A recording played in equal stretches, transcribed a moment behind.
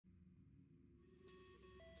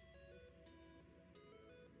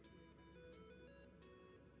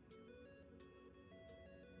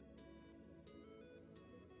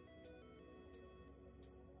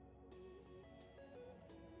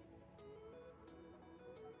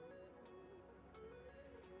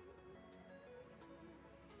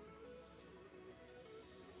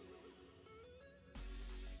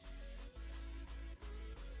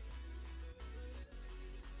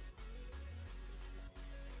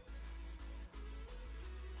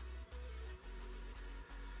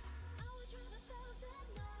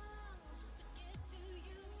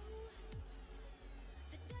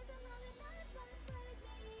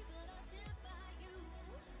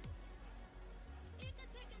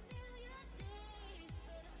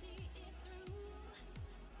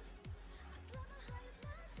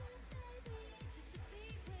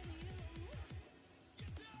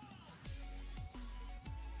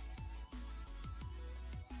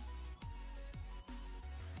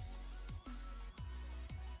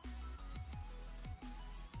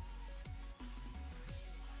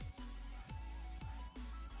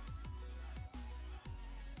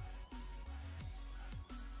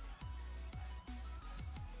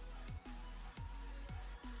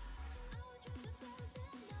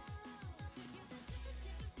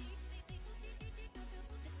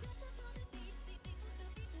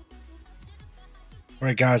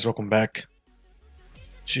Alright guys, welcome back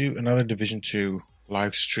to another Division 2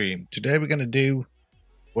 live stream. Today we're going to do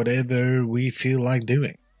whatever we feel like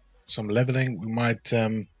doing. Some leveling, we might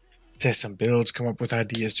test some builds, come up with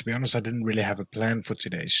ideas. To be honest, I didn't really have a plan for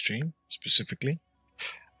today's stream, specifically.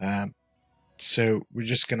 So we're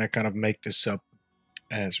just going to kind of make this up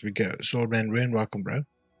as we go. Swordman Ruin, welcome bro.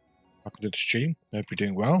 Welcome to the stream, hope you're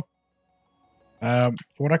doing well. From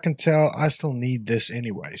what I can tell, I still need this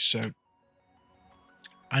anyway, so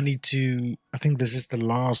I think this is the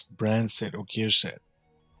last brand set or gear set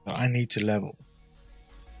that I need to level.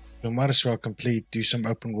 So might as well do some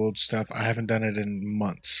open world stuff. I haven't done it in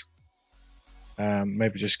months.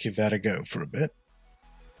 Maybe just give that a go for a bit.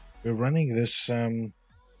 We're running this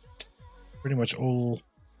pretty much all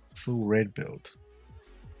full red build.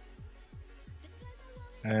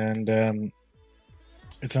 And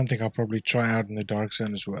it's something I'll probably try out in the Dark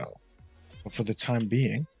Zone as well. But for the time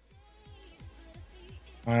being,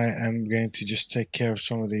 I am going to just take care of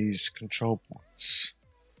some of these control points.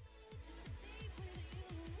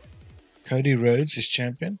 Cody Rhodes is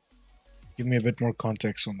champion. Give me a bit more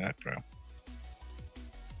context on that, bro.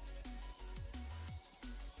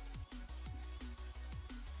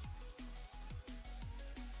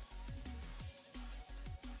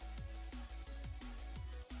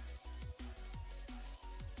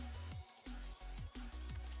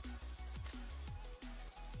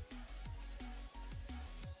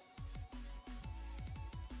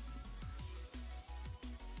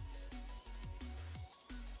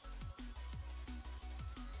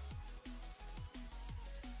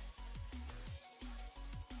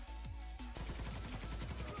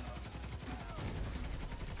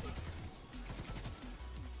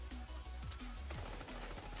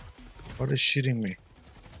 What is shooting me?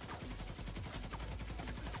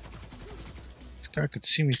 This guy could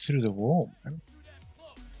see me through the wall, man.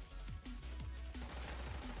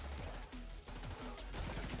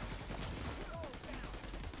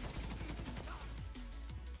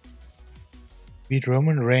 Beat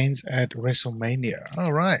Roman Reigns at WrestleMania.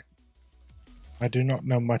 Alright. I do not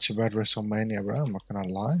know much about WrestleMania, bro. I'm not gonna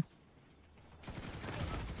lie.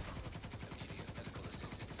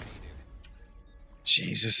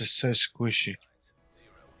 Jeez, this is so squishy.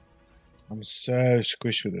 I'm so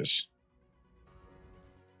squished with this.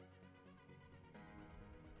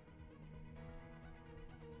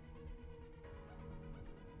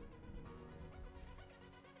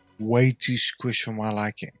 Way too squish for my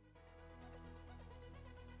liking.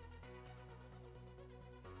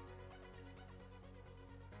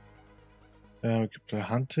 We could play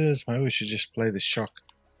Hunters. Maybe we should just play the Shock.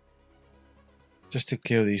 Just to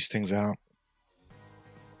clear these things out.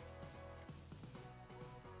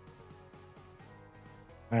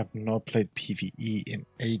 I have not played PvE in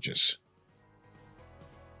ages.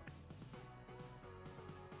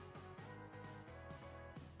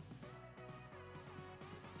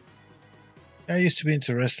 I used to be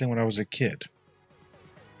into wrestling when I was a kid.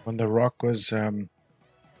 When The Rock was kind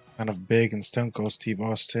of big, and Stone Cold Steve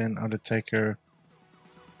Austin, Undertaker,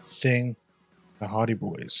 Thing, the Hardy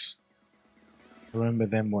Boys. I remember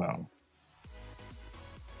them well.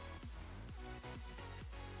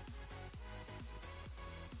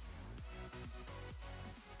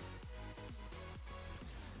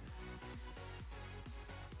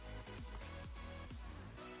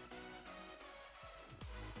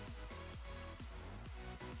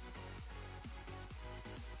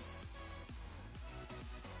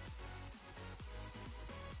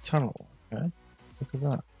 Tunnel, okay? Look at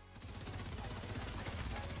that.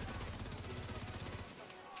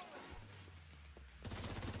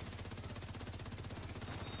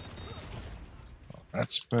 Oh,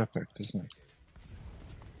 that's perfect, isn't it?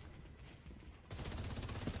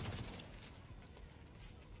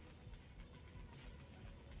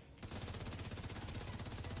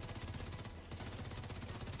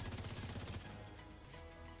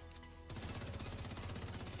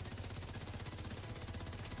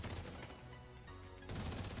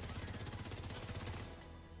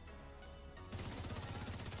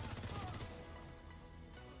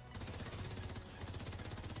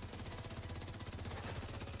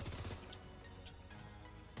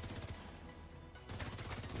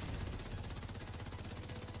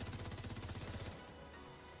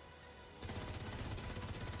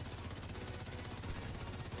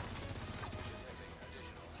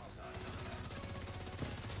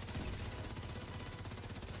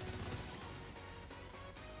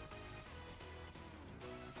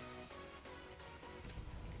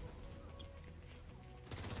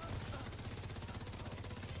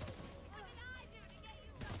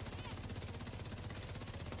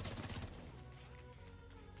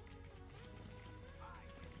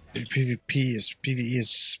 PvE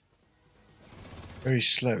is very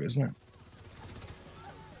slow, isn't it?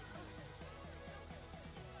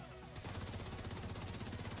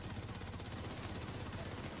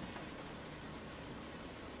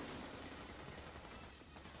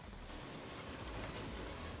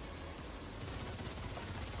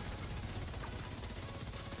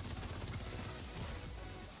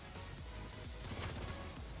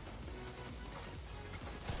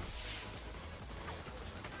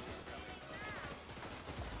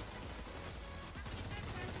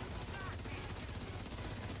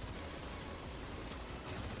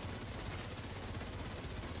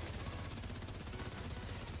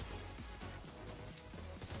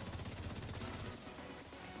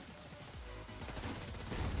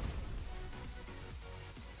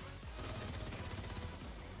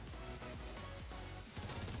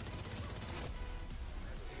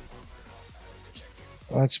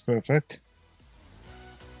 That's perfect.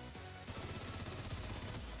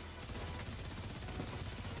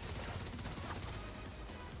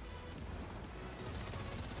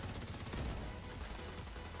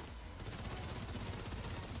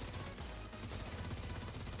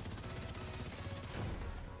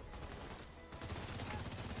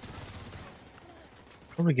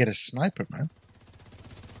 Probably get a sniper, man.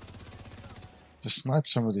 Just snipe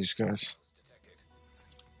some of these guys.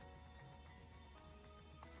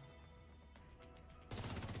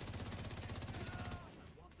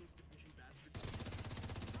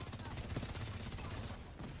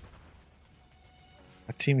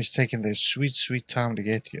 My team is taking their sweet, sweet time to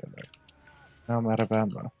get here, though. Now I'm out of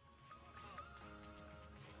ammo.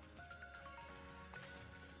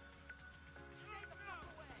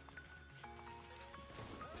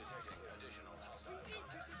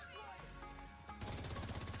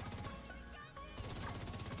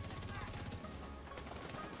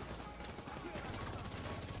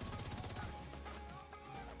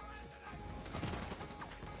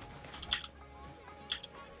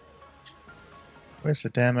 Where's the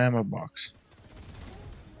damn ammo box?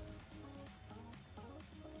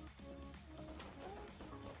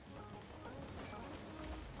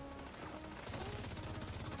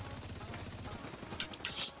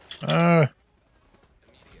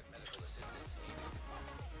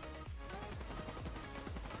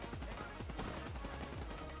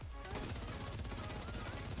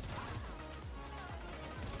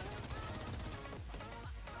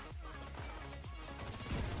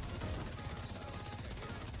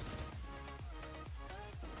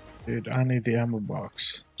 Dude, I need the ammo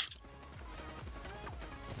box.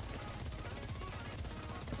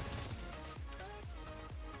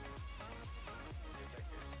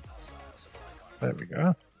 There we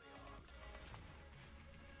go.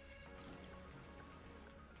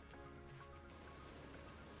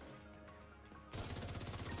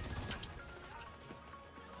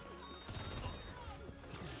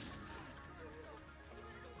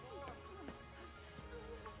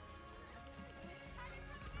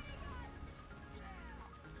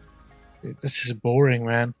 Dude, this is boring,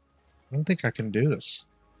 man. I don't think I can do this.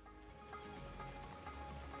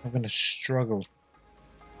 I'm gonna struggle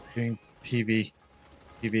doing PvE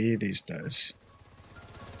these days.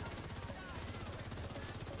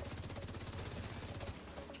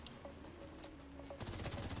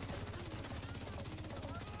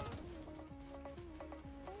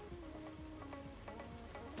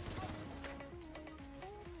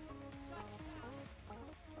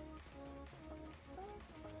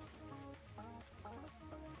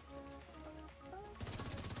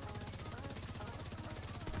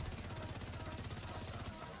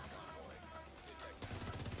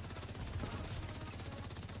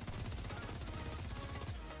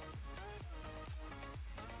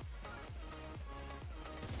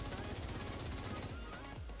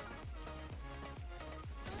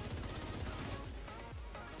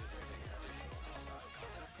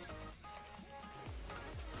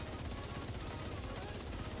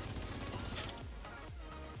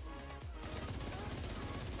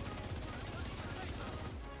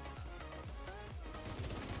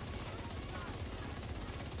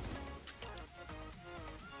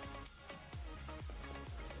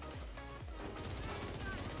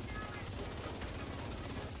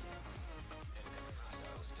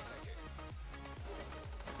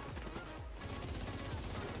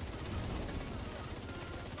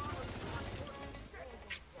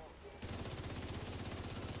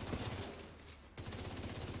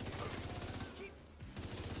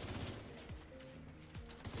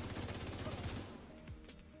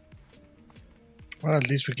 Well, at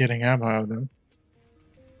least we're getting ammo out of them.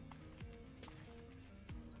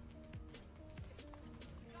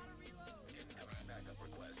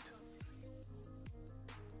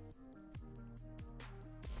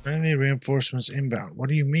 Friendly reinforcements inbound. What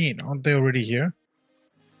do you mean? Aren't they already here?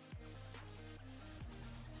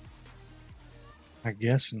 I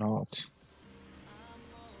guess not.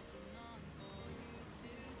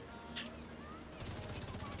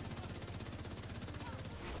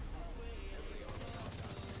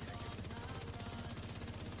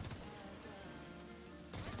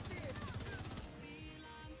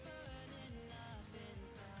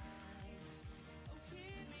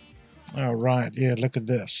 All right, yeah, look at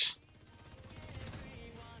this.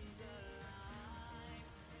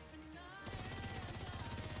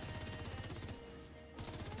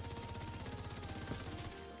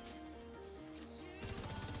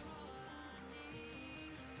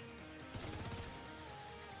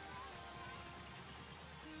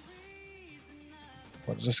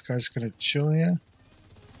 What, this guy's gonna chill here?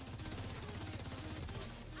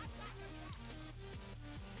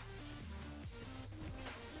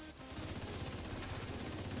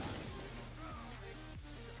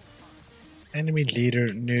 Enemy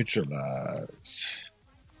leader neutralized.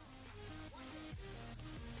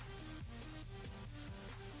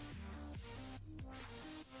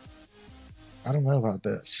 I don't know about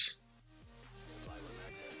this.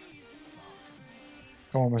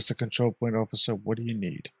 Come on, Mr. Control Point Officer, what do you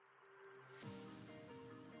need?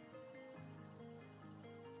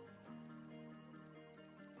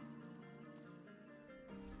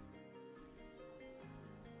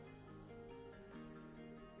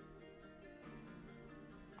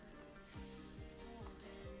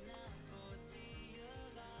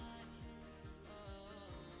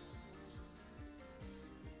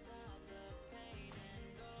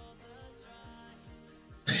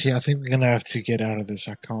 Yeah, I think we're gonna have to get out of this.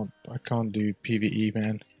 I can't do PvE,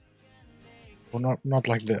 man. Well, not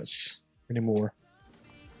like this anymore.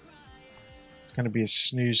 It's gonna be a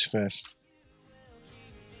snooze fest.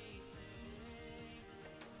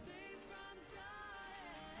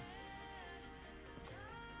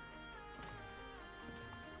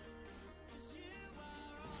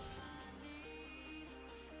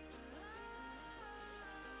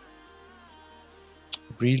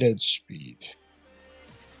 Reload speed.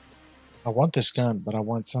 I want this gun, but I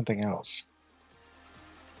want something else.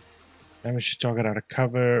 Maybe we should target out of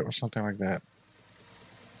cover or something like that.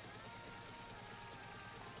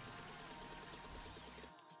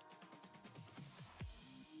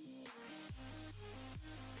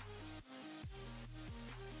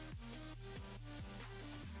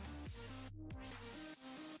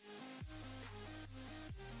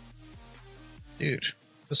 Dude,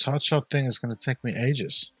 this hotshot thing is gonna take me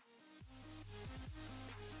ages.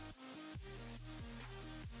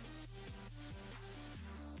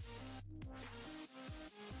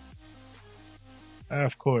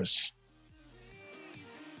 Of course.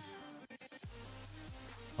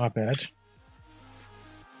 My bad.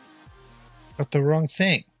 Got the wrong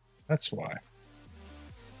thing. That's why.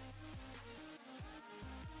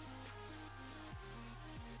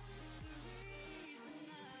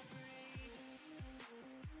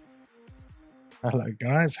 Hello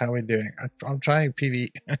guys, how we doing? I'm trying PvE.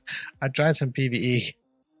 I tried some PvE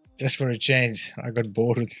just for a change. I got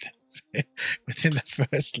bored with it within the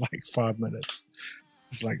first like 5 minutes.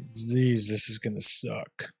 It's like, geez, this is gonna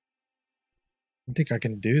suck. I don't think I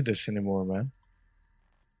can do this anymore, man.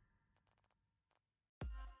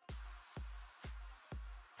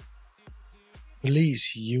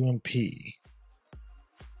 Police UMP.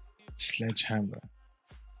 Sledgehammer.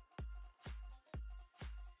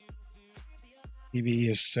 PvE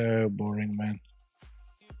is so boring, man.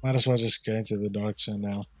 Might as well just go into the dark zone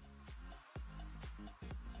now.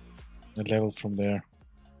 And level from there.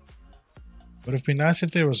 Would have been nice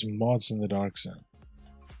if there was mods in the dark zone.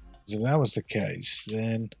 Because if that was the case,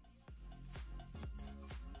 then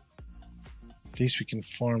at least we can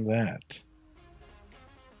farm that.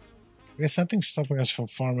 I guess nothing's stopping us from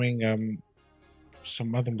farming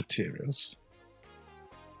some other materials.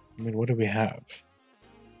 I mean, what do we have?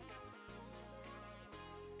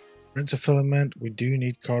 Printer filament, we do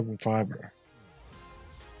need carbon fiber.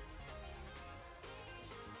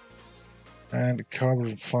 And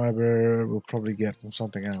carbon fiber we'll probably get from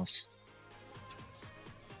something else.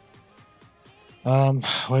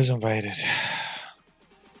 Where's invaded?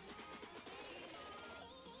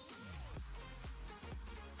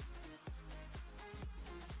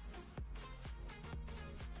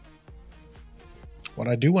 What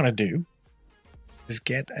I do want to do is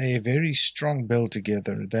get a very strong build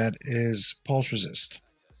together that is pulse resist.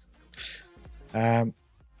 Now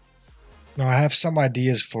I have some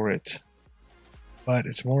ideas for it, but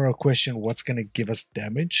it's more a question what's going to give us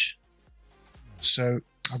damage. So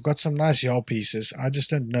I've got some nice YAL pieces. I just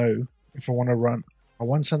don't know if I want to run I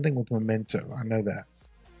want something with memento, I know that.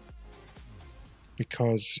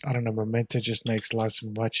 Because, I don't know, memento just makes life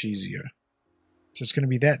much easier. So it's going to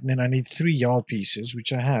be that, and then I need 3 yard pieces,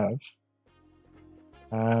 which I have.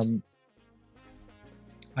 I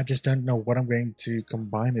just don't know what I'm going to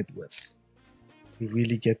combine it with to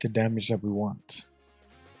really get the damage that we want.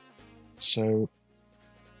 So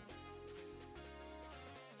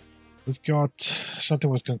we've got something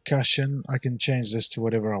with concussion. I can change this to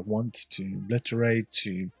whatever I want, to obliterate,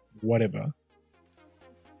 to whatever.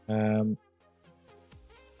 I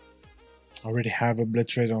already have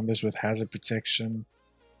obliterate on this with hazard protection.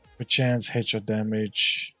 Per chance, headshot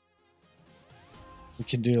damage. We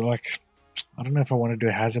can do like, I don't know if I want to do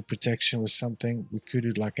a hazard protection with something. We could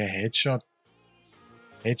do like a headshot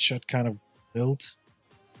kind of build.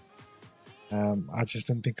 I just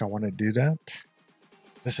don't think I want to do that.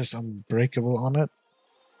 This is unbreakable on it,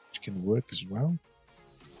 which can work as well.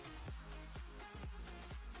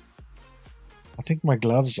 I think my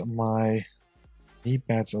gloves and my knee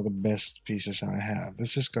pads are the best pieces I have.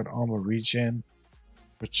 This has got armor regen,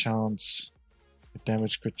 crit chance,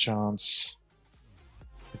 damage crit chance,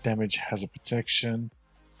 damage hazard protection.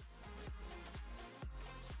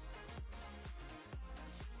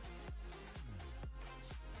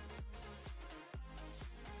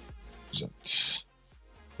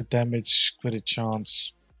 The damage crit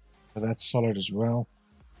chance, but that's solid as well.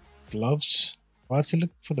 Gloves, I have to look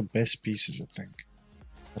for the best pieces, I think,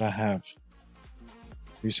 that I have.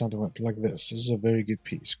 Do something like this. This is a very good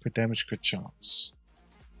piece. Crit damage, crit chance.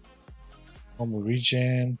 Armor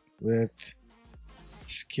regen with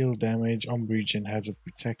skill damage. Armor regen, hazard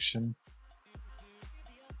protection.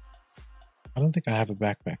 I don't think I have a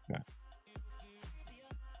backpack though.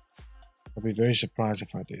 I'll be very surprised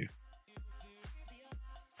if I do.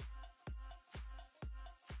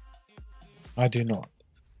 I do not.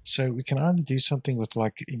 So we can either do something with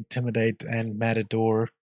like Intimidate and Matador,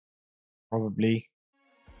 probably.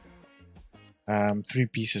 3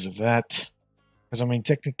 pieces of that. Because I mean,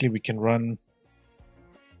 technically we can run.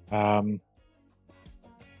 I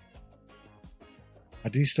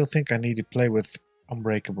do still think I need to play with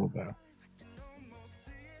Unbreakable though.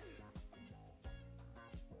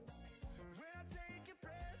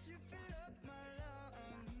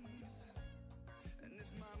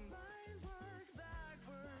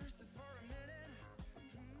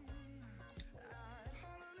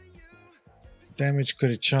 Damage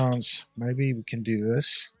crit chance. Maybe we can do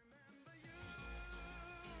this.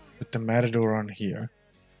 Put the Matador on here.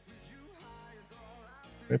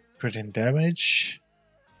 Rip crit and damage.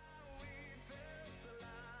 I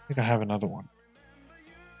think I have another one.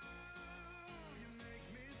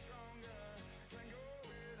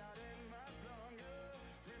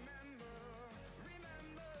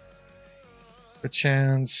 A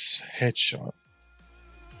chance headshot.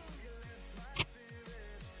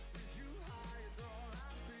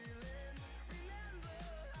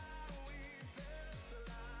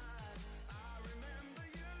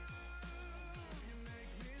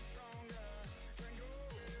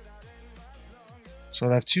 So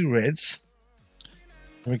I'll have 2 reds,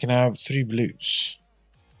 and we can have 3 blues.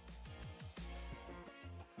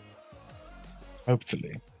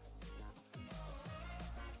 Hopefully.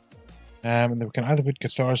 And then we can either put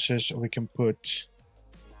Catharsis, or we can put...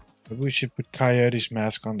 Maybe we should put Coyote's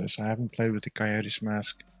Mask on this. I haven't played with the Coyote's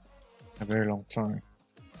Mask in a very long time.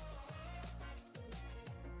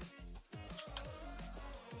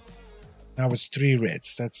 Now it's 3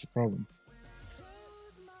 reds, that's the problem.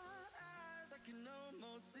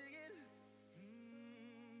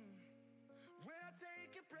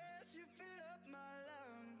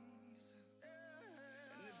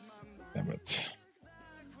 Damn it.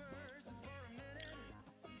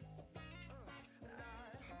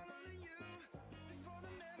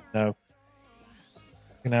 No. I'm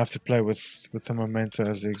gonna have to play with the Memento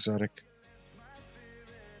as the exotic.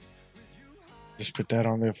 Just put that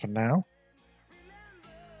on there for now.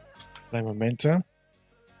 Play Memento.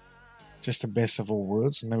 Just the best of all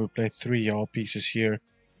worlds. And then we play 3 yard pieces here.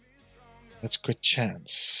 That's good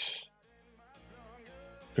chance.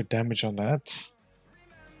 Good damage on that.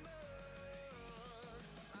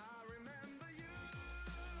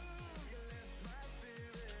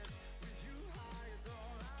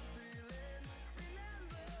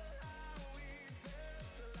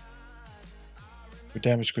 Good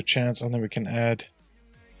damage, good chance, and then we can add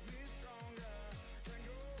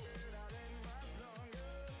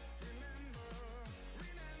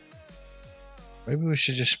maybe we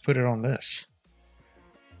should just put it on this.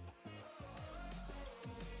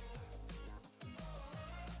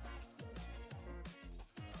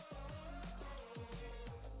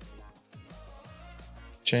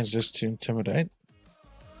 Change this to intimidate.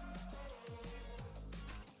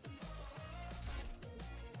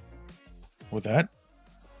 With that.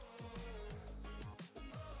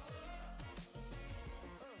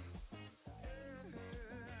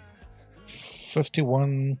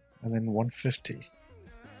 $51 and then $150.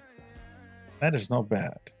 That is not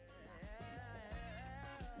bad.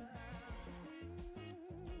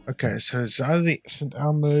 Okay, so it's either the St.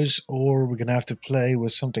 Elmo's or we're gonna have to play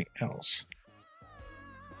with something else.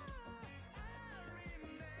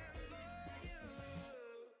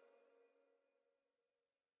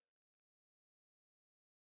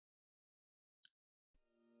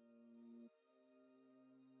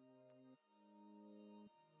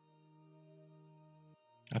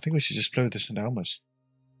 I think we should just play with the St. Elmo's.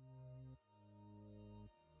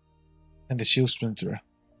 And the shield splinter.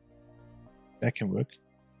 That can work.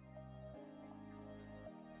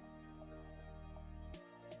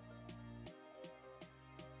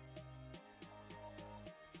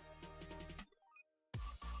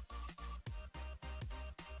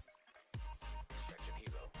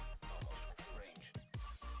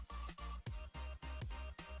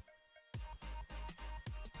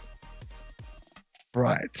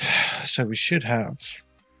 Right, so we should have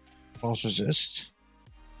pulse resist.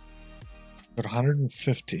 Got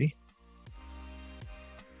 150.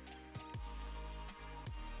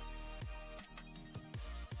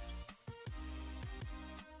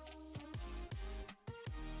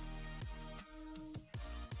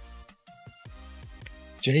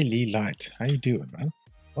 J. Lee Light, how you doing, man?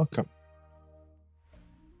 Welcome.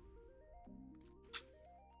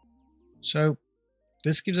 So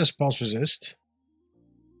this gives us pulse resist.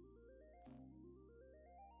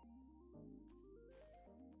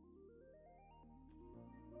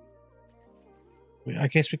 I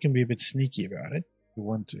guess we can be a bit sneaky about it if we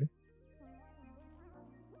want to.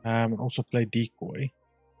 And also play decoy.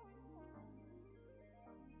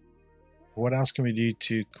 What else can we do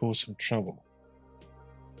to cause some trouble?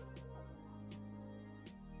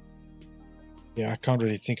 Yeah, I can't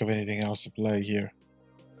really think of anything else to play here.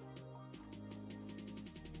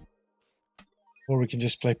 Or we can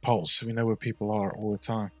just play pulse, so we know where people are all the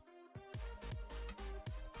time.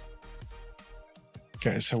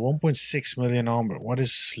 Okay, so 1.6 million armor. What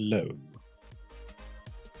is low?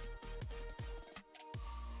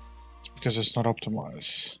 It's because it's not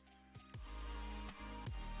optimized.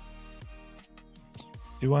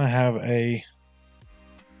 Do I have a...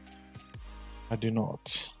 I do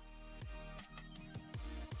not.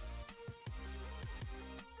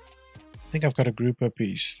 I think I've got a group up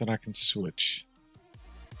piece that I can switch.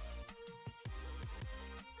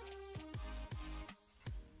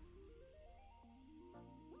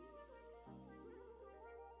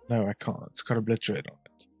 No, I can't. It's got a obliterate on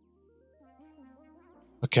it.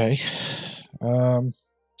 Okay. So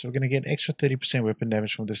we're going to get extra 30% weapon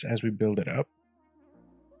damage from this as we build it up.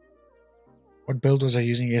 What build was I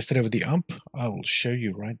using yesterday with the ump? I will show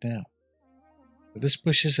you right now. So this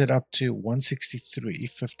pushes it up to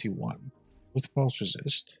 163.51 with pulse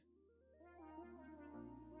resist.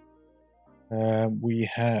 We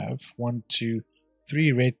have 1, 2,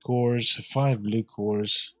 3 red cores, 5 blue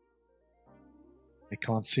cores. They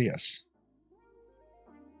can't see us,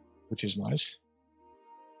 which is nice.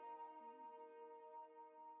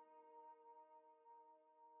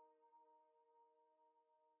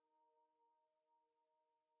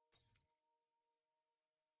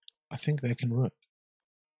 I think they can work.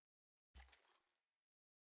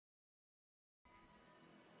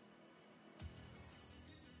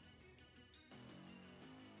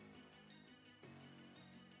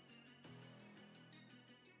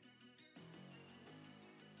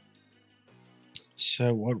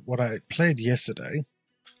 So what I played yesterday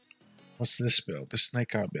was this build, the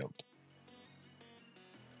Snake Eye build.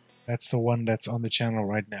 That's the one that's on the channel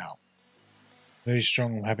right now. Very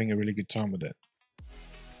strong. I'm having a really good time with it.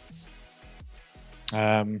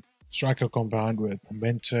 Striker combined with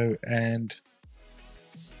Memento and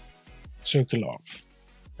Sokolov.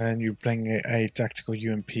 And you're playing a tactical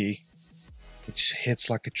UMP, which hits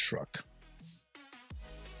like a truck.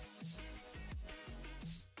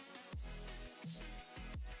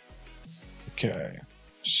 Okay,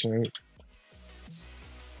 so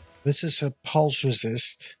this is a pulse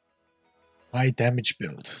resist, high damage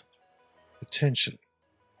build, potentially.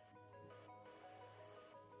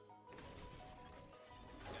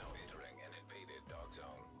 Now entering an invaded dark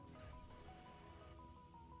zone.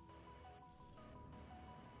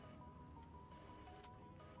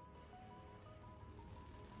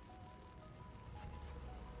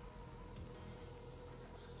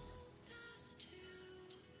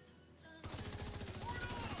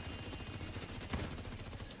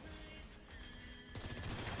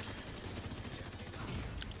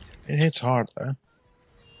 It hits hard though.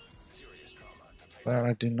 Serious trauma detected. But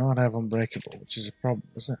I do not have unbreakable, which is a problem,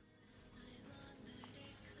 isn't it?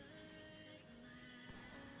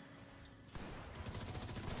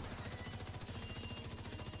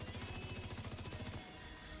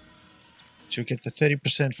 So you get the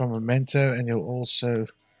 30% from Memento, and you'll also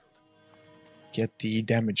get the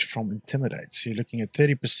damage from Intimidate. So you're looking at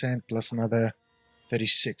 30% plus another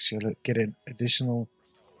 36. You'll get an additional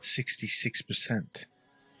 66%.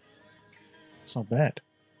 It's not bad.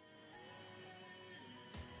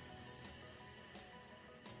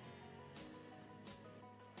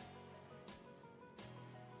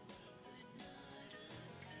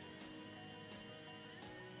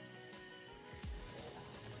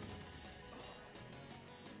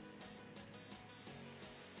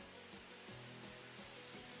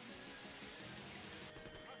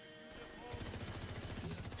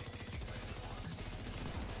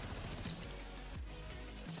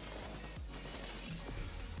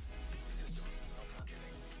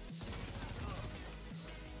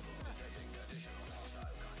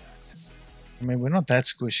 I mean, we're not that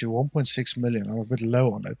squishy. 1.6 million. I'm a bit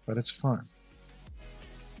low on it, but it's fine.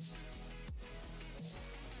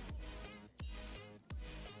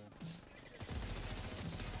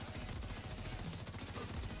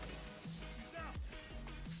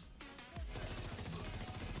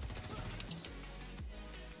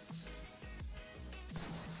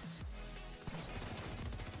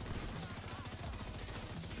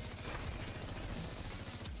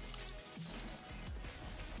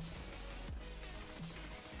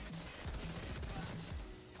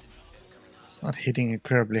 It's not hitting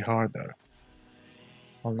incredibly hard though.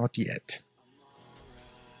 Well, not yet.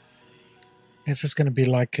 It's just going to be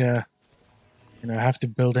like a, have to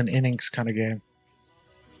build an innings kind of game.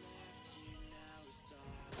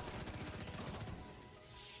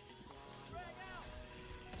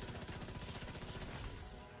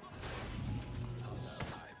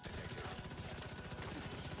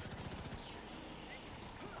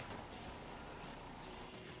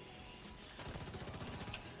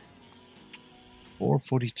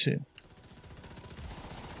 $442.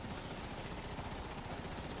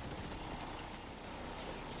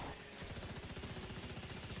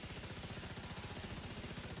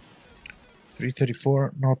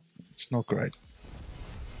 $334. It's not great.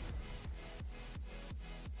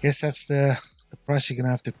 Guess that's the price you're gonna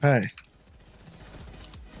have to pay.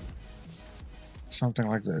 Something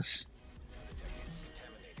like this.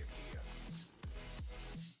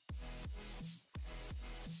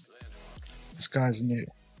 This guy's new,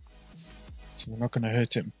 so we're not gonna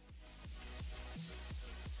hurt him.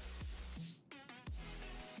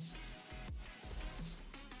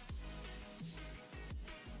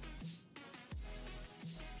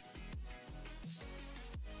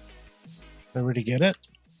 Did I already get it?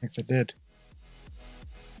 I think I did.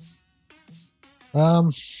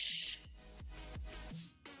 Let's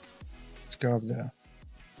go up there.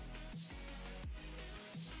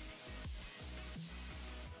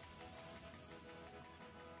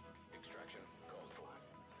 Extraction called for.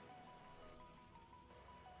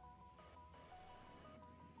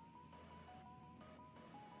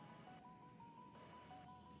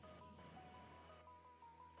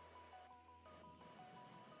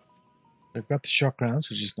 We've got the shock rounds,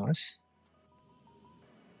 which is nice.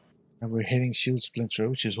 And we're hitting shield splinter,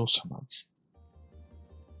 which is also nice.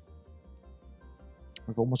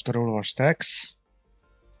 We've almost got all our stacks.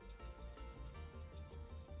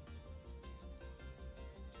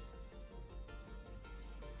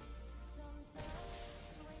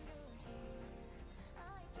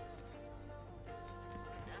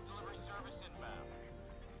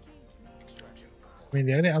 I mean,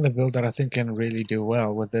 the only other build that I think can really do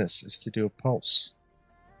well with this is to do a pulse.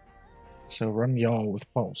 So run Jarl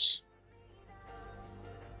with pulse,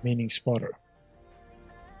 meaning spotter.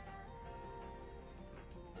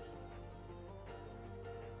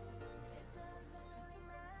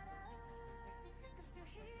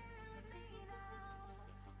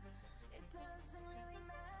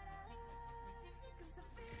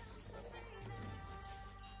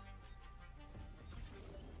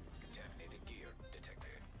 Contaminated gear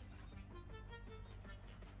detected.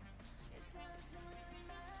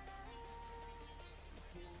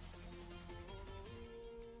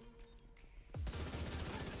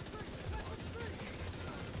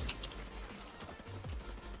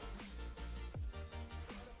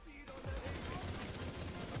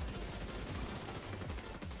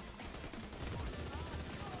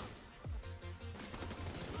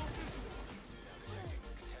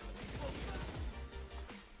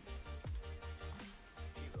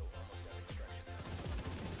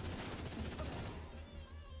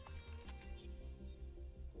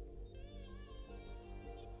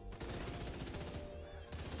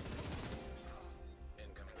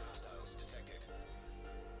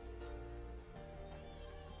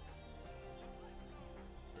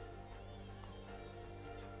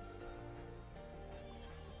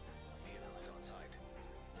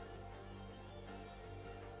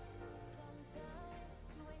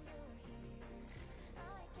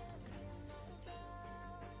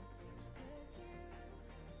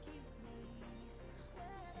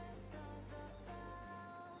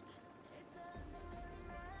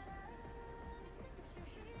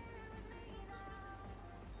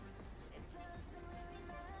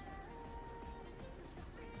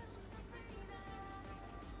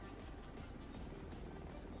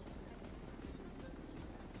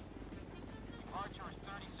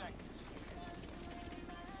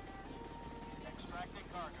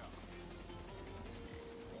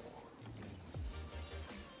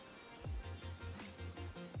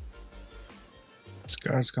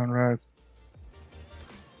 Guy's gone rogue.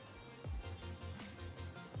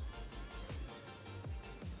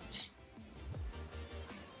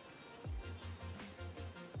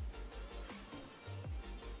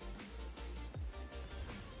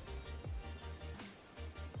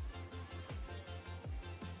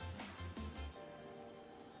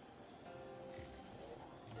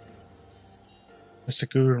 Mr.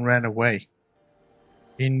 Guru ran away.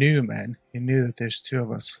 He knew, man. He knew that there's two of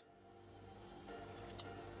us.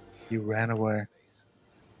 He ran away.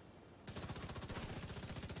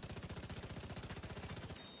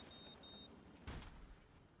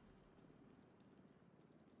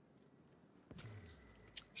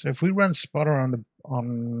 So if we run spotter on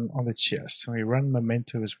the chest, and we run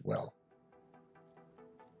memento as well.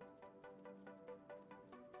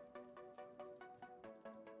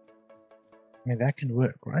 I mean, that can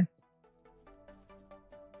work, right?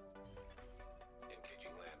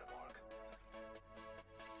 Engaging landmark.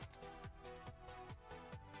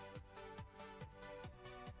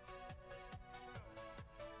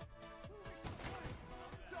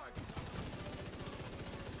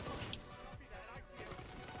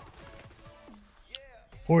 Yeah.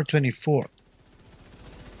 424.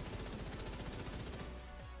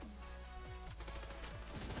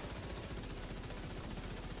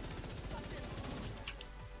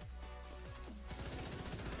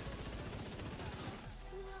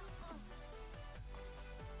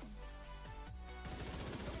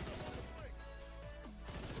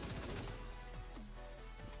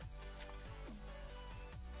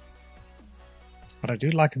 But I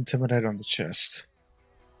do like intimidate on the chest.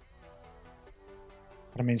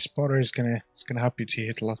 But I mean, spotter is gonna help you to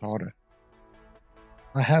hit a lot harder.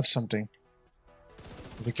 I have something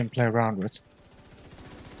that we can play around with.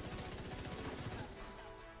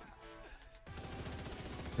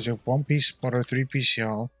 Because you have 1-piece spotter, 3-piece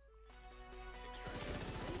yell.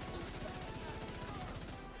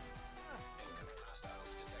 Hostiles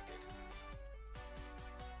detected.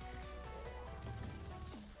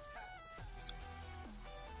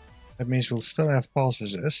 That means we'll still have pulse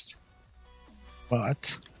resist,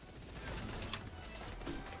 but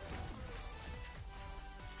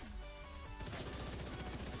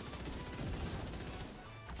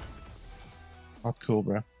not cool,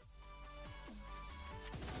 bro.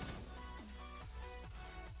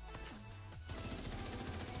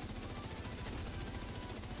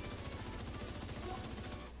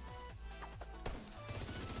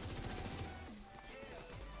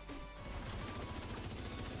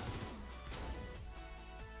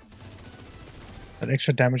 That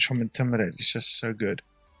extra damage from Intimidate is just so good.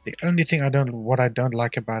 The only thing I don't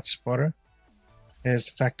like about Spotter is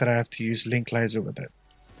the fact that I have to use Link Laser with it.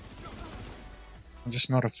 I'm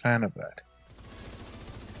just not a fan of that.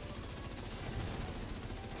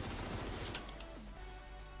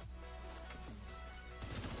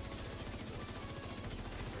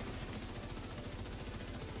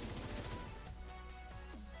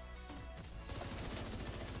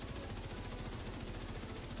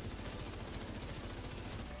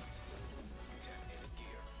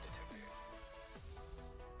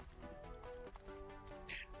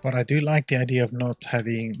 But I do like the idea of not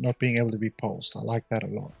being able to be pulsed. I like that a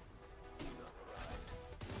lot.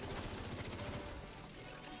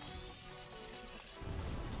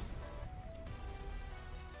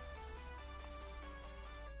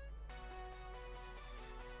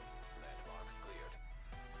 Landmark cleared.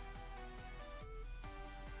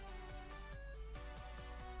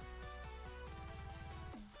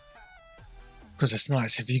 Because it's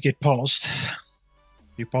nice if you get pulsed,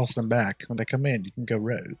 you pulse them back. When they come in, you can go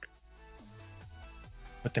rogue.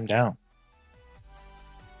 Put them down.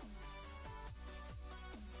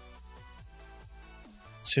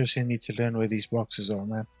 Seriously need to learn where these boxes are,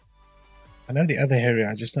 man. I know the other area,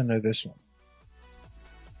 I just don't know this one.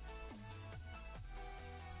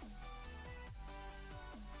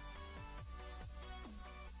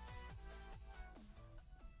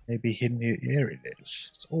 Maybe hidden here it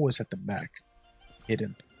is. It's always at the back.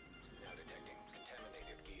 Hidden. Now detecting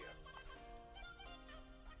contaminated gear.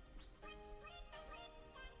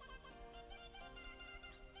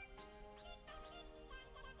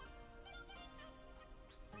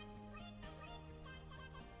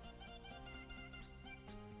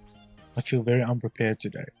 I feel very unprepared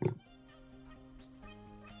today.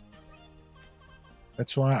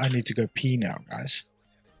 That's why I need to go pee now, guys.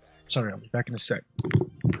 Sorry, I'll be back in a sec.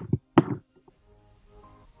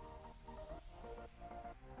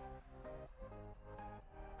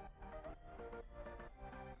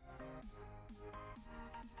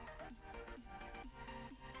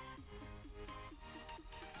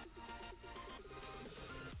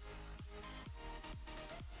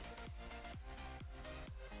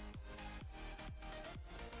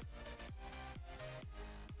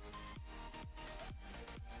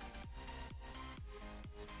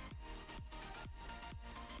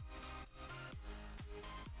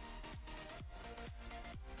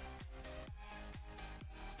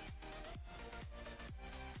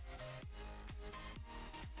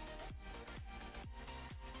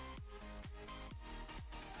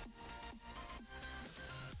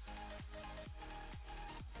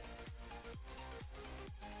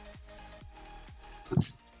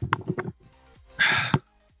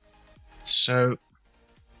 so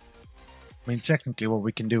I mean, technically what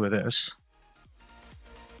we can do with this,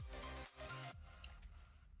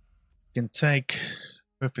 we can take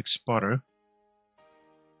perfect spotter.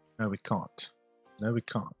 No, we can't. No, we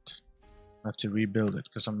can't. I have to rebuild it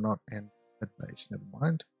because I'm not in that base. Never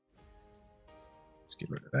mind. Let's get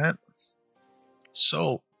rid of that.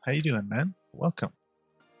 Soul, how you doing, man? Welcome.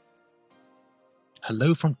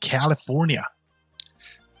 Hello from California.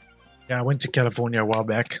 Yeah, I went to California a while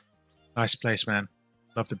back. Nice place, man.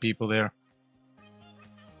 Love the people there.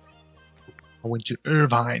 I went to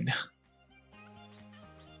Irvine.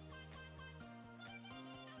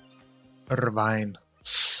 Irvine.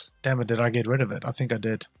 Damn it, did I get rid of it? I think I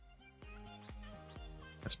did.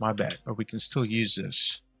 That's my bad, but we can still use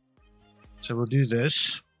this. So we'll do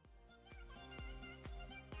this.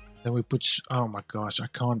 Then we put... Oh my gosh, I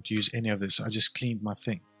can't use any of this. I just cleaned my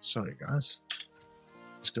thing. Sorry, guys.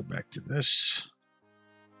 Let's go back to this.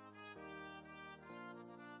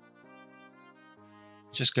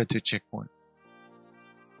 Just go to a checkpoint.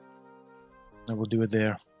 And we'll do it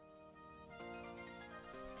there.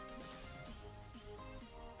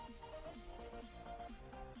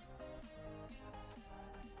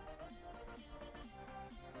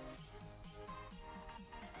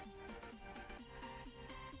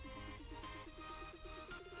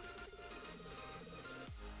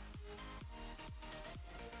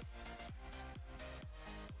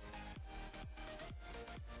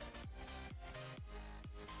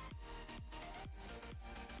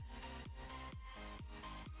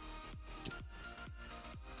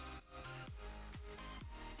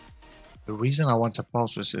 The reason I want a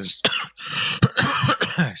pulse is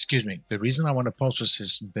excuse me. The reason I want a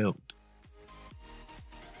pulse build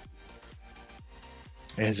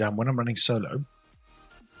is when I'm running solo,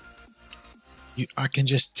 I can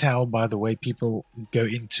just tell by the way people go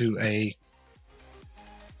into a,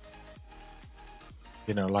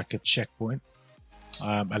 you know, like a checkpoint,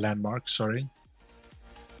 a landmark, sorry,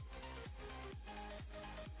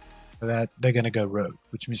 that they're going to go rogue,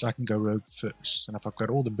 which means I can go rogue first. And if I've got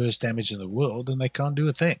all the burst damage in the world, then they can't do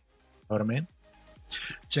a thing. Know what I mean?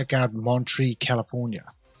 Check out Monterey,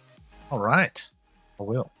 California. All right, I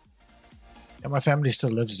will. Yeah, my family still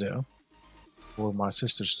lives there. Or my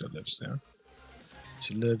sister still lives there.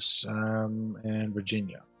 She lives in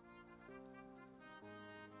Virginia.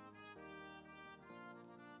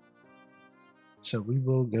 So we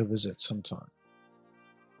will go visit sometime.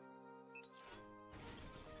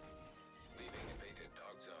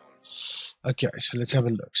 Okay, so let's have a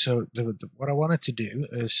look. So what I wanted to do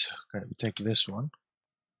is, okay, we take this one.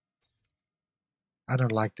 I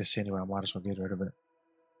don't like this anyway. I might as well get rid of it.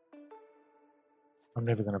 I'm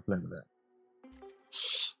never going to play with that.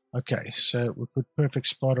 Okay, so we put perfect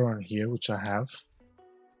spotter on here, which I have.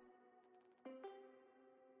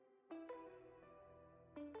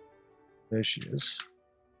 There she is.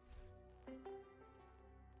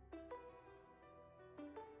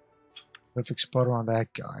 Perfect spotter on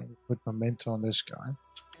that guy. We put memento on this guy.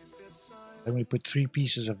 Then we put 3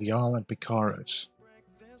 pieces of Yal and Picaros.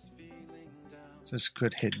 This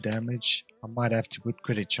crit hit damage. I might have to put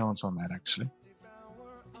crit chance on that actually.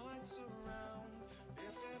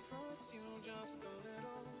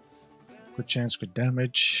 Crit chance, crit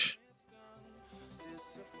damage.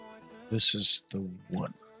 This is the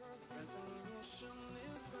one.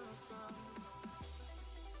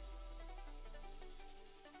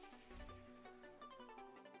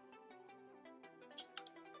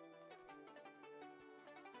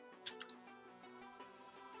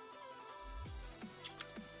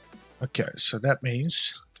 Okay, so that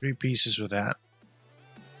means 3 pieces with that.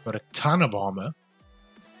 Got a ton of armor.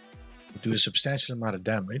 We'll do a substantial amount of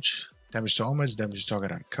damage. Damage to armor, damage to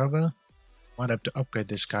target on cover. Might have to upgrade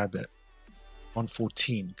this guy a bit.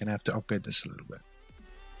 114. Gonna have to upgrade this a little bit.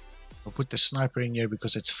 I'll put the sniper in here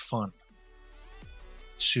because it's fun.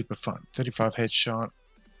 Super fun. 35 headshot.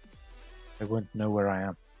 They won't know where I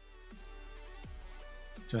am.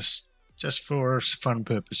 Just for fun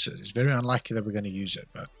purposes. It's very unlikely that we're going to use it,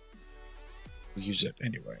 but we'll use it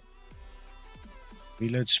anyway.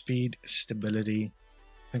 Reload speed, stability.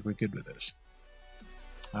 I think we're good with this.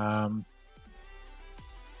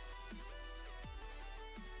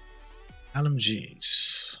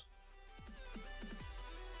 LMGs.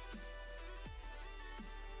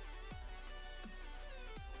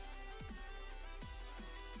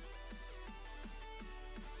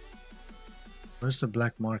 Where's the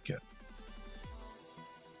black market?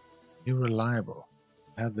 New reliable.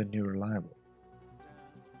 I have the new reliable.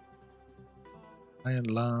 Iron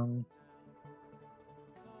lung.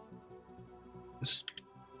 This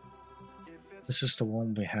is the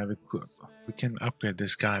one we have equipped. We can upgrade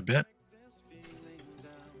this guy a bit.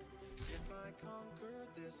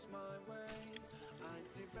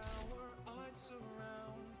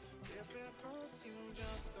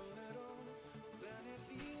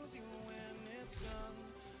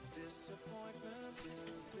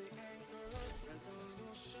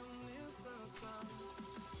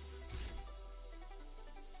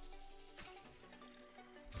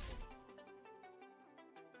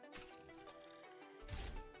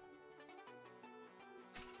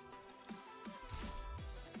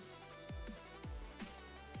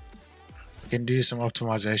 We can do some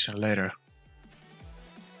optimization later.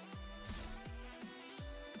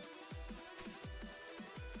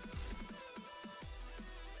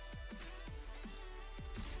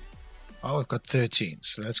 Oh, we've got 13,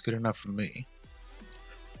 so that's good enough for me.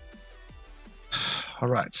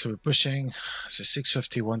 Alright, so we're pushing, so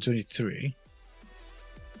 650, 123.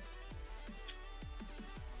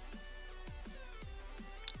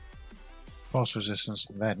 False resistance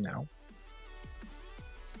on that now.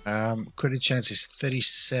 Credit chance is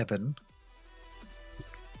 37.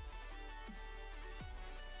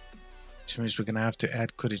 Which means we're going to have to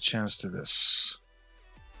add credit chance to this.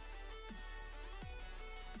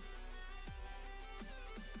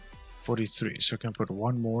 43, so we can put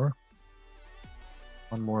one more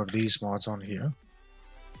of these mods on here.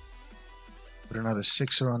 Put another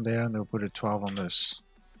 6er on there and they'll put a 12 on this.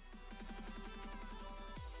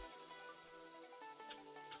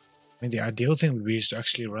 I mean, the ideal thing would be is to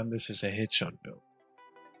actually run this as a headshot build.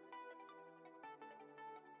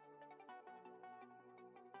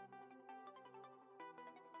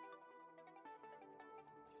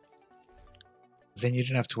 Then you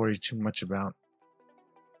don't have to worry too much about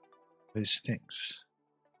those things.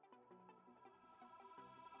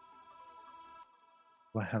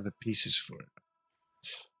 I have the pieces for it.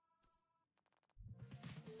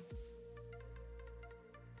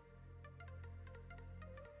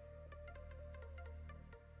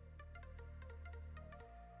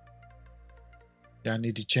 Yeah, I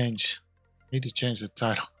need to change the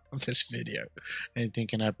title of this video. Anything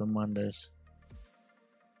can happen Mondays.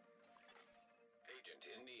 Agent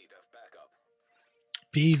in need of backup.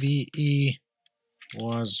 PvE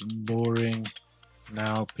was boring,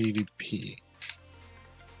 now PvP.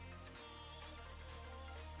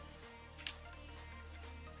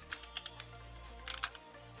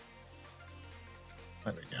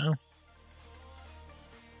 There we go.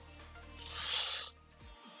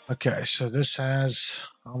 Okay, so this has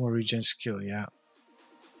armor regen skill, yeah.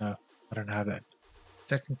 No, I don't have that.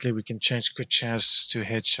 Technically, we can change crit chance to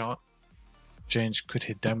headshot, change crit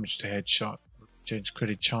hit damage to headshot, change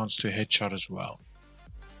crit chance to headshot as well.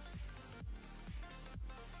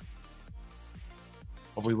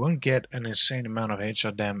 But we won't get an insane amount of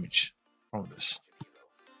headshot damage from this.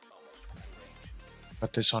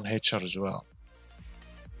 Put this on headshot as well.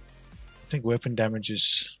 I think weapon damage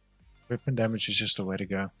is just the way to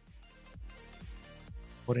go.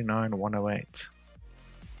 49, 108.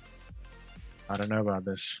 I don't know about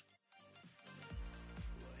this.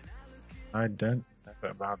 I don't know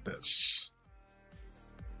about this.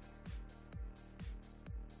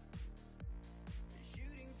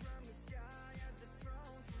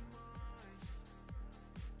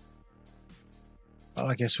 Well,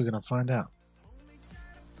 I guess we're gonna find out.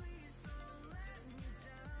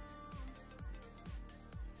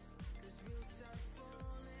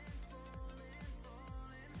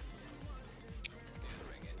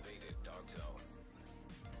 Entering invaded dark zone.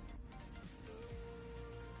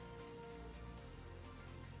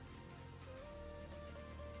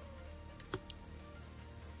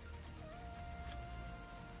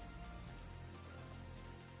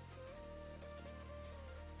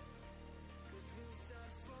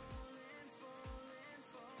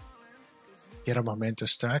 Get our momentum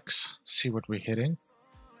stacks, see what we're hitting.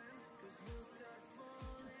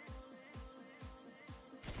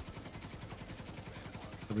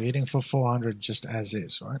 We're hitting for 400 just as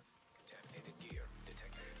is, right? Contaminated gear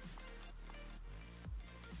detected.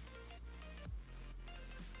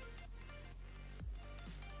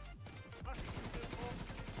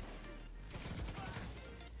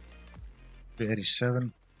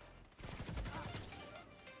 $387.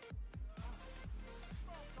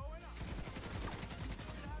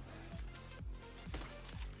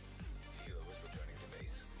 Helo is returning to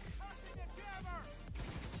base.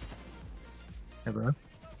 Hey, bro.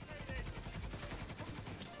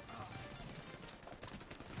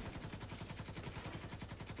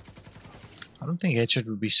 I don't think headshot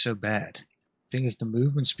would be so bad. Thing is, the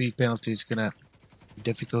movement speed penalty is gonna be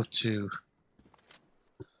difficult to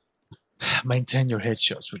maintain your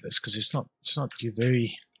headshots with this because it's not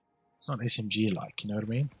SMG like, you know what I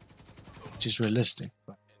mean? Which is realistic,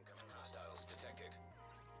 but Incoming hostiles detected.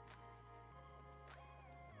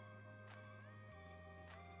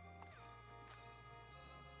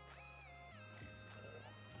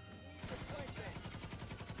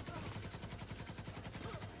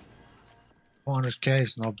 400k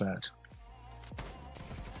is not bad.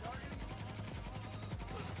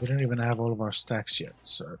 We don't even have all of our stacks yet,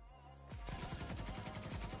 so.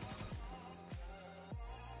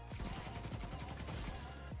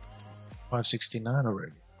 $569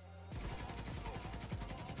 already.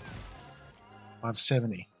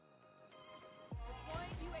 570.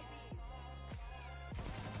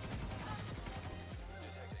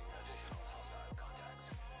 Detecting additional hostile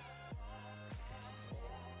contacts.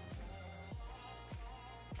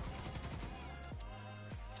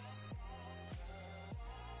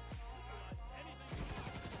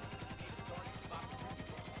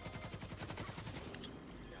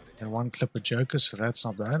 And one clip of Joker, so that's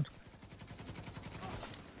not bad.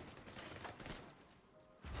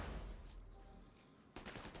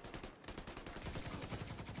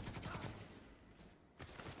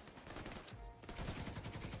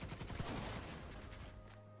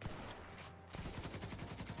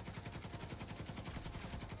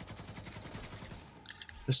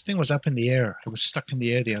 This thing was up in the air. It was stuck in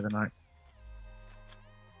the air the other night.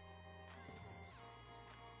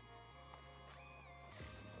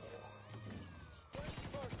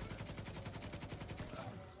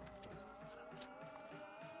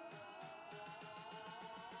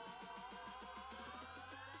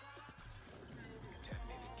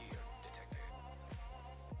 Contaminated gear detected.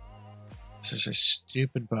 This is a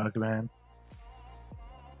stupid bug, man.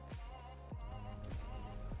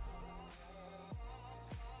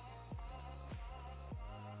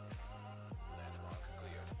 Landmark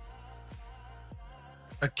cleared.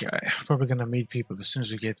 Okay, probably gonna meet people as soon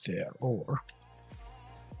as we get there, or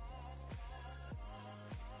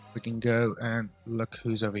we can go and look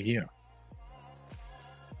who's over here.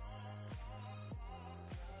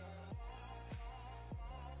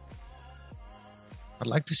 I'd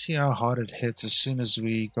like to see how hard it hits as soon as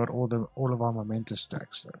we got all of our momentum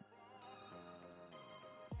stacks though.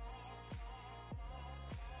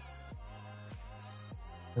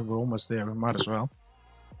 And we're almost there, we might as well.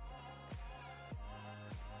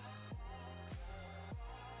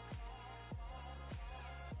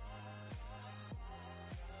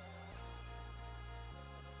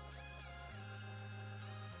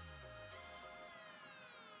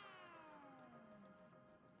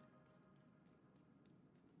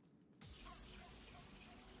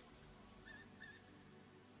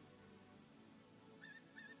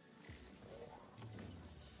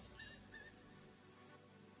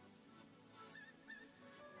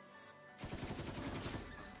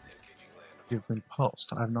 Engaging land. You've been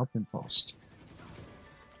pulsed. I have not been pulsed.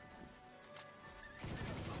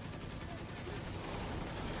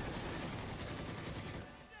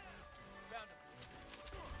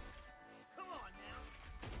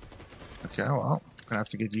 Okay, well, gonna have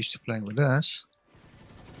to get used to playing with this.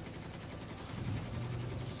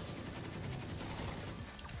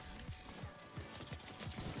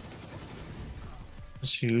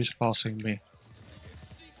 Let's see who's pulsing me.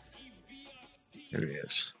 Here he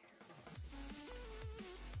is.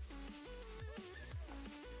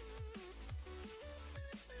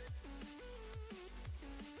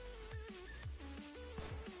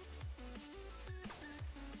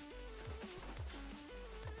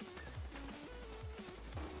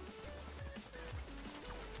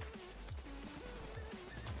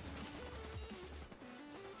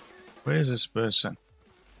 Where is this person?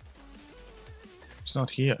 It's not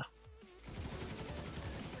here.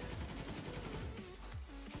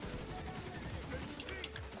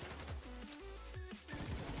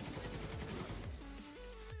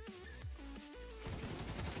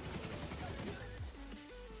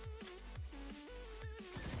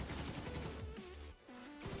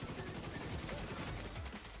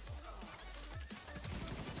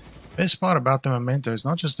 Best part about the memento is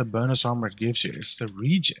not just the bonus armor it gives you, it's the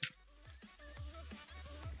regen.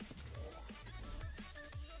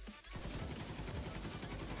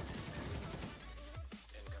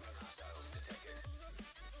 Incoming hostiles detected.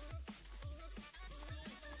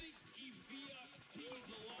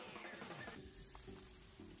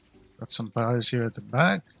 Got some bodies here at the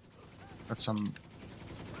back. Got some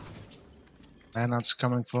manhunt's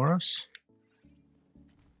coming for us.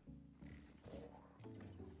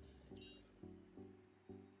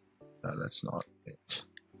 No, that's not it.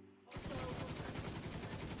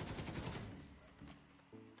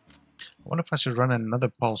 I wonder if I should run another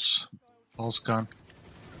pulse gun,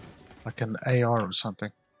 like an AR or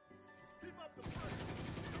something.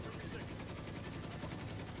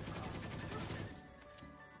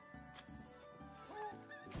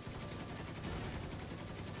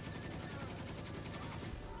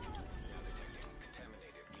 Detecting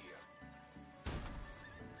contaminated gear.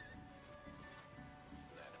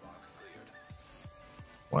 Landmark cleared.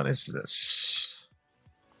 What is this?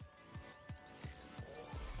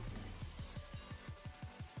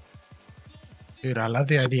 Dude, I love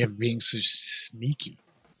the idea of being so sneaky.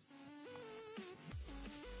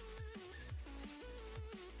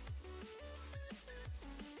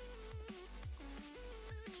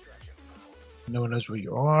 Extraction found. No one knows where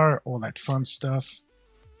you are, all that fun stuff.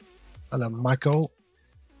 Hello, Michael.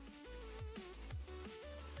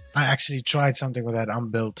 I actually tried something with that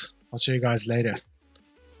unbuilt. I'll show you guys later.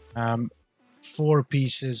 4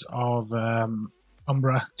 pieces of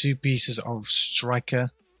Umbra, 2 pieces of Striker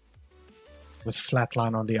with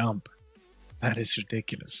flatline on the ump. That is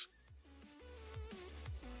ridiculous.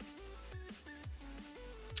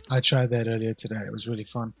 I tried that earlier today. It was really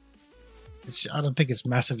fun. I don't think it's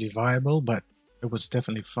massively viable, but it was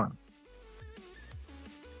definitely fun.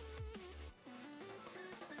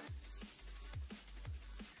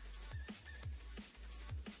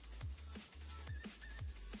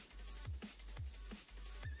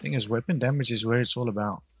 Thing is, weapon damage is where it's all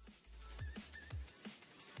about.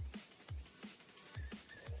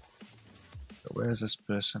 Where's this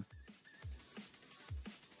person?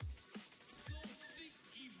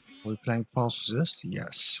 Are we playing pulse resist?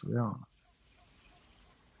 Yes, we are.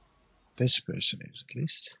 This person is, at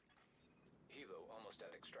least. Hilo almost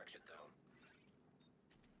at extraction zone.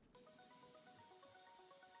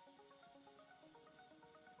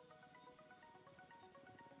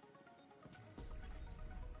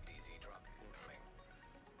 DZ drop incoming.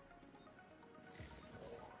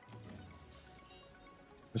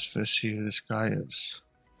 Let's first see who this guy is.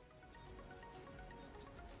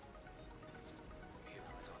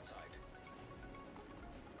 Hilo is on site.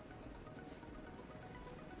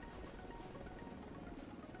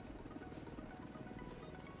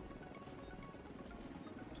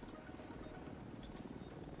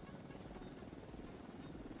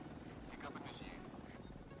 Pickup initiated.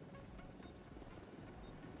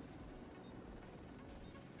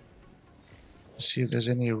 Let's see if there's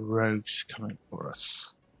any rogues coming for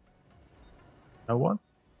us. No one?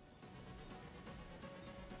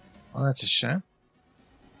 Oh, that's a shame.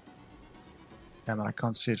 Damn it, I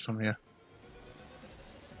can't see it from here.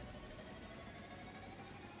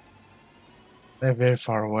 They're very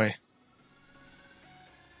far away.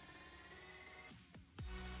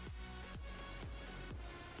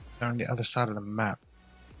 They're on the other side of the map.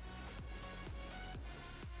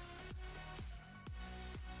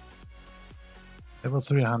 Level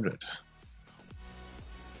 300.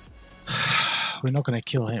 We're not going to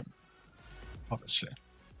kill him, obviously.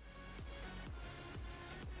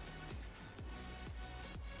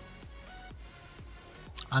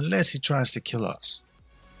 Unless he tries to kill us.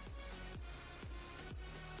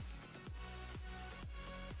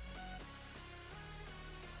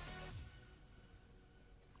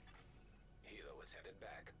 Hilo is headed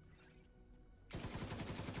back.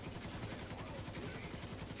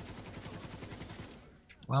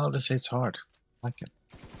 Well, they say it's hard. I like it.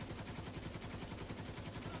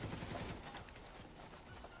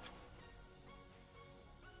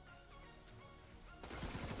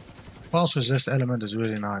 Pulse resist element is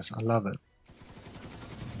really nice. I love it.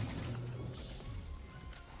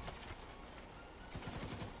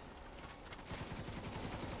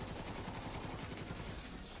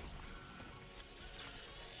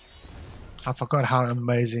 I forgot how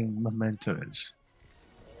amazing Memento is.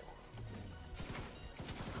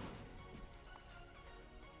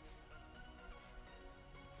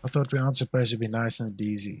 I thought we aren't supposed to be nice and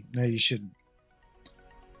DZ. No, you shouldn't.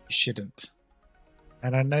 You shouldn't.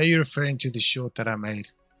 And I know you're referring to the short that I made.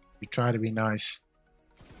 You try to be nice.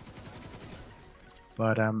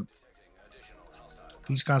 But Detecting additional hostile.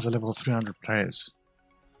 these guys are level 300 players.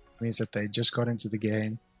 Means that they just got into the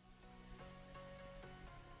game.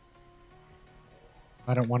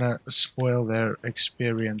 I don't want to spoil their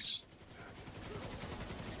experience.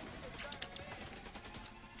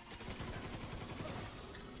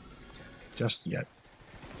 Just yet.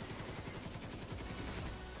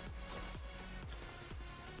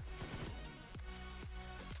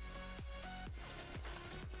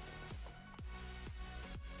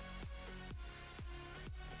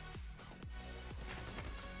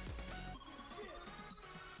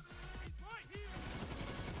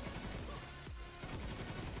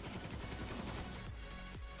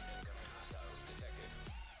 Incoming hostiles detected.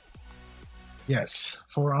 Yes,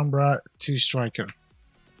 4 Umbra, 2 Striker.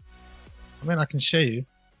 I mean, I can show you.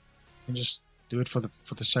 I can just do it for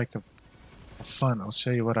the sake of fun. I'll show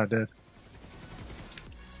you what I did.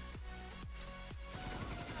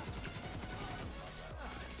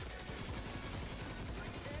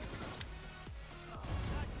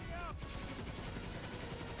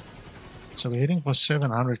 So we're hitting for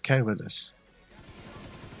 700k with this.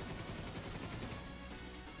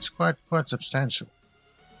 It's quite substantial.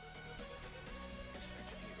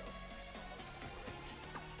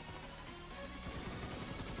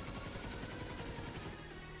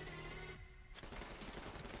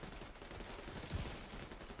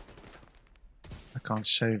 I can't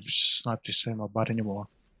snipe to save my butt anymore.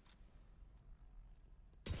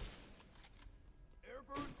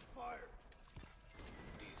 Airburst fire.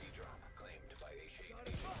 DZ drop claimed by a shade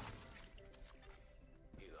agent.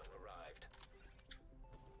 Elon arrived.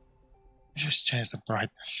 Just change the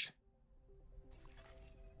brightness.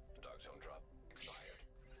 DARKZONE drop expired.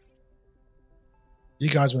 You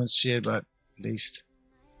guys won't see it, but at least.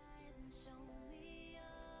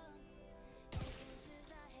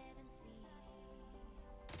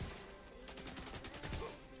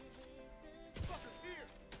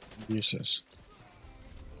 Uses.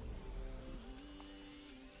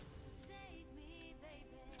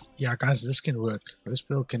 Yeah, guys, this can work. This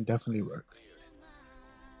build can definitely work.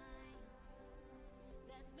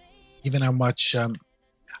 Even how much, I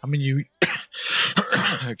mean, you,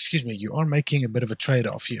 excuse me, you are making a bit of a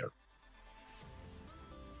trade-off here.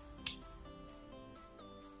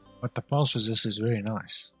 But the pulse resist is very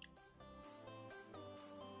nice.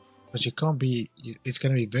 But you can't be, it's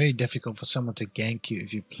going to be very difficult for someone to gank you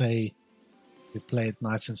if you play it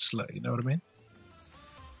nice and slow, you know what I mean?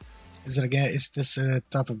 Is this a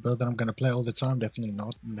type of build that I'm going to play all the time? Definitely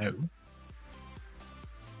not, no.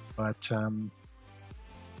 But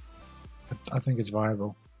I think it's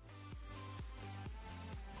viable.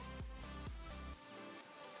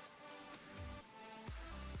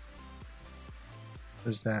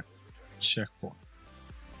 There's that checkpoint.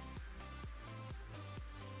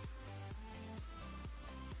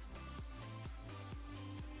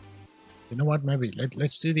 You know what, maybe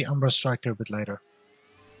let's do the Umbra Striker a bit later.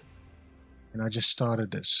 And I just started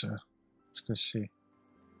this, so let's go see.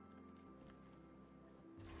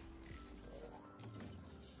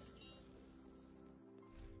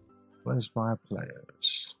 Where's my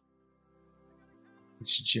players?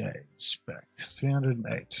 It's J, spec,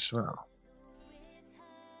 308 as well.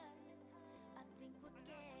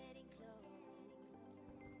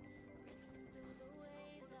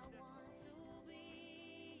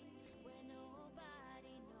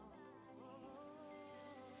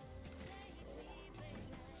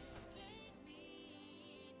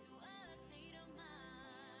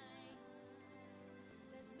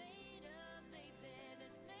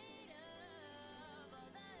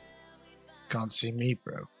 Can't see me,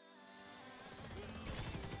 bro.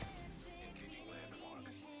 Engaging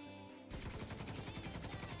landmark.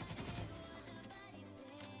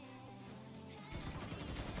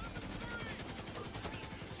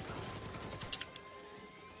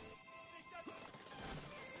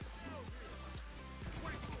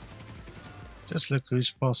 Just look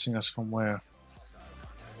who's passing us from where.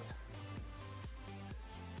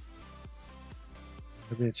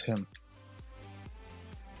 Maybe it's him.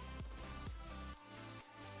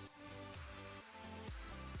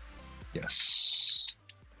 Yes.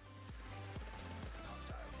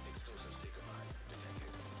 Hostile exclusive secret mine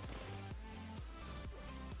detected.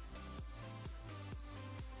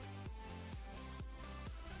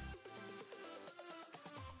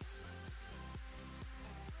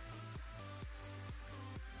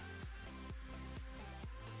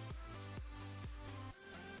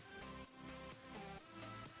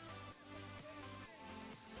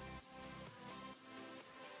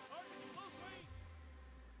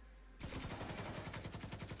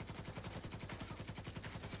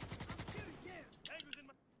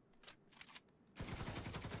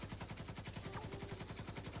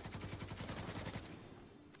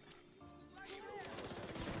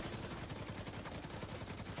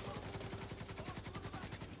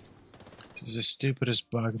 This is the stupidest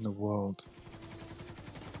bug in the world.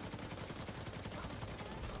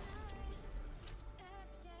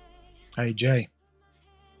 Hey Jay,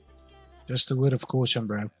 just a word of caution,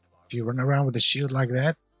 bro. If you run around with a shield like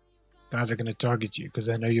that, guys are going to target you because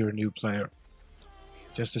they know you're a new player.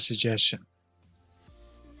 Just a suggestion.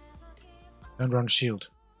 Don't run shield.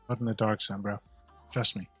 Not in the dark zone, bro.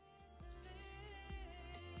 Trust me.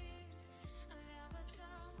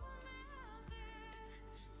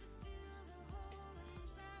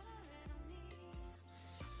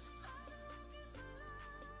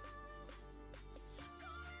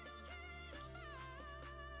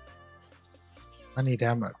 I need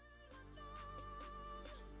ammo.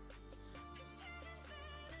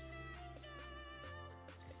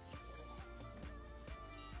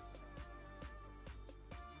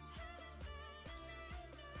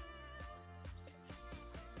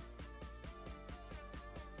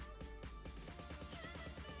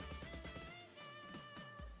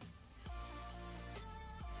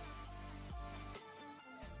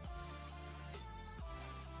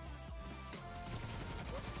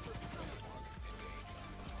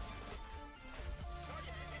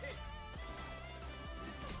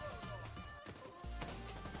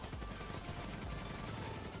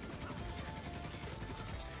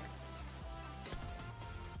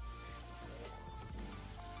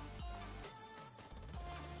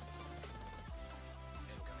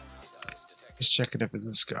 Just checking if it's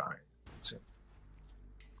this guy. So,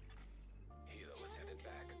 Helo is headed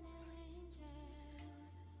back.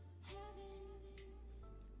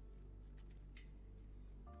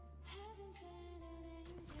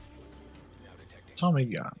 Now detecting Tommy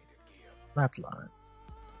gun. gear. Flatline.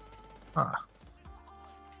 Ah.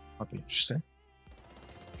 Might be interesting.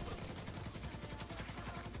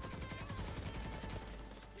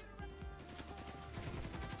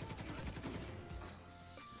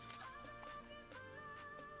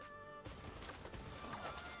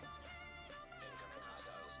 Incoming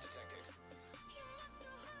hostiles detected.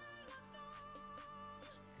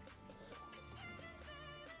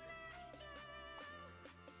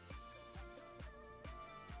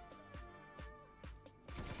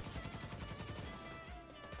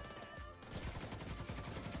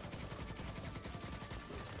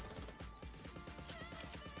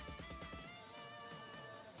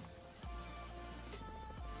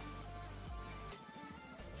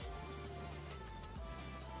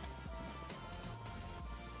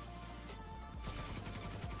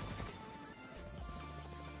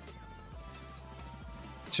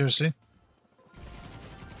 Seriously?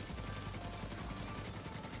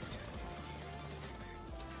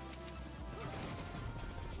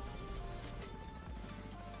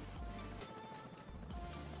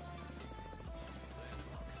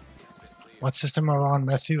 What system are you on,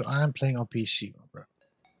 Matthew? I am playing on PC, bro.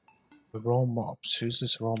 The Roll Mobs. Who's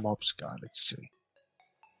this Roll Mobs guy? Let's see.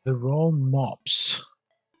 The Roll Mobs.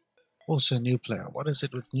 Also a new player. What is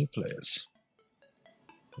it with new players?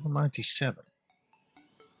 Level 97.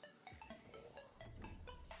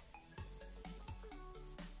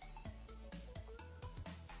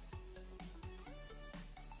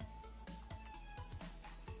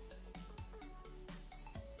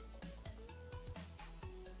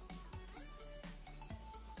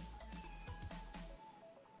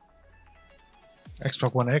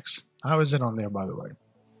 Xbox One X. How is it on there, by the way?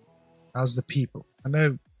 How's the people? I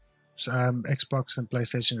know Xbox and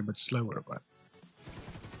PlayStation are a bit slower, but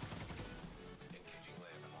Engaging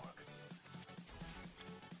landmark.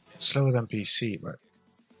 slower than PC. But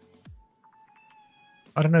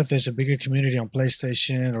I don't know if there's a bigger community on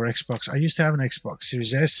PlayStation or Xbox. I used to have an Xbox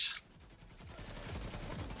Series S,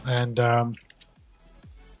 and I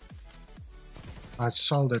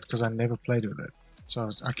sold it because I never played with it. So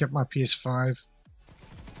I kept my PS5.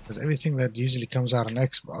 Because everything that usually comes out on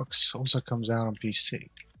Xbox also comes out on PC,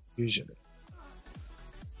 usually.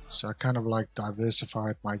 So I kind of like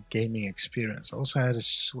diversified my gaming experience. I also had a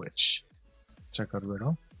Switch, which I got rid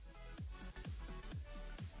of.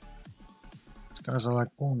 These guys are like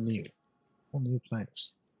all new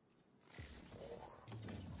players.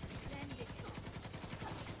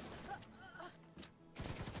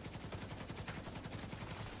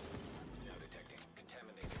 Now detecting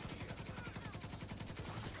contaminated gear.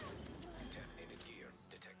 Contaminated gear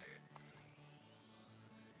detected.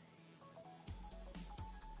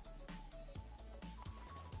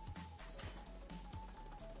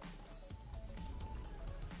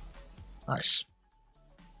 Nice.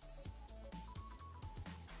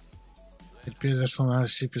 It appears that from our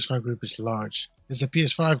PS5 group is large. Is the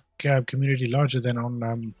PS5 community larger than on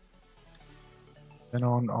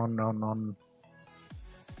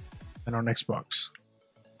Xbox?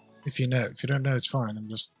 If you know, if you don't know, it's fine. I'm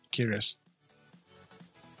just curious.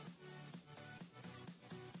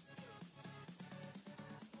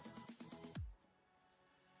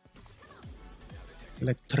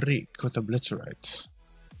 Electric with obliterate.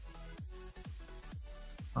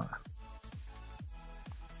 Ah.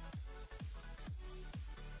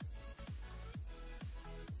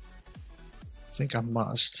 I think I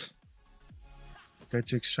must go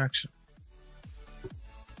to extraction.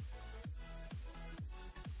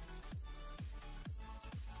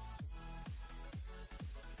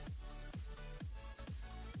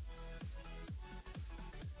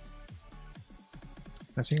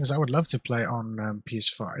 The thing is, I would love to play on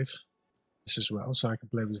PS5 this as well, so I can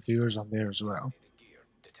play with viewers on there as well. Gear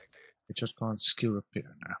detected. I just can't skill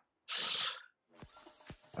repair now.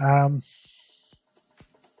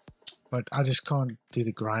 But I just can't do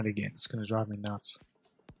the grind again. It's going to drive me nuts.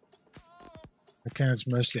 McLaren's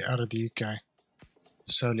mostly out of the UK.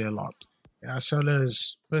 Solo a lot. Yeah, solo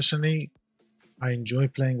is personally, I enjoy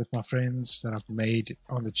playing with my friends that I've made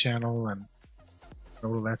on the channel and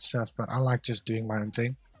all of that stuff, but I like just doing my own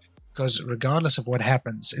thing. Because regardless of what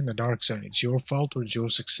happens in the dark zone, it's your fault or it's your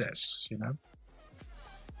success, you know?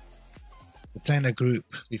 You're playing a group.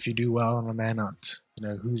 If you do well on a manhunt, you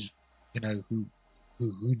know, who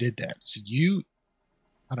did that? Is it you?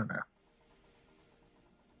 I don't know.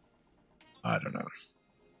 I don't know.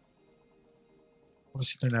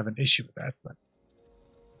 Obviously don't have an issue with that, but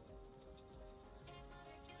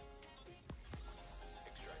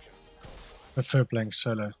prefer playing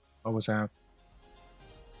solo. Always have.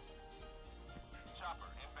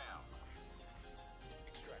 Chopper inbound.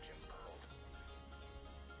 Extraction pearled.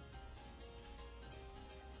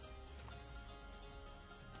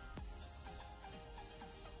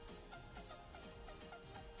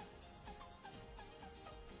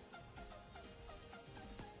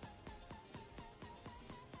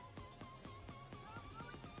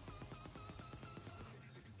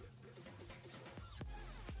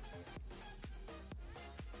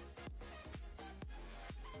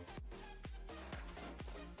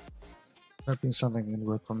 Hoping something can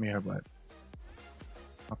work from here, but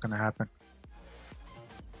not gonna happen.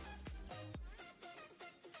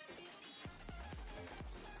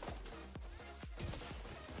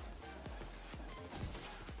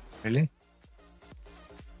 Really?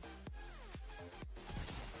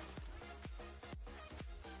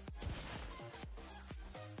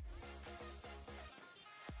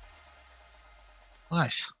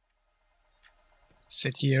 Nice.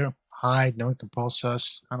 Sit here, hide, no one can pulse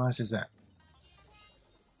us. How nice is that?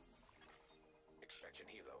 Extraction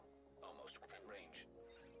helo. Almost within range.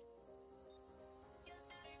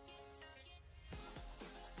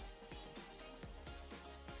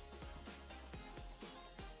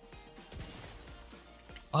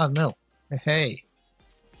 Oh no. Hey.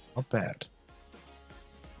 Not bad.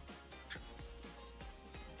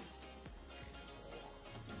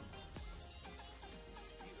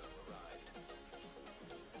 Helo arrived.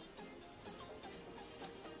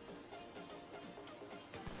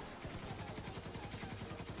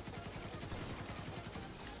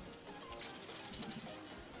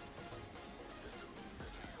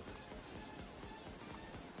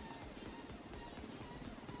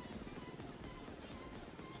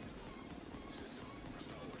 System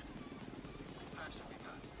restored. Patch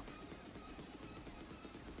begun.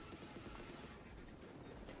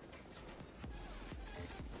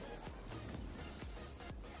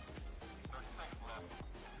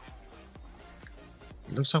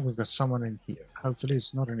 It looks like we've got someone in here. Hopefully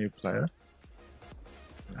it's not a new player.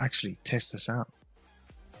 And actually test this out.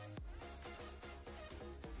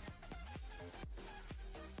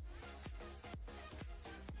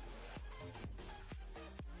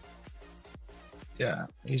 Yeah,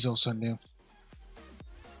 he's also new.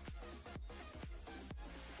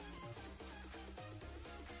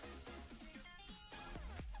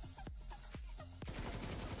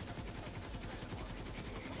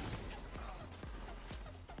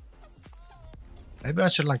 Maybe I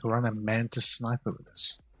should like run a mantis sniper with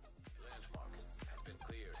this. Landmark has been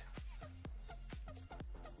cleared.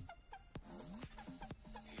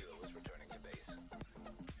 Helo is returning to base.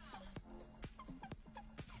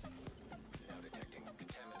 Now detecting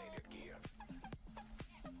contaminated gear.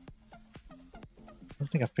 I don't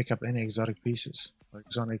think I've picked up any exotic pieces or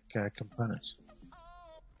exotic components.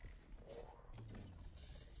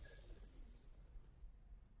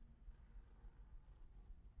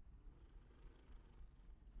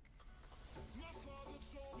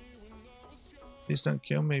 Please don't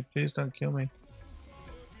kill me. Please don't kill me.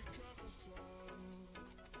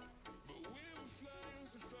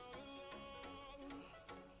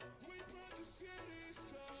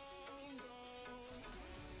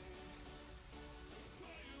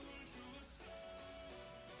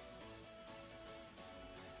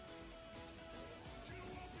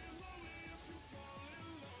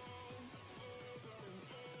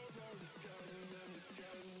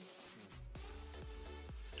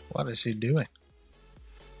 What is he doing?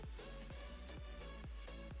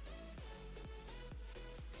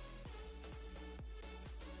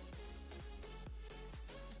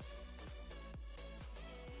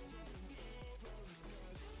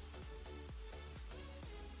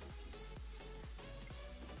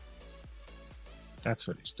 That's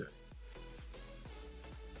what he's doing.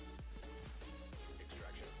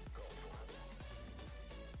 Extraction called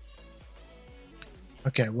for.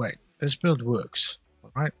 Okay, wait. This build works,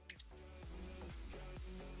 alright?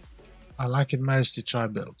 I like it most to try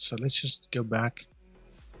build, so let's just go back.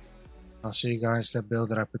 I'll show you guys the build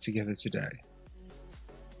that I put together today.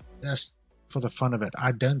 Just for the fun of it.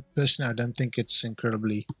 I don't think it's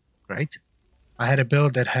incredibly great. I had a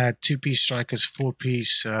build that had 2-piece strikers,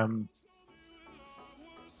 4-piece,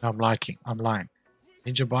 I'm lying.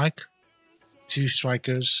 Ninja bike, 2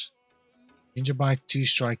 strikers. Ninja bike, 2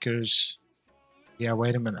 strikers. Yeah,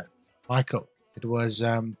 wait a minute. Michael, it was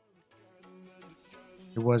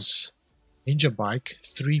Ninja bike,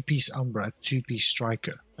 3-piece Umbra, 2-piece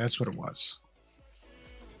striker. That's what it was.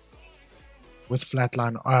 With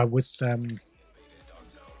flatline,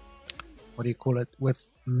 what do you call it?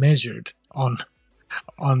 With measured on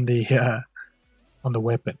the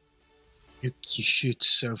weapon. You shoot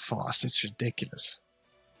so fast, it's ridiculous.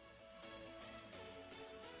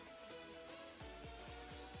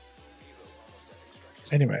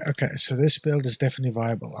 Anyway, okay, so this build is definitely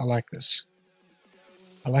viable. I like this.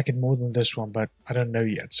 I like it more than this one, but I don't know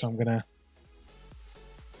yet, so I'm gonna...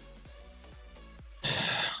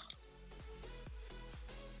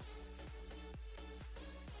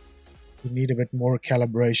 We need a bit more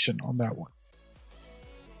calibration on that one.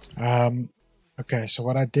 Okay, so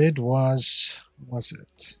what I did was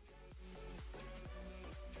it?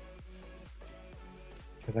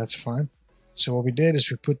 Okay, that's fine. So what we did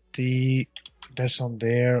is we put this on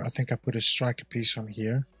there. I think I put a striker piece on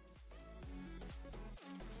here.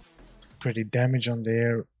 Pretty damage on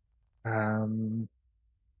there.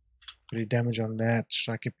 Pretty damage on that.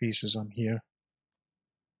 Striker piece is on here.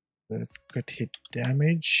 With crit hit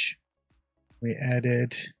damage. We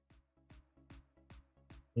added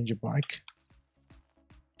ninja bike.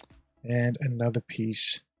 And another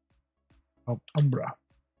piece of Umbra.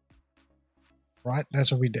 Right,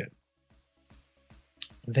 that's what we did.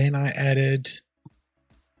 Then I added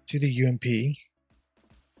to the UMP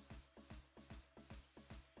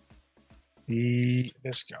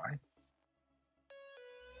this guy.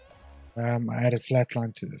 I added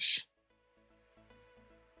flatline to this.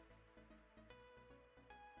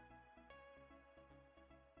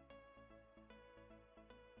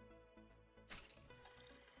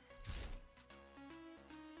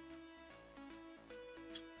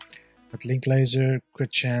 But link laser,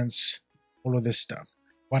 crit chance, all of this stuff.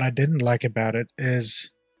 What I didn't like about it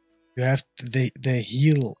is you have the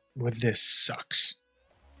heal with this sucks.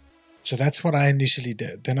 So that's what I initially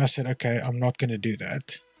did. Then I said, okay, I'm not going to do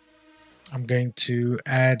that. I'm going to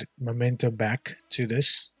add memento back to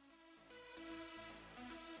this.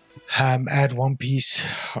 Add one piece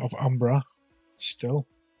of Umbra still.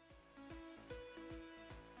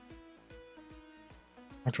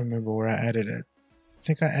 I can't remember where I added it. I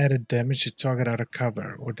think I added damage to target out of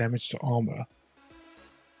cover or damage to armor.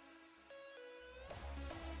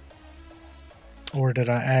 Or did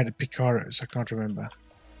I add Picaros? I can't remember.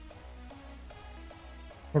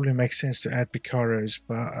 Probably makes sense to add Picaros,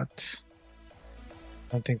 but I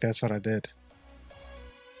don't think that's what I did.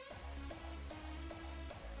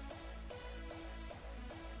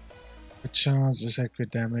 Good chance, is that good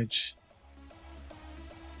damage?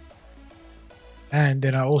 And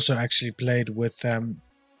then I also actually played with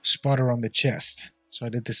spotter on the chest. So I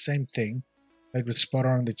did the same thing, played with spotter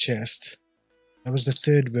on the chest. That was the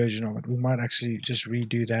third version of it. We might actually just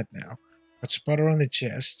redo that now. But spotter on the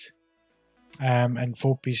chest and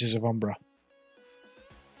 4 pieces of Umbra.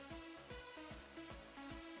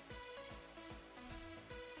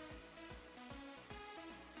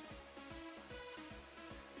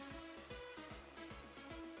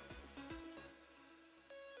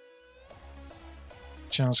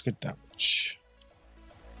 Chance good damage.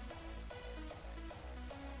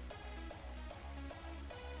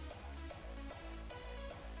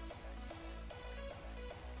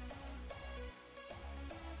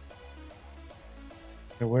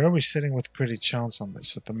 Okay, where are we sitting with crit chance on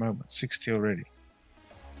this at the moment? 60 already.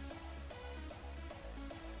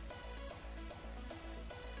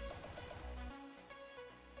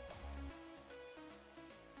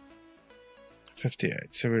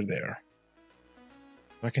 $58, so we're there.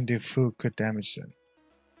 I can do full good damage then.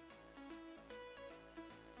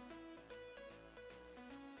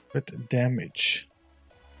 But damage.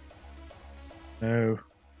 No.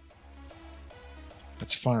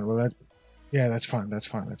 That's fine. Well, that... Yeah, that's fine. That's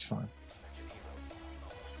fine. That's fine.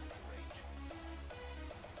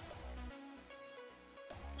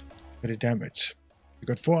 Bit of damage. We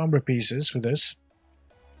got 4 Umbra pieces with this.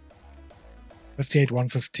 58,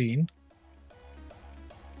 115.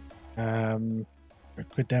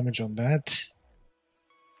 Quick damage on that.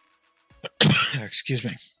 Excuse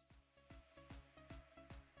me.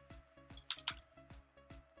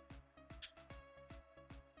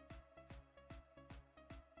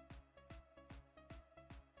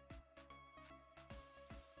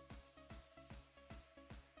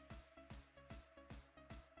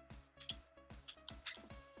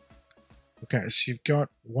 Okay, so you've got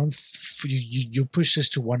you push this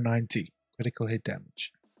to 190 critical hit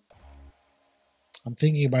damage. I'm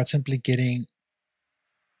thinking about simply getting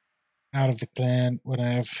out of the clan when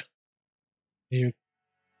I have new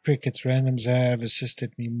crickets. Randoms have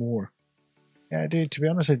assisted me more. Yeah, dude, to be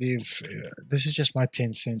honest with you, this is just my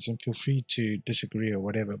 10 cents, and feel free to disagree or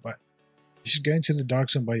whatever, but you should go into the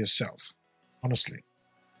dark zone by yourself. Honestly.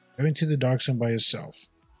 Go into the dark zone by yourself.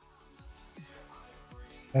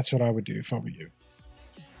 That's what I would do if I were you.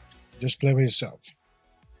 Just play by yourself.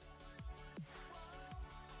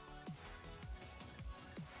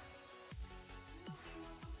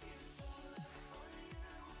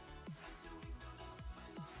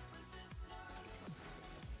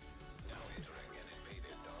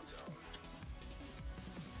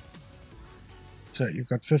 So you've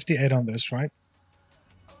got 58 on this, right?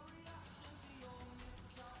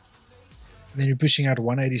 And then you're pushing out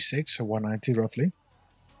 186 or 190 roughly.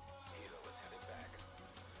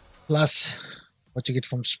 Plus what you get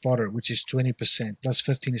from spotter, which is 20%. Plus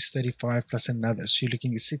 15 is 35, plus another. So you're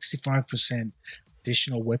looking at 65%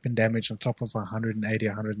 additional weapon damage on top of 180,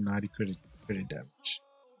 190 credit damage.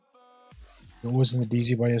 You're always in the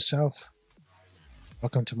DZ by yourself.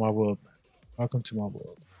 Welcome to my world, man. Welcome to my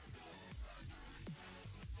world.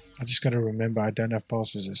 I just gotta remember I don't have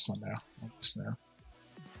pulse resist on this now.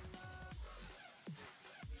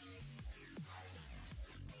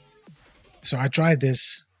 So I tried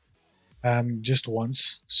this just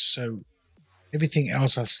once. So everything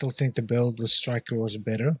else, I still think the build with Striker was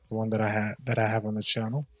better. The one that I have on the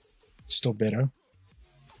channel, it's still better.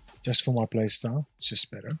 Just for my playstyle, it's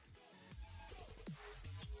just better.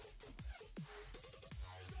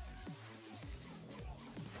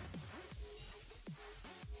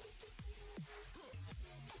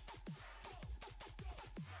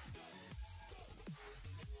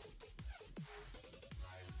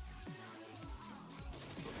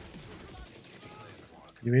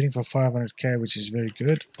 You're waiting for 500k, which is very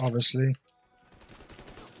good, obviously.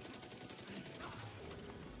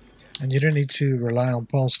 And you don't need to rely on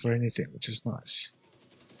pulse for anything, which is nice.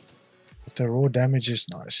 But the raw damage is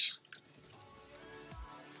nice.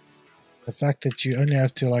 The fact that you only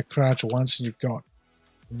have to like crouch once and you've got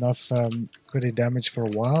enough credit damage for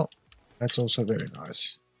a while, that's also very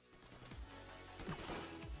nice.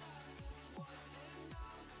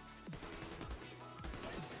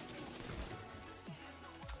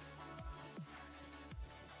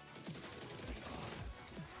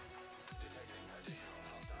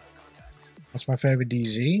 What's my favorite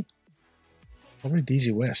DZ? Probably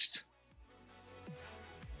DZ West,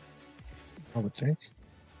 I would think.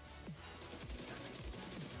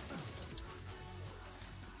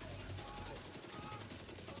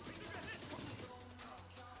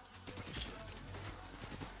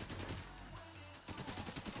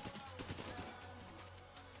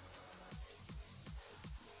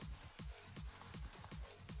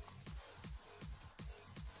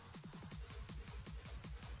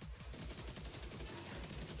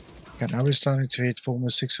 Okay, now we're starting to hit for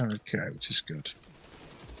almost 600k, which is good.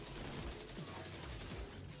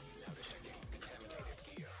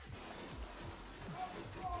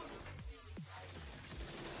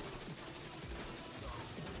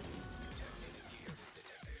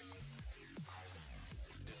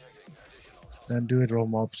 Don't do it, roll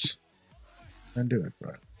mobs. Don't do it,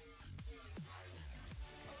 bro.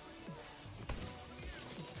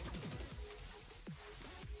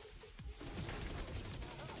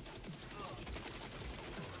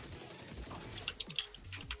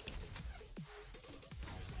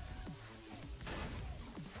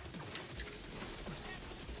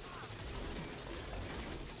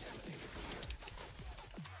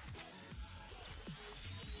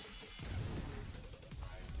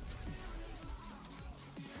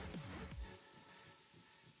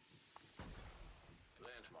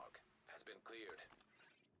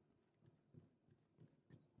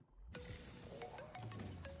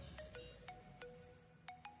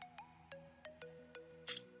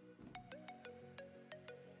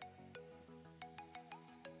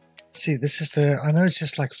 See, this is I know it's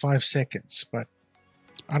just like 5 seconds, but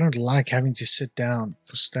I don't like having to sit down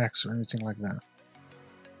for stacks or anything like that.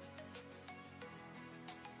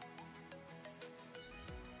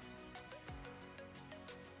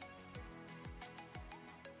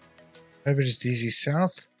 Favorite is DZ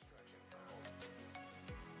South.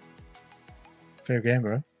 Fair game,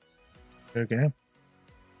 bro. Fair game.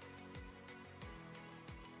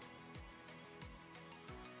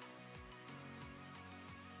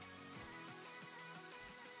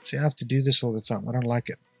 See, I have to do this all the time. I don't like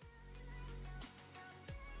it.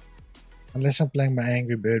 Unless I'm playing my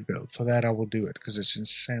Angry Bird build. For that, I will do it, because it's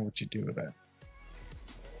insane what you do with that.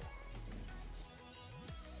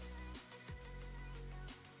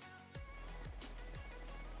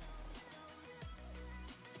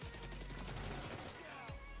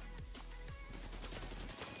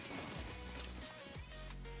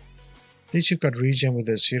 At least you've got regen with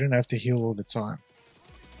this, so you don't have to heal all the time.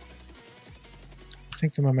 I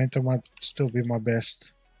think the momentum might still be my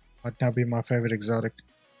best. Might now be my favorite exotic.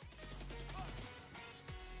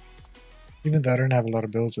 Even though I don't have a lot of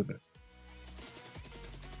builds with it.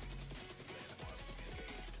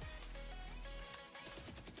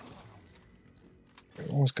 We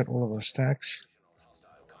almost got all of our stacks.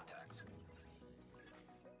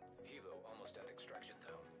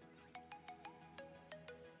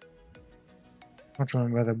 Can't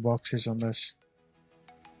remember where the box is on this.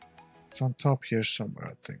 It's on top here somewhere,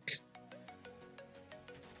 I think.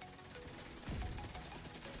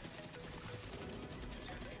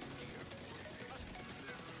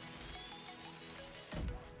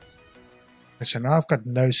 Okay, so now I've got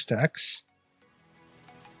no stacks.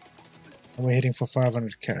 And we're hitting for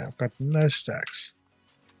 500k. I've got no stacks.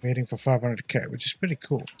 We're hitting for 500k, which is pretty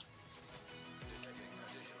cool.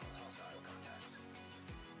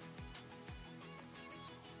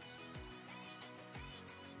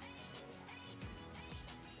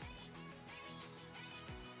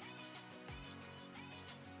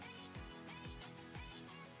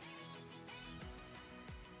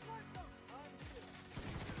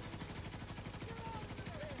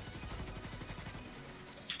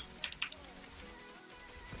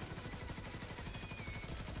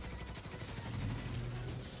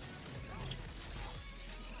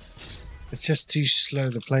 It's just too slow.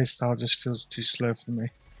 The playstyle just feels too slow for me.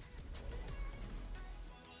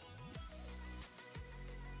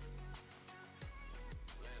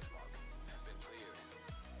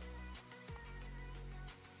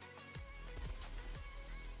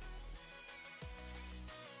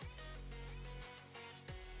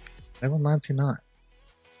 Level 99.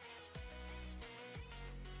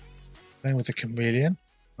 Playing with a chameleon.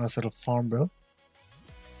 Nice little farm build.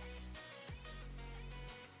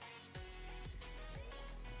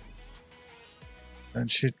 Don't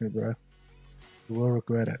shoot me, bro. You will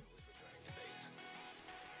regret it.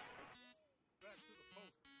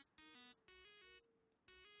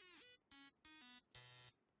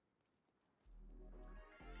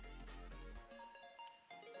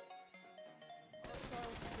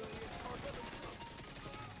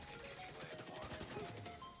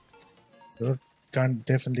 Your gun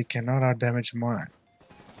definitely cannot outdamage mine.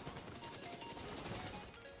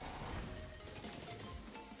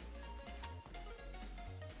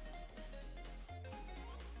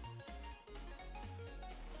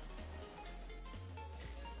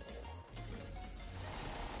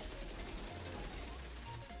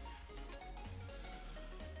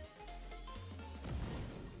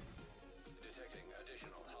 Detecting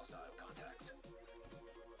additional hostile contacts.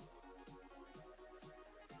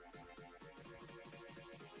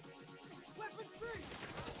 Weapons free!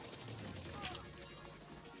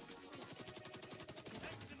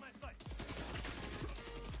 Exit in my sight.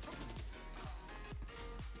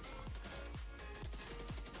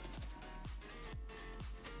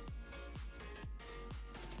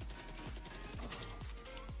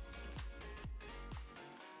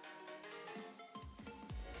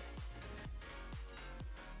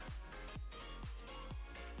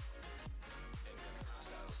 Incoming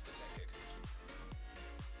hostiles detected.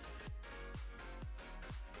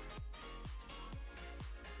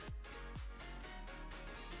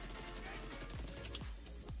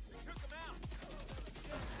 Took him out.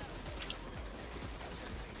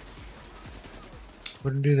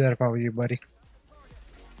 Wouldn't do that if I were you, buddy.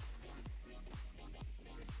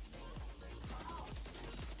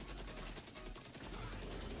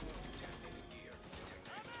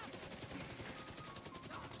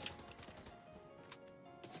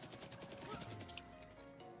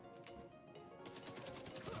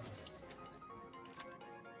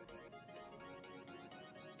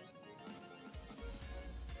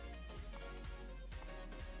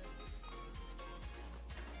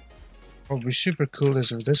 What would be super cool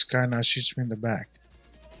is if this guy now shoots me in the back.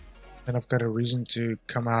 Then I've got a reason to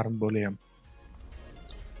come out and bully him.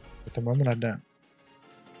 At the moment I don't.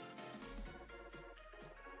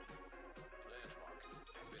 Landmark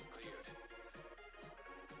has been cleared.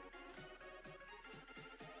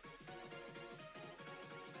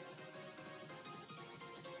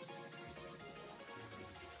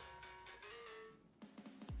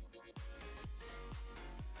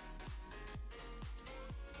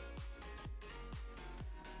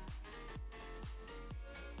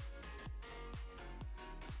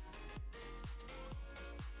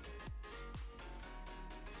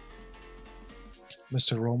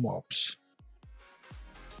 Mr. Romops.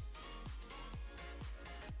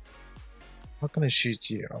 I'm not gonna shoot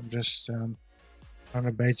you. I'm just trying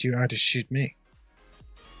to bait you out to shoot me.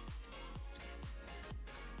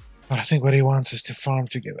 But I think what he wants is to farm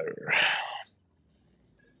together.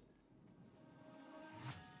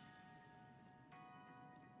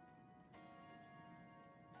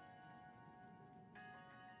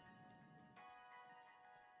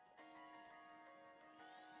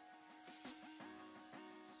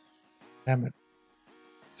 Damn it.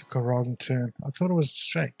 Took a wrong turn. I thought it was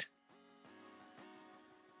straight.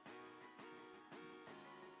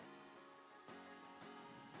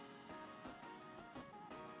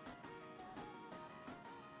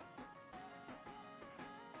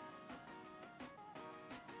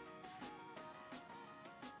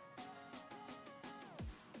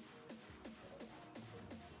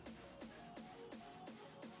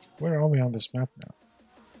 Where are we on this map now?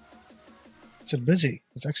 Is it busy?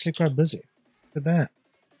 It's actually quite busy. Look at that.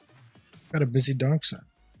 Got a busy dark zone.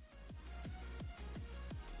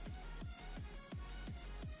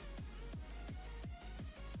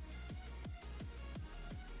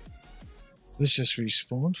 This just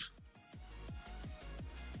respawned.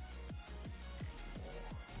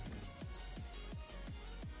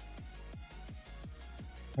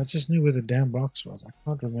 I just knew where the damn box was. I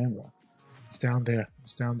can't remember. It's down there.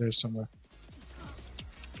 It's down there somewhere.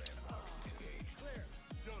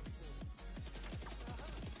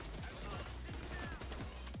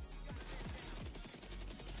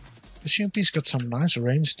 The Shumpi's got some nice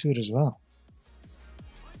range to it as well.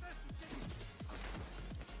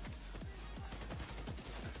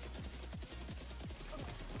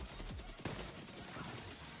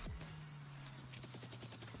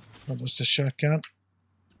 What was the shotgun?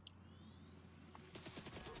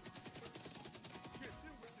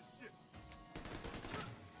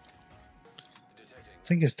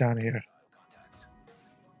 I think it's down here.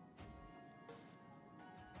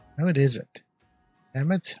 No, it isn't.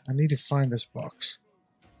 Damn it, I need to find this box.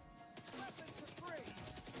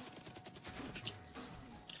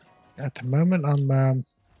 At the moment, I'm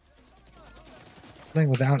playing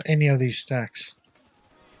without any of these stacks.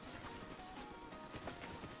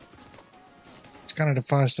 It kind of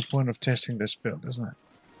defies the point of testing this build, doesn't it?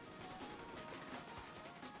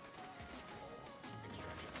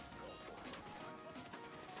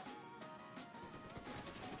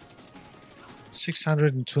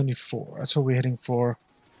 $624. That's what we're heading for.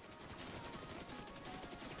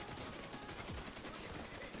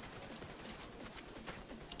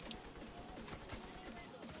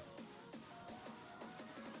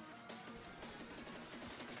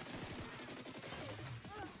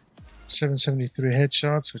 $773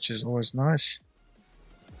 headshots, which is always nice.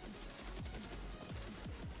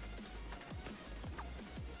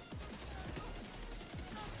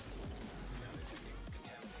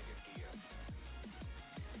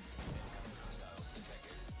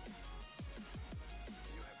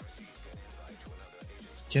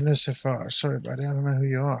 Ubisoft, sorry buddy, I don't know who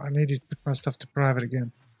you are. I need to put my stuff to private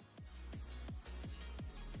again.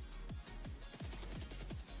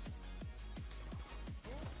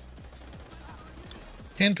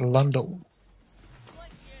 Kent Lundell.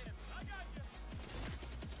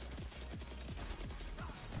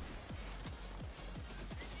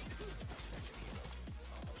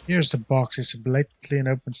 Here's the box, it's blatantly an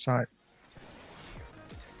open site.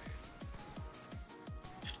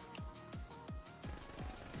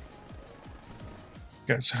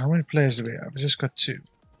 Okay, so how many players do we have? We just got 2.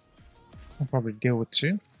 I'll probably deal with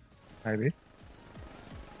 2, maybe.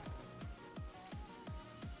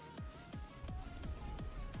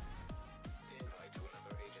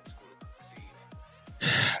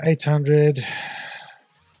 $800,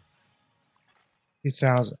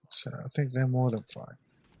 2,000. So I think they're more than 5.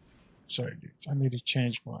 Sorry, dudes. I need to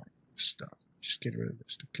change my stuff. Just get rid of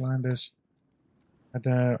this. Decline this. And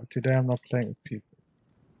today I'm not playing with people.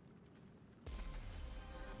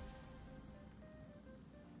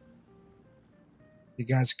 You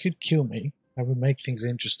guys could kill me. That would make things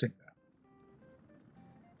interesting though.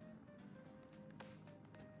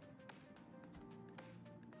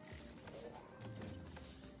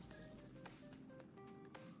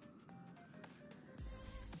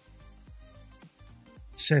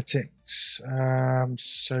 Settings.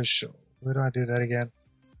 Social. Where do I do that again?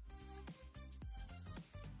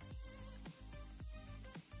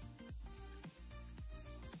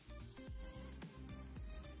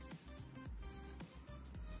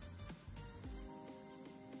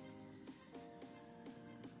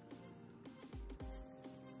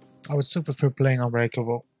 I would still prefer playing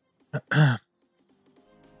Unbreakable.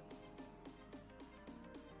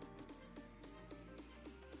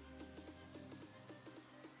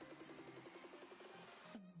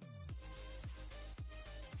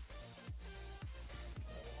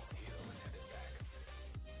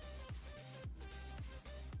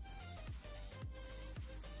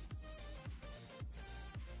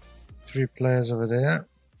 Three players over there.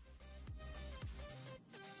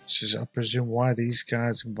 Which is, I presume, why these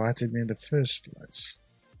guys invited me in the first place.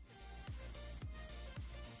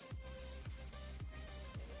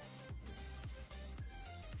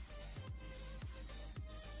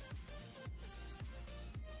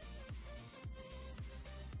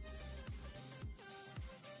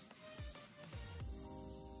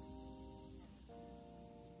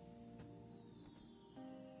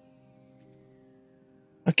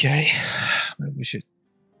 Okay, maybe we should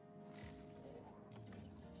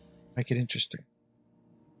make it interesting.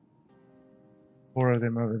 4 of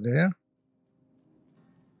them over there.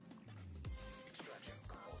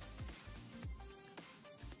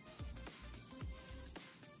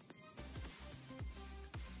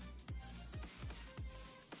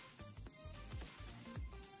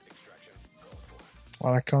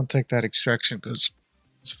 Well, I can't take that extraction because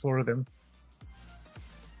there's 4 of them.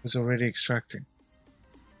 It's already extracting.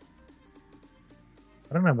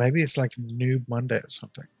 I don't know, maybe it's like Noob Monday or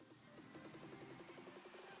something.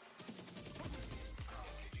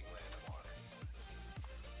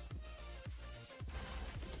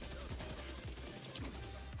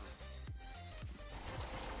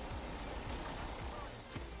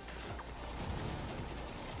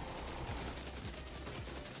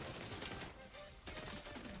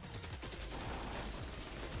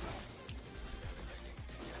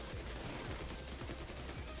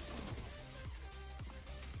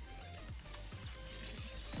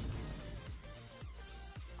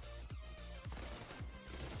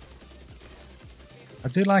 I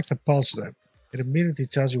do like the pulse though. It immediately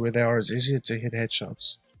tells you where they are. It's easier to hit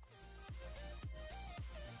headshots.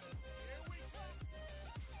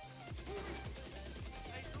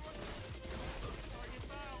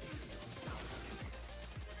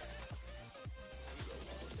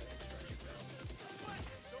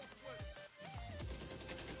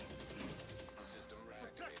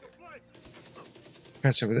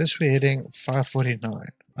 Okay, so with this we're hitting 549,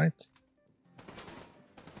 right?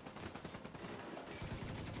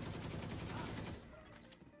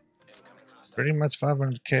 Pretty much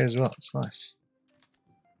 500k as well. It's nice.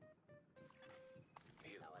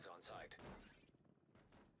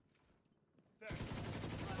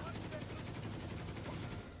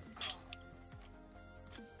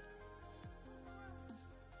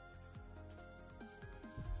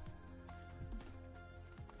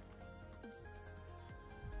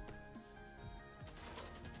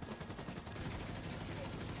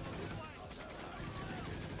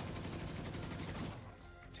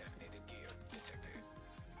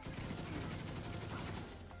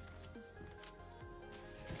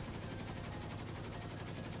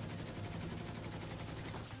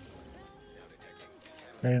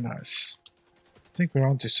 Very nice. I think we're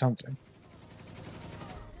onto something.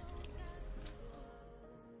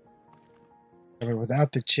 But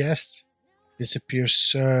without the chest, disappears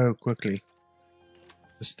so quickly.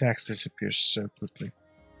 The stacks disappear so quickly.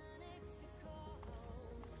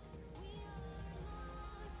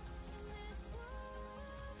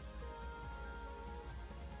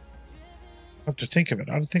 I have to think of it.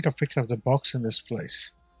 I don't think I've picked up the box in this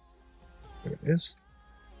place. There it is.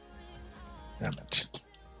 Damn it.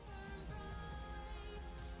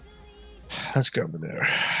 Let's go over there.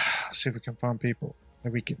 See if we can find people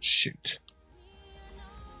that we can shoot.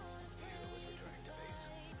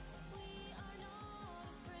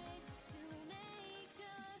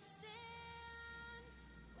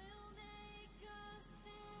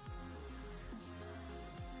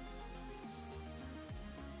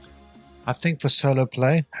 I think for solo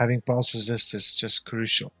play, having pulse resist is just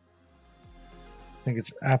crucial. I think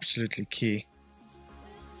it's absolutely key.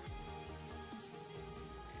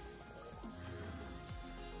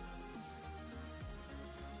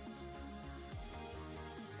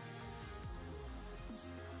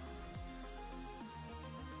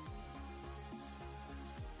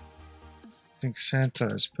 I think Santa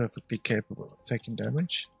is perfectly capable of taking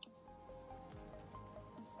damage.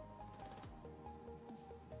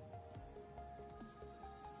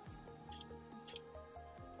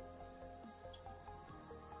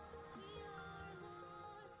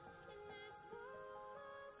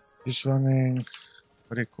 He's running,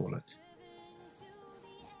 what do you call it?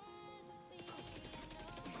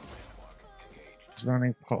 He's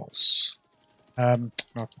running pulse.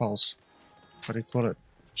 Not pulse. What do you call it?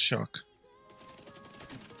 Shock.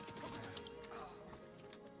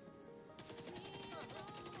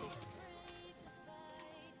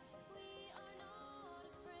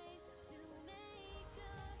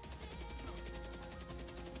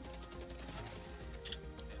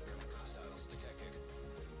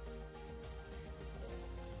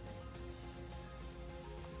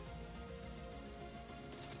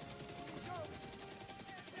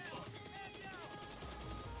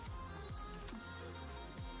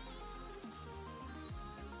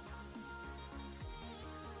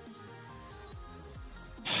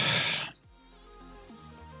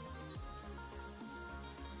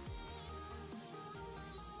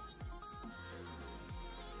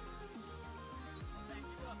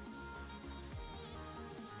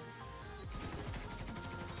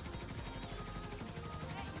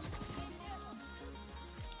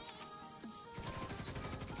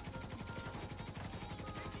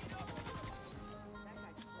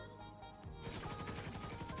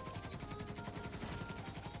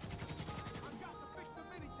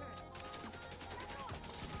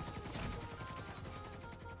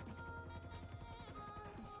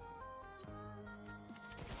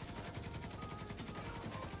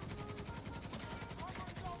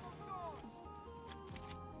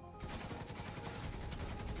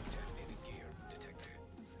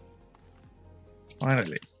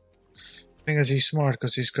 Finally. Thing is, he's smart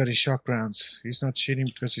because he's got his shock rounds. He's not shooting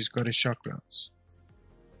because he's got his shock rounds.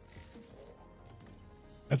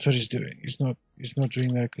 That's what he's doing. He's not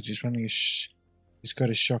doing that because he's running his he's got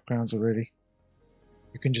his shock rounds already.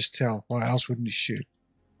 You can just tell. Why else wouldn't he shoot?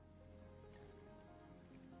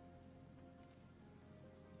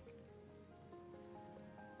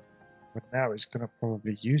 But now he's gonna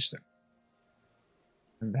probably use them.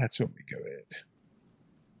 And that's when we go in.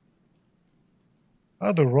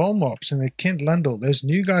 Oh, the roll mops and the Kent Lundell. Those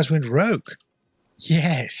new guys went rogue.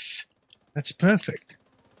 Yes. That's perfect.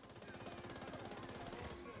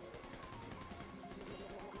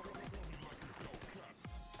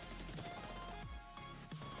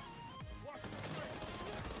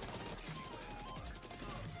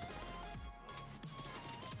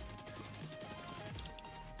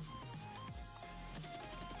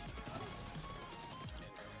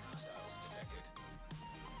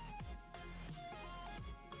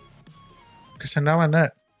 Because now I know.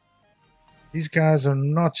 These guys are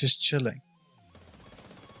not just chilling.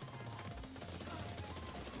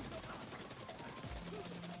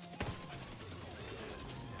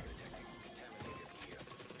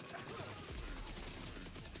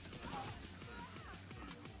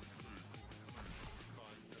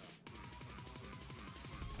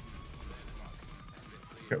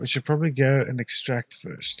 Okay, we should probably go and extract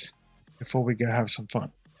first before we go have some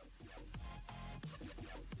fun.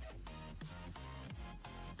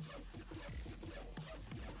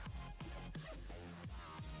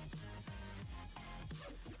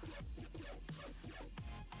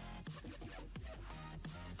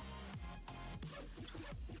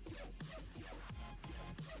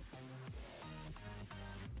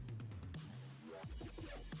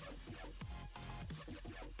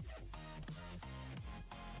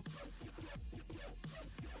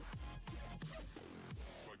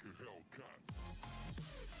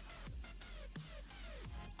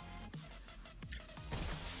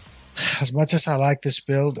 As much as I like this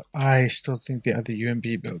build, I still think the other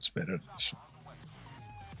UMP build's better than this one.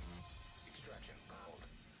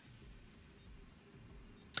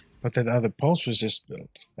 But that other pulse resist build,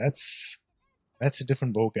 that's a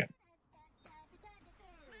different ballgame.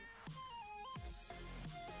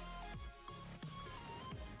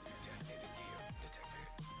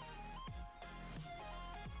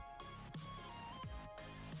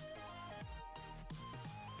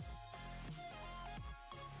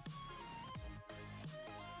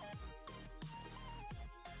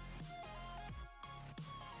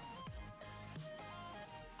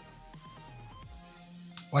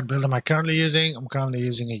 What build am I currently using? I'm currently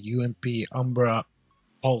using a UMP Umbra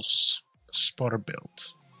Pulse spotter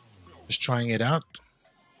build. Just trying it out.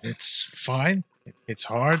 It's fine. It's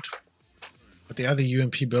hard. But the other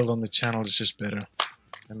UMP build on the channel is just better,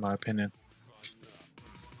 in my opinion.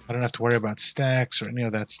 I don't have to worry about stacks or any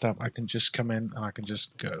of that stuff. I can just come in and I can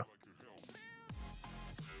just go.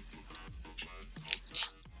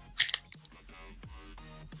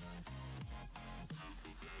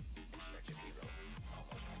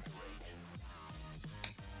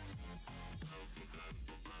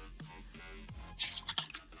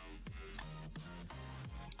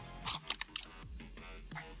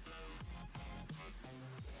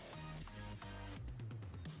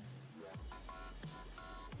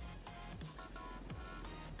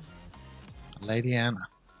 Lady Anna.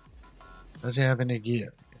 Does he have any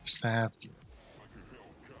gear? Yes, they have gear.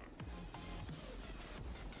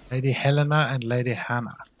 Lady Helena and Lady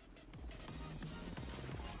Hannah.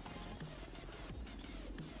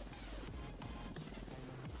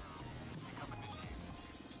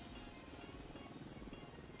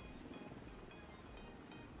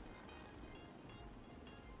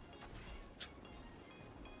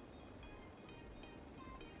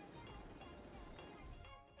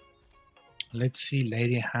 Let's see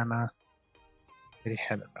Lady Hannah, Lady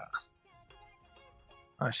Helena.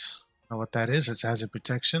 Nice. Know what that is? It's hazard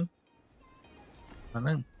protection. I know.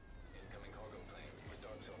 Incoming cargo plane with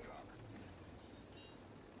DARKZONE drop.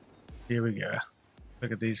 Here we go.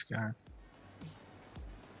 Look at these guys.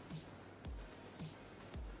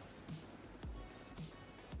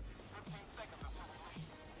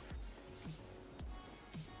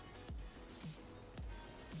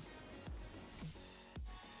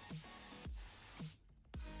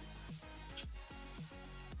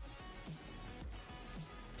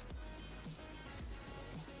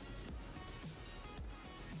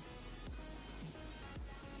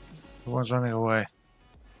 The one's running away. I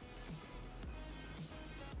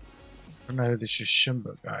don't know who this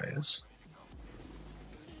Yoshimbo guy is.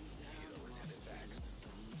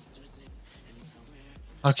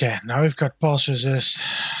 Okay, now we've got pulse resist.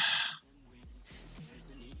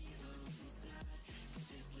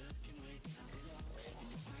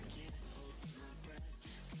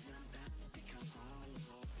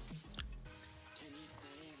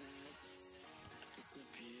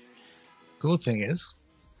 Cool thing is,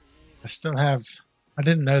 I still have. I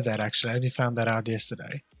didn't know that actually. I only found that out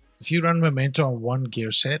yesterday. If you run Memento on one gear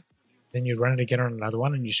set, then you run it again on another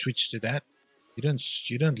one, and you switch to that, you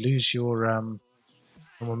don't lose your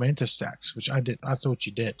Memento stacks, which I did. I thought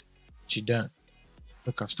you did, but you don't.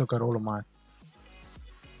 Look, I've still got all of mine.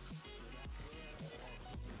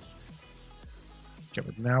 Okay,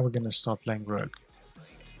 but now we're gonna start playing Rogue,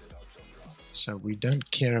 so we don't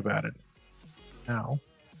care about it now.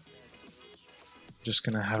 Just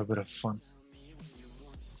gonna have a bit of fun.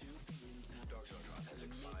 DARKZONE drop has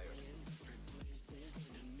expired.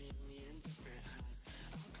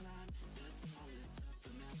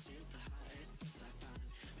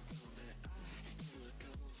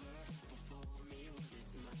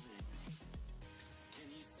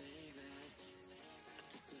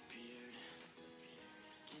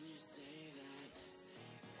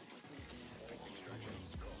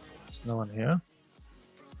 There's no one here.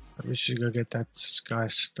 But we should go get that sky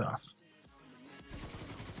stuff.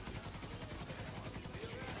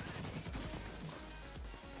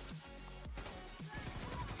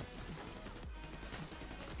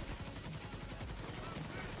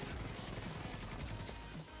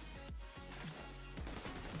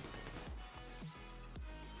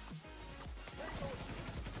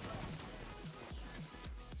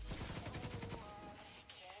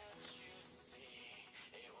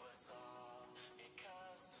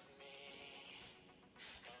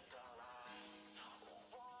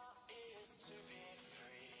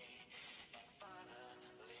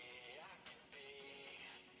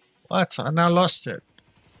 What? I now lost it.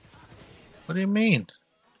 What do you mean?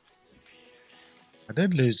 I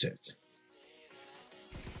did lose it.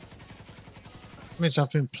 That means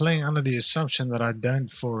I've been playing under the assumption that I don't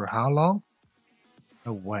for how long?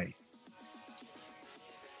 No way.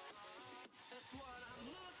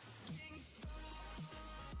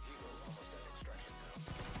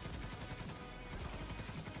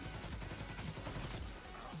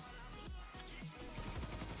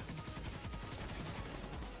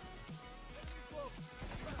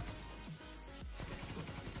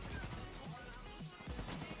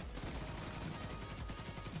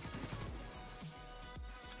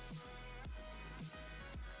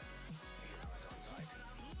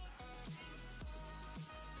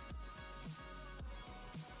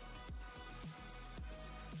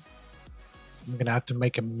 I'm gonna have to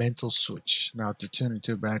make a mental switch now to turn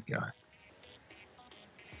into a bad guy.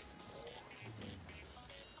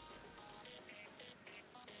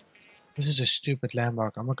 This is a stupid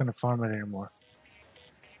landmark. I'm not gonna farm it anymore.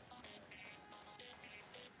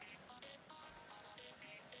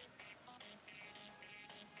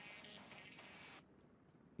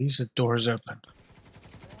 Leaves the doors open.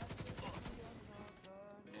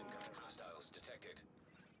 Incoming hostiles detected.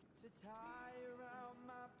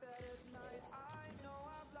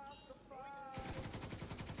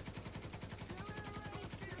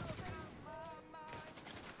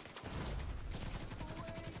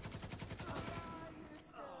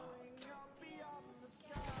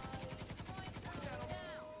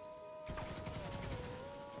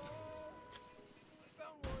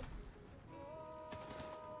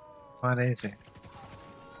 Find anything.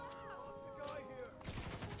 Now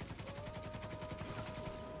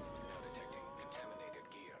detecting contaminated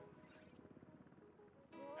gear.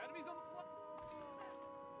 Enemies on the floor.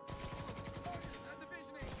 I'm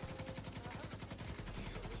divisioning.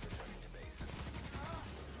 Gear was returning to base.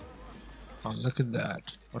 Oh, look at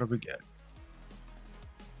that. What do we get?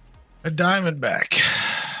 A diamondback.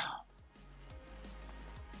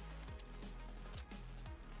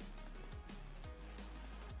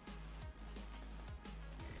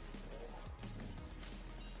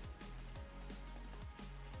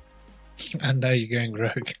 I know you're going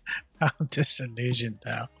rogue. I'm disillusioned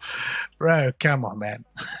now. Bro, come on, man.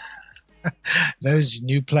 Those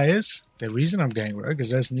new players, the reason I'm going rogue is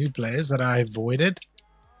those new players that I avoided,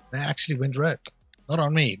 they actually went rogue. Not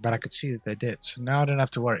on me, but I could see that they did. So now I don't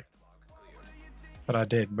have to worry. But I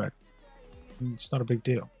did, but it's not a big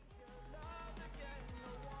deal.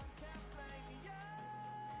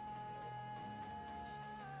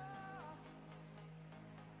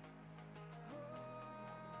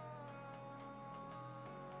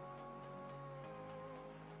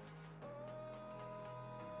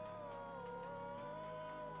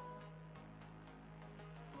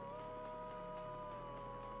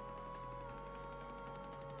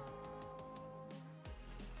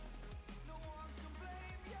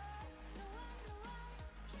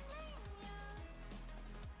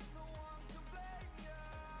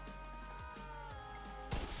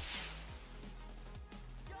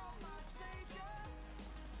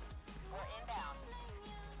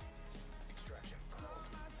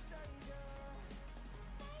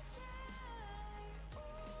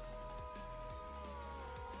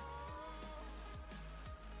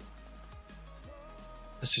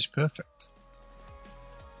 This is perfect.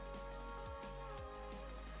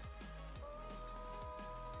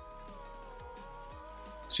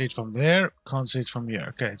 See it from there, can't see it from here.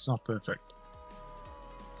 Okay, it's not perfect.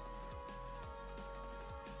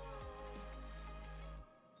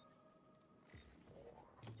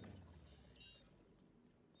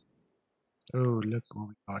 Oh, look what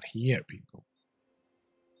we got here, people.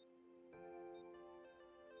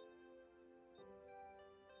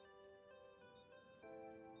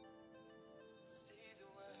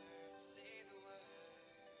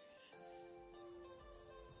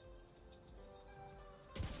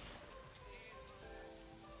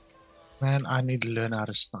 Man, I need to learn how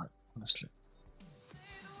to snipe, honestly.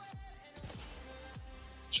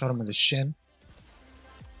 Shot him in the shin.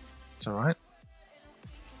 It's alright.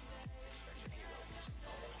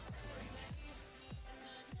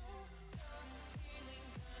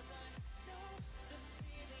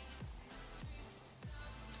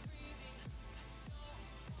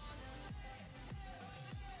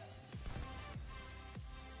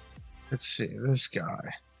 Let's see, this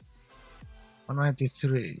guy.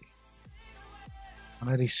 193.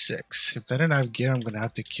 186. If they don't have gear, I'm gonna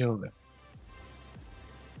have to kill them.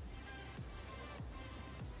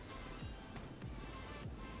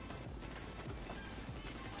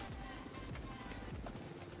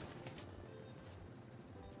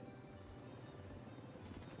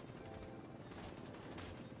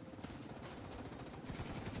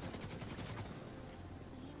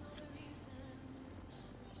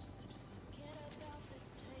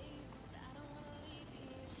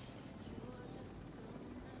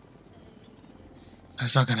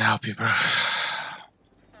 That's not gonna help you, bro. I'm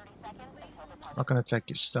not gonna take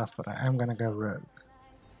your stuff, but I am gonna go rogue.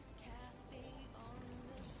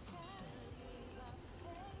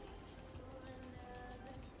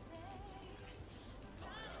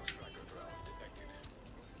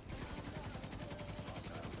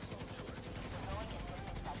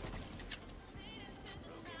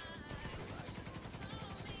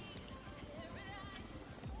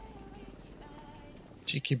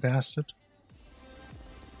 Cheeky bastard.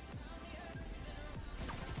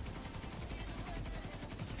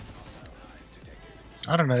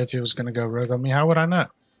 I don't know if he was gonna go rogue on me. How would I know?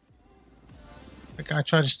 The guy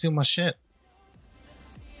tried to steal my shit.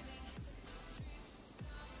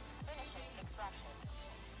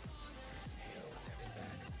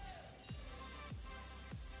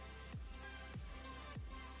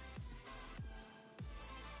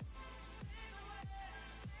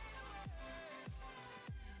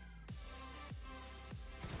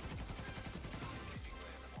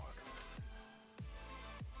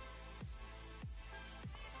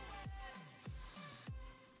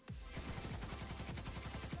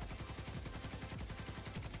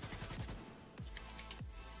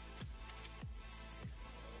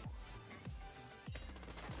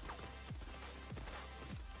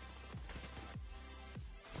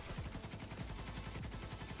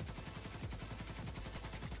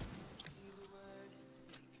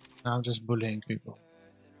 Now I'm just bullying people.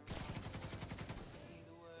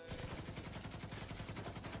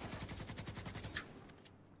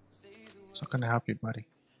 It's not gonna help you, buddy.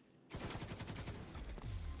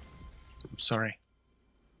 I'm sorry.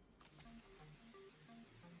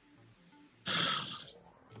 I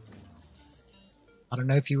don't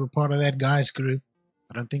know if you were part of that guy's group.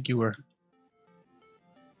 I don't think you were.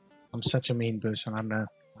 I'm such a mean person. I know.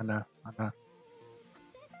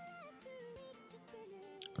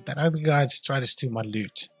 But that other guy just tried to steal my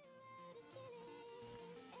loot.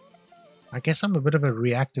 I guess I'm a bit of a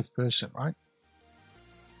reactive person, right?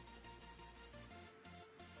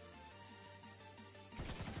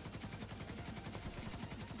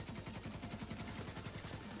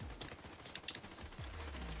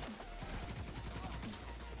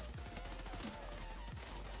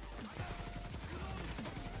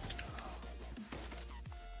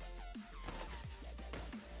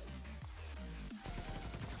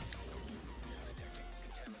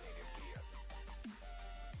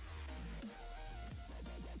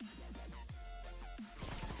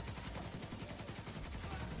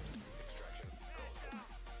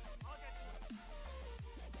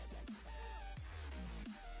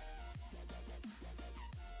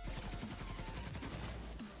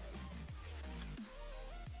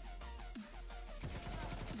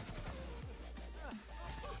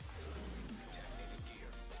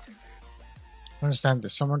 I understand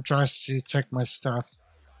this. Someone tries to take my stuff.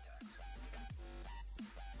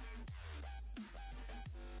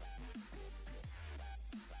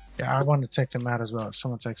 Yeah, I want to take them out as well. If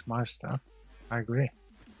someone takes my stuff, I agree.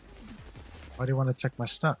 Why do you want to take my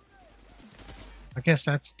stuff? I guess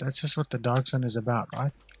that's just what the Dark Zone is about,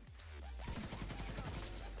 right?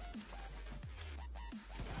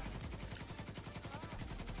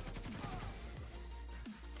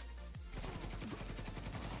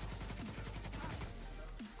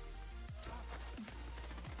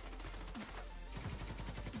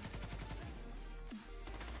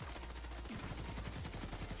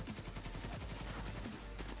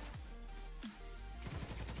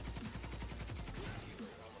 Helo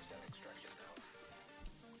almost at extraction now.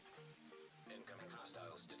 Incoming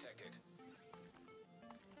hostiles detected.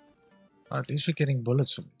 At least we're getting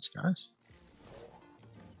bullets from these guys.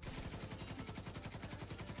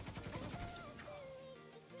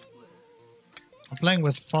 I'm playing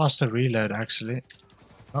with faster reload actually,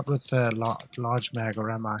 not with large mag, or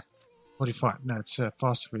am I? 45. No, it's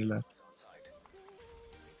faster reload. On site.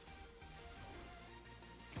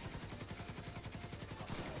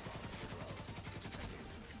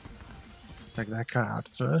 Take that guy out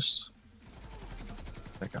first.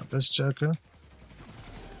 Take out this joker.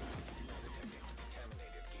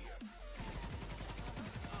 Contaminated gear.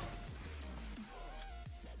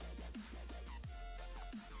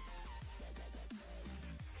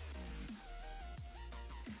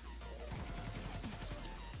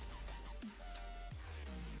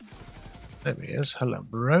 There he is. Hello,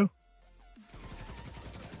 bro.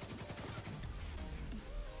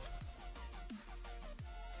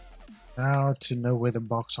 Now to know where the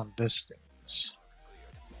box on this thing is.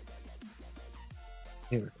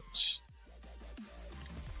 Here it is.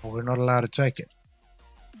 Well, we're not allowed to take it.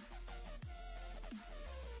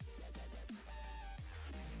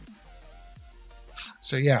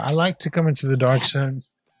 So yeah, I like to come into the Dark Zone,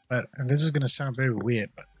 but, and this is going to sound very weird,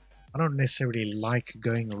 but I don't necessarily like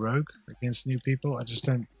going rogue against new people. I just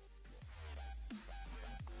don't.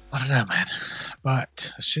 I don't know, man.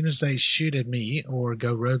 But as soon as they shoot at me or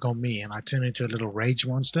go rogue on me and I turn into a little rage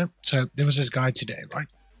monster. So there was this guy today, right?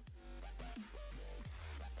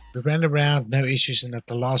 We ran around, no issues, and at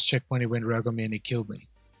the last checkpoint he went rogue on me and he killed me.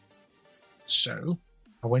 So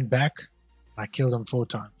I went back and I killed him 4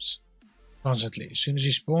 times. Constantly. As soon as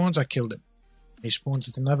he spawns, I killed him. He spawns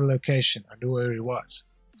at another location. I knew where he was.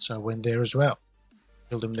 So I went there as well.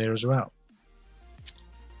 Killed him there as well.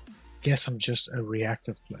 Guess I'm just a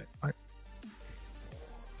reactive player, right?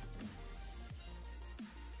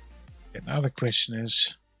 Okay, now the question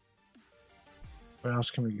is, where else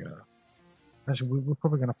can we go? We're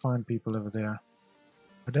probably going to find people over there.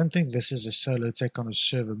 I don't think this is a solo take on a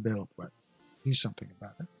server build, but do something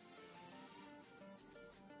about it.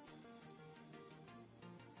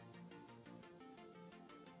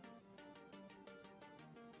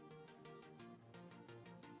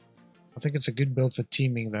 I think it's a good build for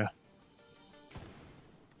teaming though.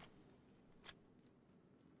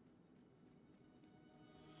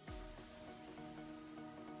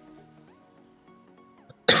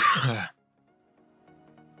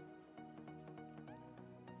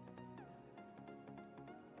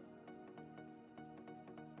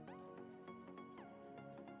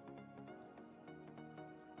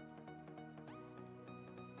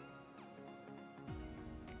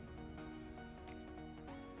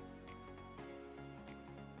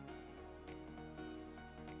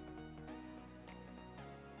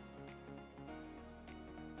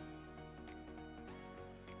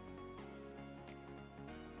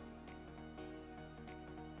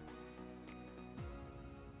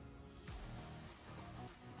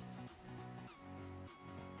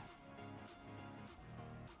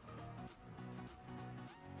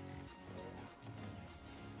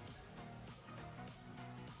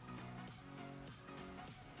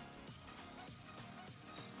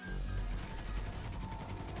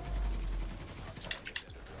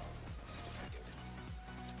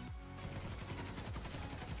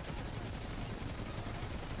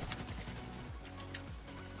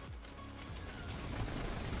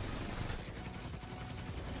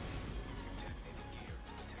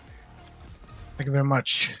 Thank you very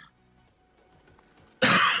much.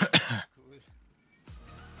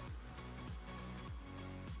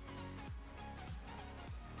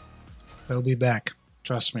 They'll be back.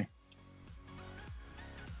 Trust me.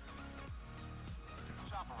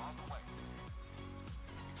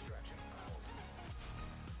 Extraction failed.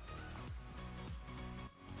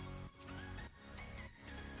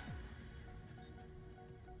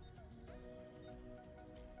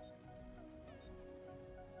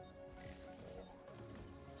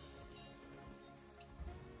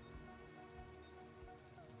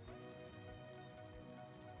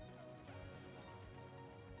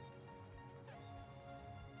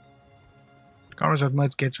 Cars at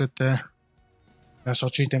most gets with the. Guess I'll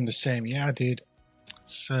treat them the same. Yeah, dude.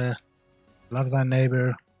 It's Love thy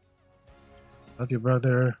neighbor. Love your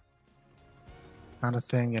brother. Kind of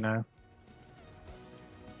thing, you know.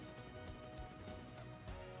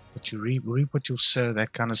 What you reap what you sow,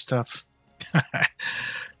 that kind of stuff.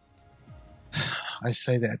 I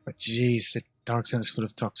say that, but geez, the dark zone is full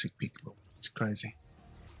of toxic people. It's crazy.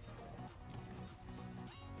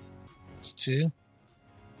 It's two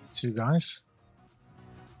guys.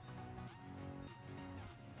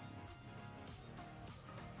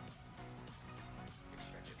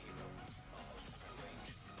 Extraction helo almost within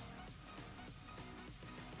range.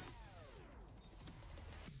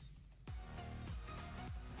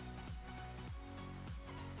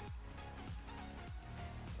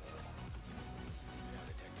 Now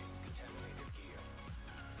detecting contaminated gear.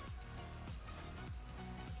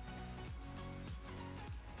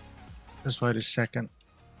 Just wait a second.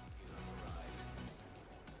 Helo arrived.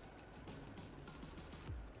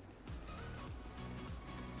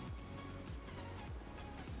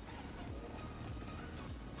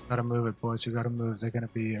 Gotta move it, boys. You gotta move. They're gonna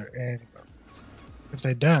be here any moment. If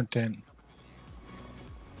they don't, then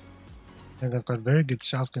they've got very good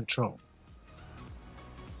self-control.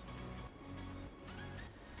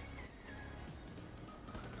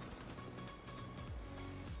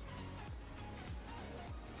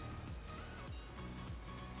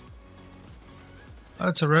 Oh,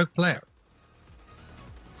 it's a rogue player.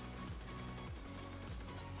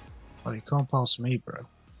 Well, you can't pass me, bro.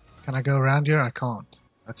 Can I go around here? I can't.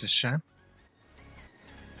 That's a shame.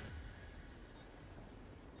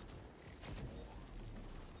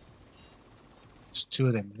 There's two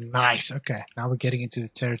of them. Nice. Okay, now we're getting into the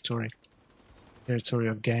territory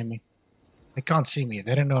of gaming. They can't see me.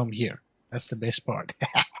 They don't know I'm here. That's the best part.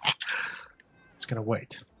 Just gonna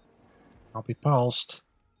wait. I'll be pulsed.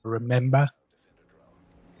 Remember?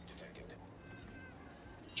 Defender drone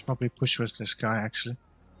detected. Should probably push with this guy, actually.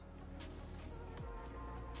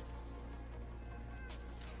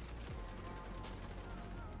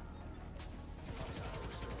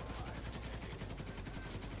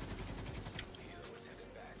 Helo is headed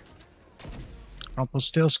back.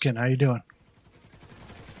 Rumpelstiltskin, how you doing?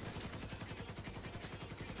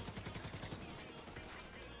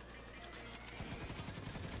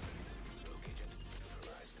 Rogue agent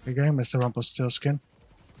neutralized. Here you go, Mr. Rumpelstiltskin.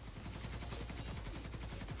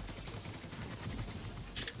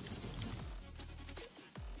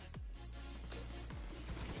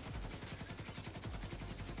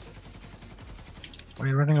 Why are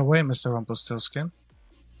you running away, Mr. Rumpelstiltskin?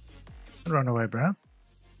 Don't run away, bro.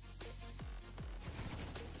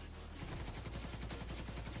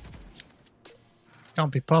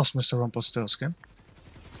 Can't be past, Mr. Rumpelstiltskin.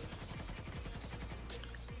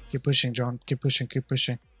 Keep pushing, John. Keep pushing, keep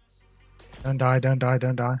pushing. Don't die, don't die,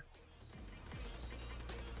 don't die.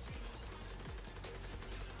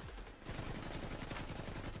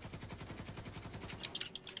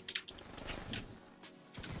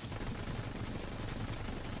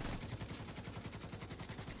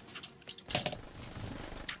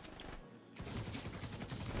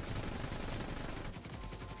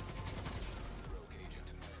 Rogue agent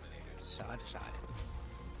eliminated. Side to side.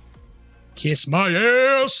 Kiss my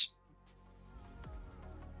ass!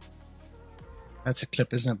 That's a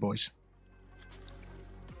clip, isn't it, boys?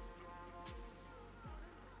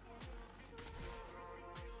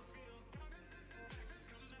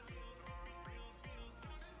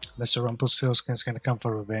 Mr. Rumpelstiltskin's gonna come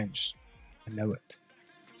for revenge. I know it.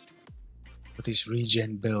 With his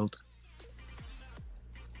regen build.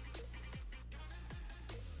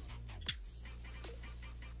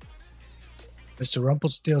 Mr.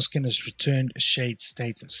 Rumpelstiltskin has returned shade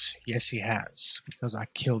status. Yes, he has, because I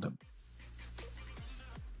killed him.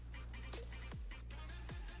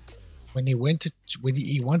 When he wanted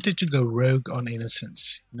to go rogue on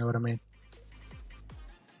innocence, you know what I mean?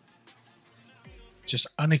 Just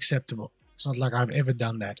unacceptable. It's not like I've ever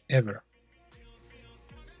done that, ever.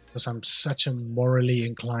 Because I'm such a morally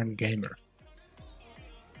inclined gamer.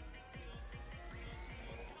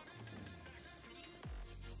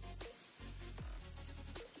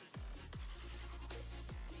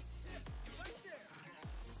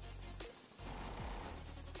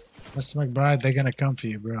 Mr. McBride, they're gonna come for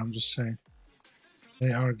you, bro. I'm just saying.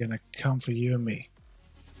 They are gonna come for you and me.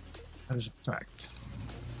 That is a fact.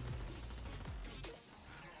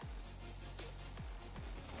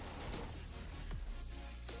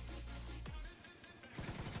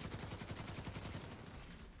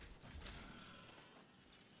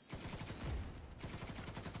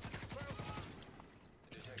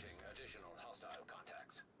 Detecting additional hostile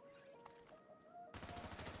contacts.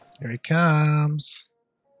 Here he comes.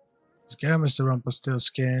 Let's go, Mr.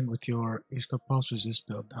 Rumpelstiltskin, with your... He's got pulse resist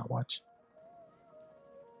build now, watch.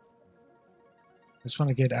 just want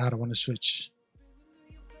to get out. I want to switch.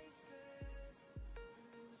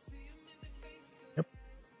 Yep.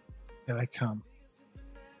 There they come.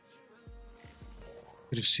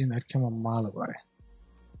 Could have seen that come a mile away.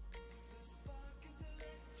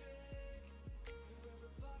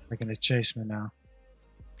 They're going to chase me now.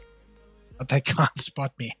 But they can't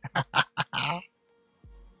spot me.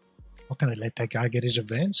 Not going to let that guy get his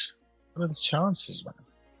revenge. What are the chances, man?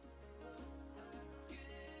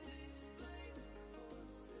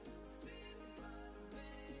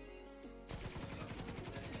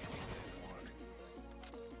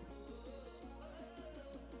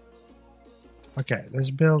 Okay,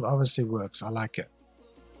 this build obviously works. I like it.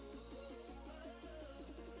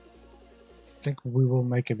 I think we will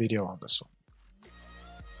make a video on this one.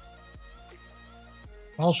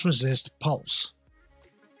 Pulse resist pulse.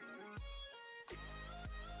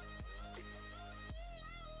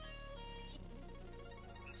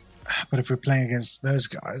 But if we're playing against those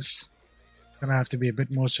guys, it's gonna have to be a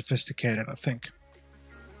bit more sophisticated, I think.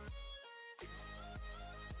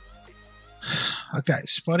 Okay,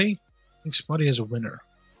 Spotty. I think Spotty is a winner.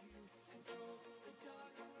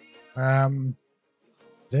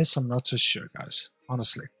 This I'm not so sure, guys.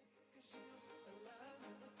 Honestly,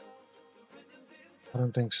 I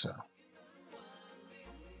don't think so.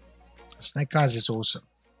 Snake Eyes is awesome.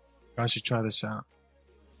 You guys should try this out.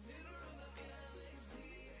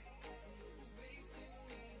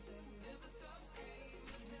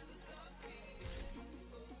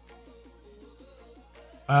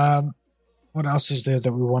 What else is there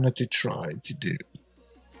that we wanted to try to do?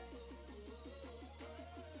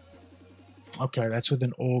 Okay, that's with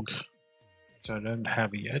an org, so I don't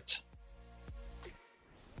have it yet.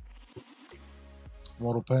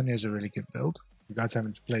 Mortal Pony is a really good build. If you guys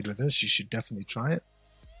haven't played with this, you should definitely try it.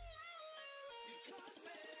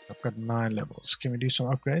 I've got 9 levels. Can we do some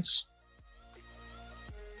upgrades?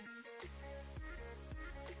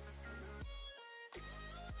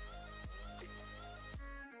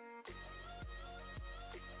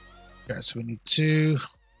 Okay, so we need 2.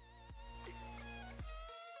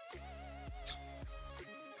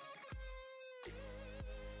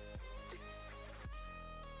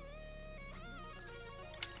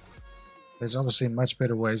 There's obviously much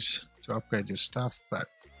better ways to upgrade your stuff, but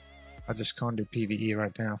I just can't do PvE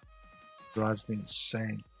right now. It drives me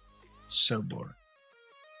insane. It's so boring.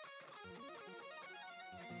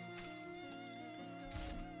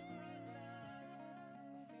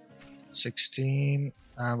 $16.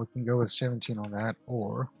 We can go with 17 on that,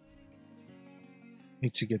 or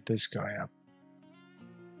need to get this guy up.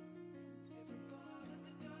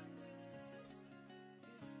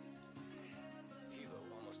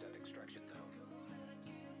 Almost at extraction zone.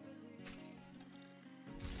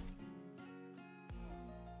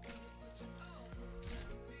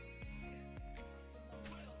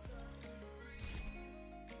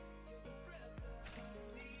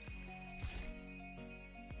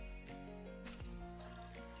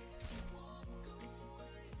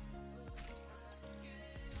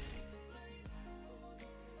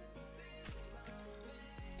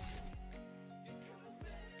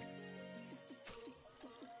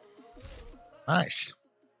 Nice.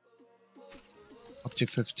 Up to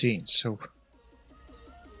 15. So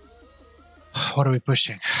what are we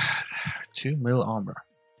pushing? 2 mil armor.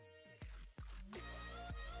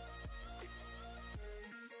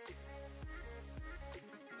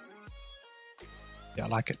 Yeah, I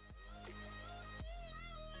like it.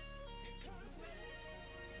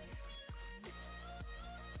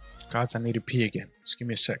 Guys, I need to pee again. Just give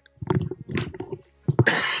me a sec.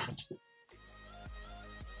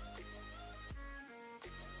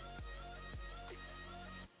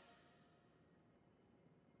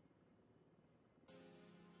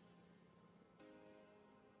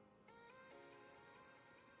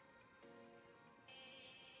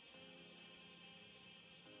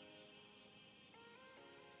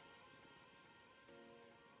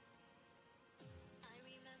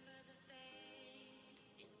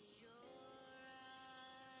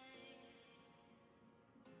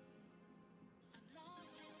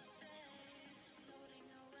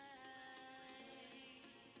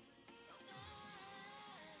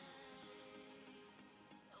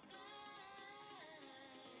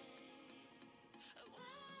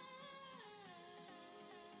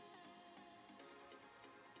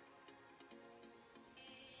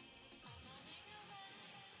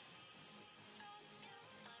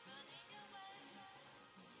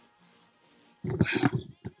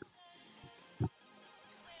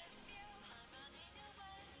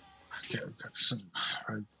 Okay, we've got some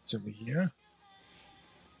roads over here.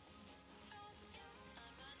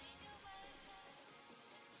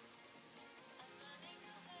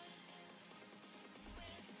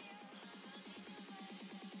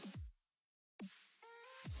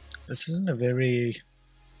 this isn't a very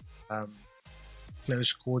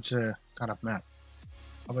close quarter kind of map.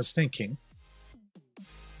 I was thinking,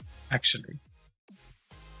 actually,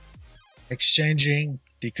 exchanging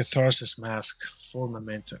the Catharsis mask for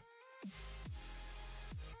Memento.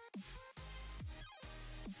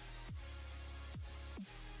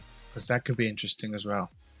 Because that could be interesting as well.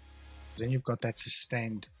 Then you've got that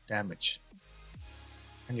sustained damage.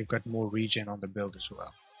 And you've got more regen on the build as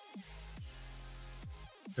well.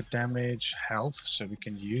 Good damage, health, so we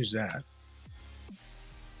can use that.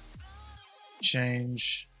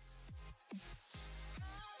 Change.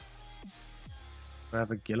 Do I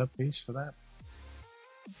have a Gila piece for that?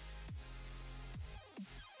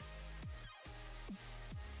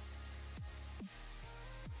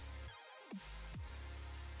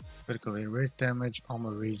 Critical rate damage,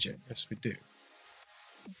 armor regen. Yes, we do.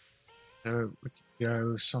 So we can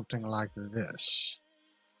go something like this.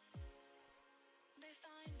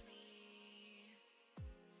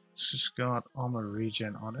 This has got armor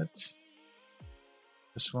regen on it.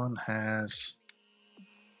 This one has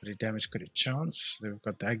crit damage, crit chance. Then we've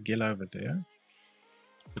got that Gila over there.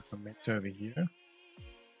 Put Memento over here.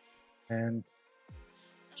 And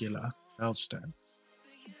Gila, Hellstone.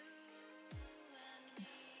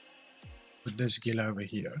 Put this Gila over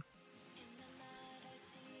here.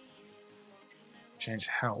 Change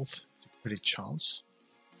health to crit chance.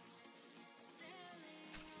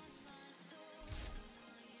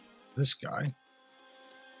 This guy.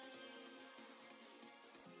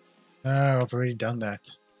 Oh, I've already done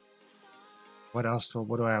that. What else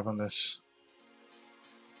what do I have on this?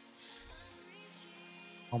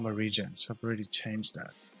 Armor regen, so I've already changed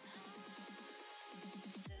that.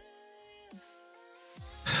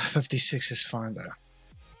 56 is fine though.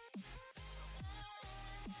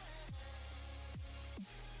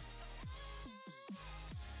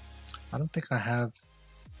 I don't think I have.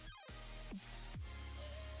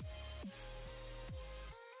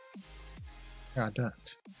 Yeah, I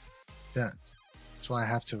don't. That's why I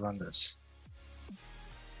have to run this.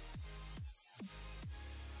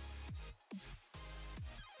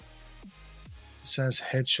 It says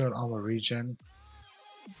headshot armor regen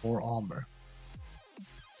or armor.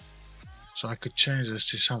 So I could change this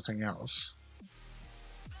to something else.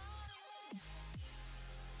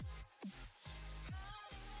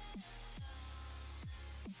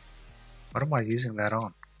 What am I using that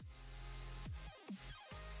on?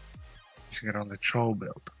 Using it on the troll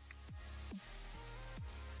build.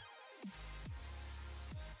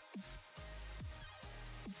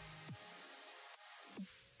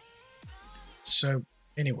 So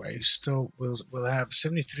anyway, still we'll have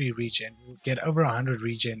 73 regen. We'll get over 100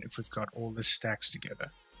 regen if we've got all the stacks together.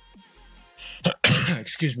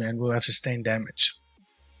 Excuse me, and we'll have sustained damage.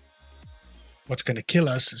 What's going to kill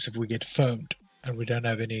us is if we get foamed and we don't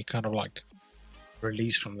have any kind of like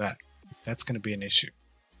release from that. That's going to be an issue.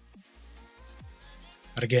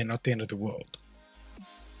 But again, not the end of the world.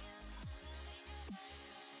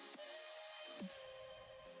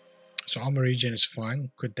 So armor regen is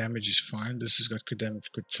fine, crit damage is fine. This has got crit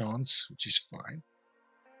damage, crit chance, which is fine.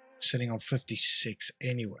 Sitting on 56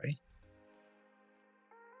 anyway.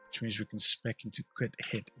 Which means we can spec into crit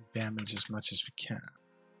hit damage as much as we can.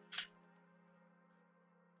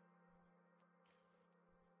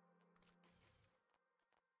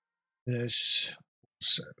 This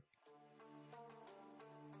also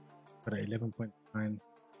got a 11.9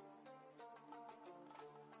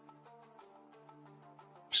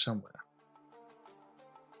 somewhere.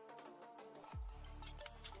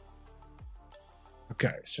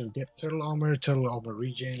 Okay, so we get total armor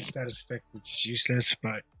regen, status effect, which is useless,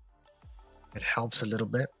 but it helps a little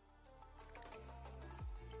bit.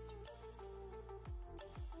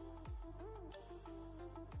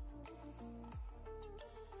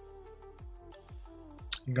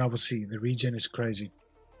 You guys will see, the regen is crazy.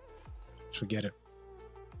 Let's forget it.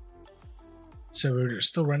 So we're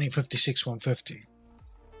still running 56, 150.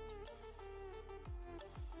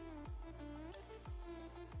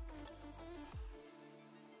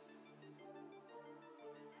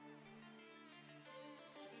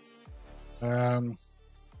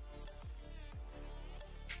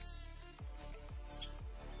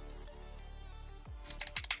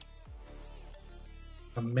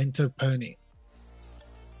 Memento Pony.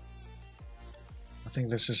 I think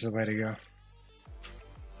this is the way to go.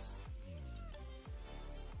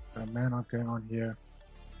 Man, not going on here.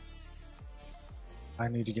 I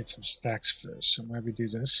need to get some stacks first, so maybe do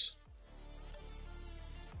this.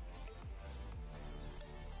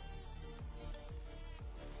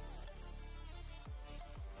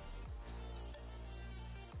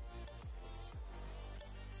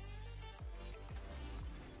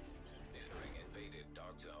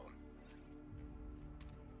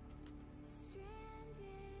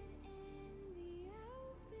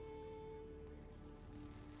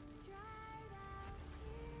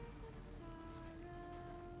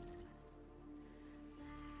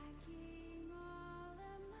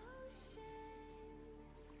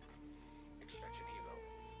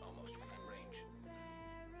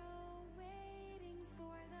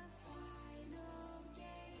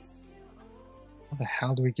 the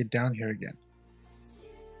hell do we get down here again?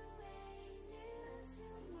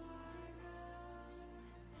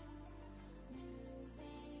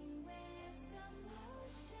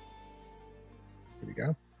 Here we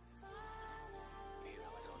go.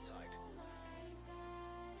 Helo is on site.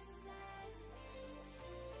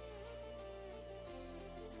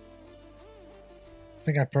 I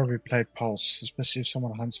think I probably played Pulse, especially if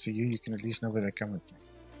someone hunts for you, you can at least know where they're coming from.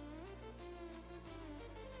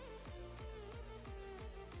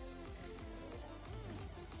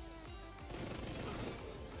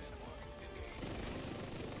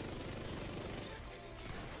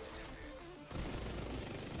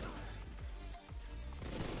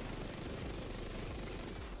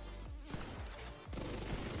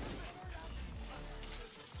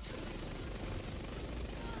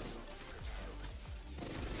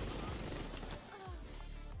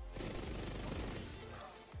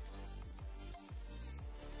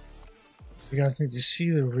 You guys need to see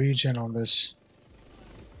the regen on this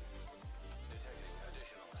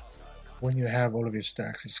when you have all of your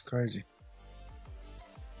stacks. It's crazy.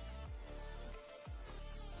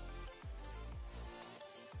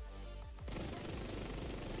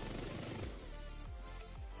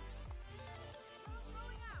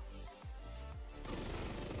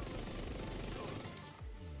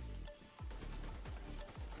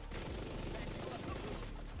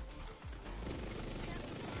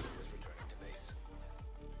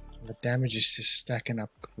 The damage is just stacking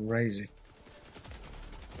up crazy.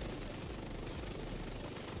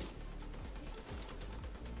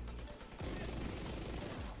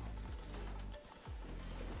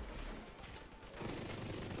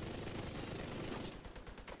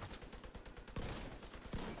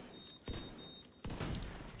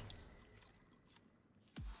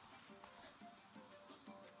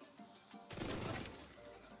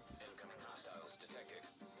 Incoming hostiles detected.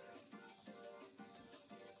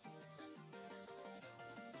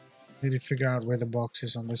 Need to figure out where the box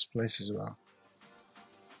is on this place as well.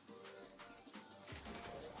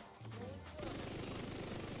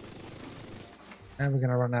 And we're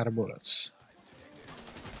gonna run out of bullets.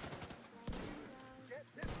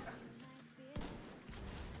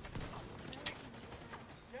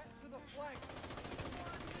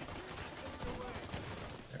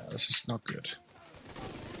 Yeah, this is not good.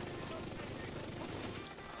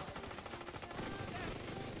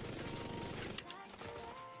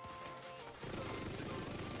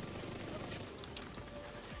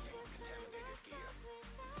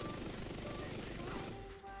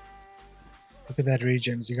 Look at that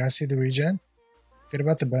regen. Do you guys see the regen? Forget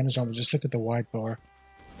about the bonus armor, just look at the white bar.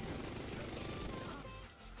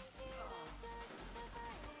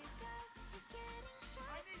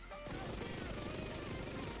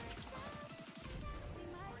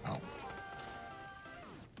 Ow.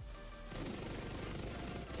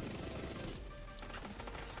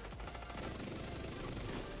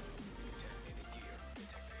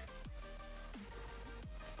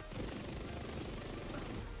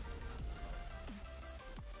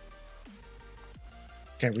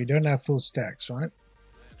 Okay, we don't have full stacks, right?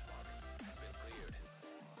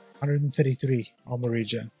 133 armor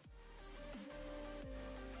regen.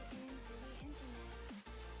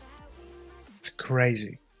 It's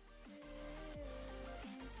crazy.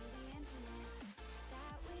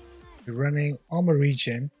 We're running armor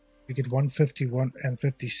regen, we get 151 and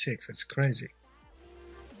 56. It's crazy.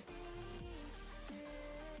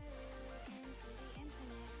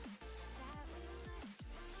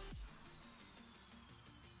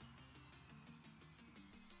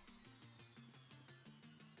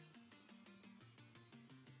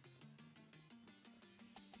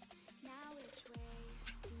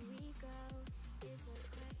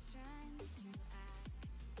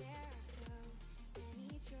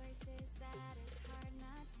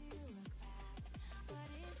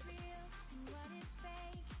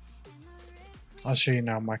 I'll show you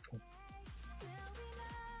now, Michael.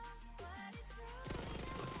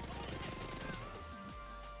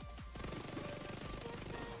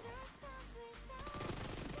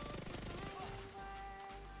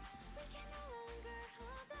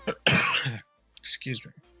 Excuse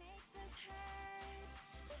me.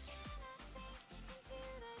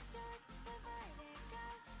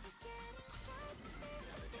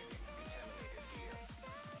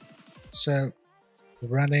 So,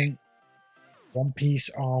 running one piece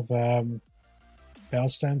of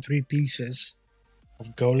Bellstone, 3 pieces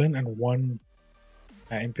of Golan, and 1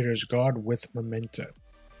 Imperious Guard with Memento.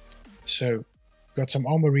 So, got some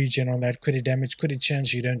armor regen on that, crit damage, crit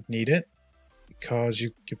chance you don't need it because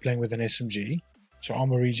you're playing with an SMG. So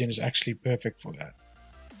armor regen is actually perfect for that.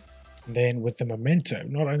 Then with the memento,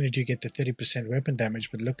 not only do you get the 30% weapon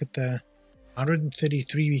damage, but look at the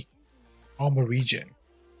 133 armor regen.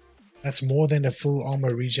 That's more than a full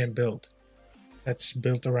armor regen build. That's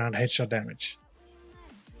built around headshot damage.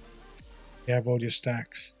 You have all your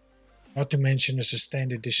stacks. Not to mention a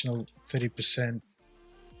sustained additional 30%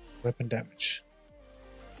 weapon damage.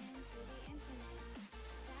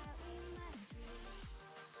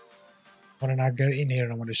 I want to now go in here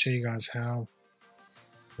and I want to show you guys how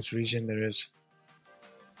much regen there is.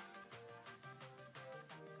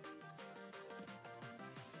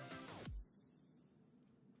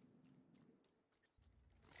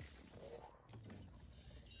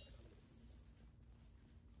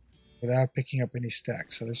 Without picking up any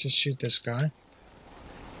stacks. So let's just shoot this guy.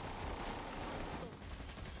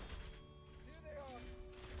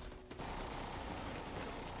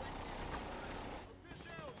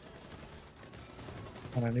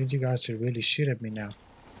 And I need you guys to really shoot at me now.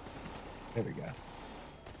 There we go.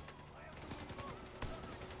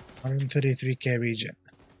 133k regen.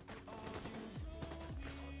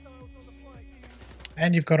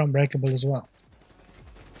 And you've got Unbreakable as well.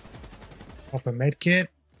 Pop a medkit.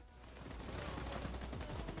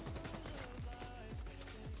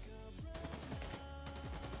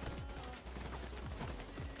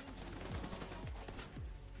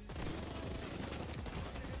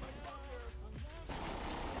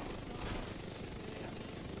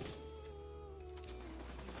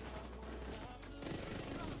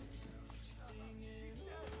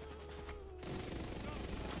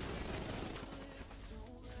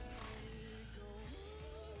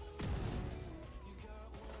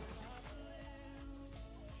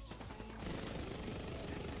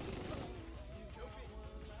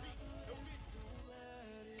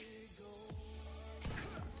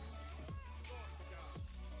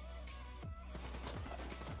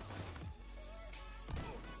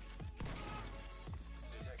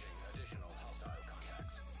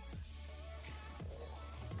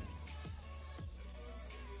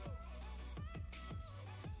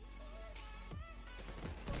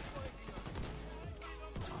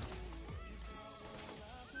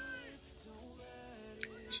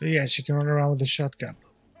 So yes, you can run around with a shotgun.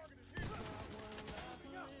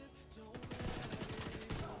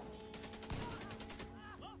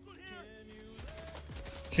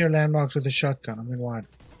 Clear landmarks with a shotgun. I mean,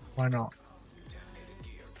 why not?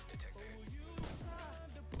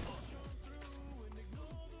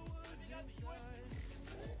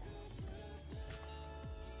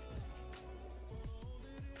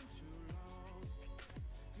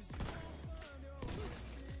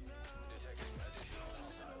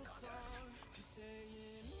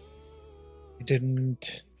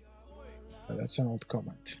 Didn't. Oh, that's an old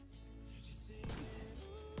comment.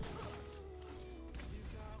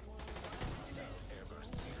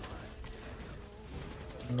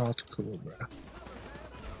 Not cool, bro.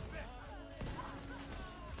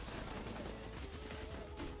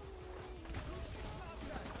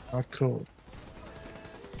 Not cool.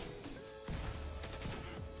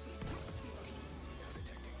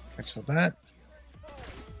 Thanks for that.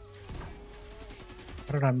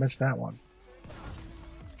 How did I miss that one?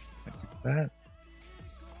 That.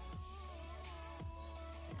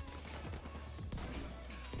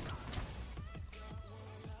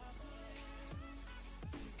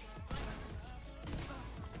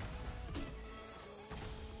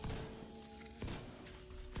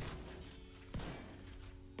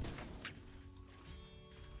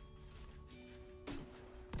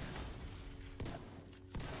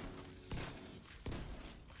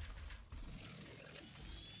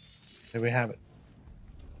 There we have it.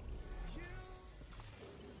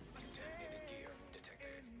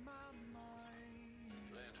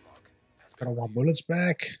 Got all my bullets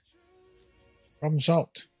back. Problem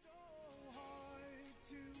solved.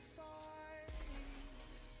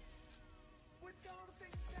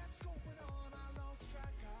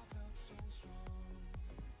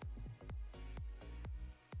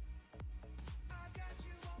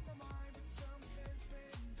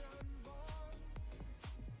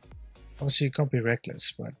 Obviously, you can't be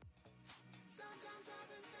reckless, but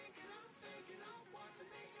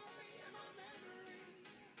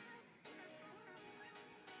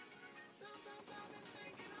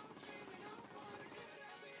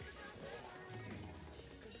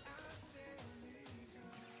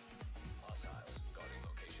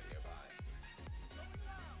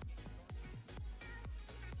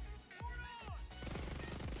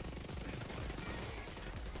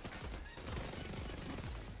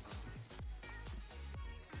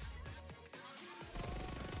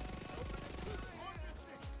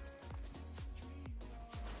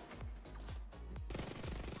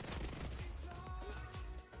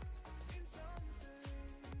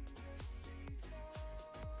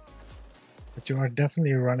But you are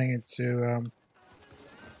definitely running into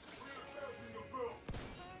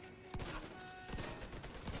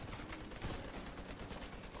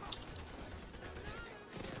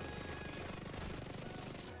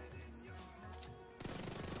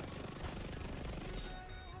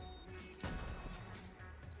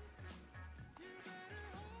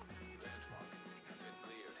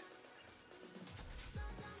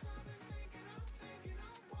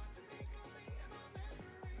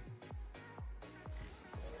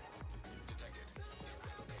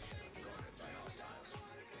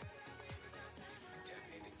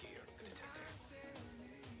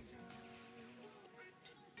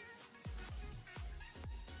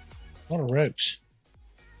a lot of ropes.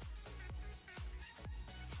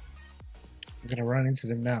 I'm gonna run into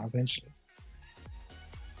them now eventually.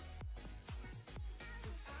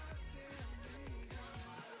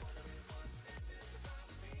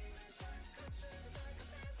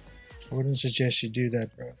 I wouldn't suggest you do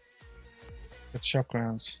that, bro. With shock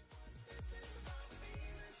rounds.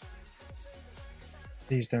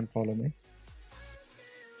 Please don't follow me.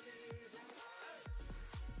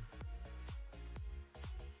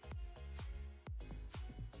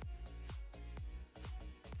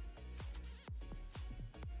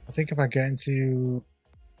 I think if I go into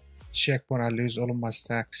checkpoint, I lose all of my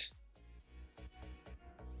stacks.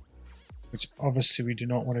 Which obviously we do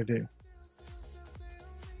not want to do.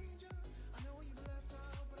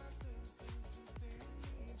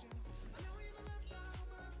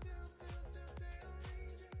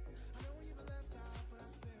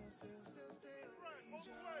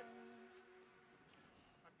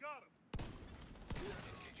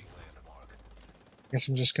 Guess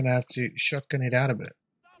I'm just gonna have to shotgun it out a bit.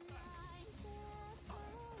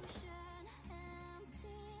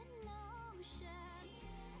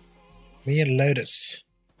 Me and Lotus.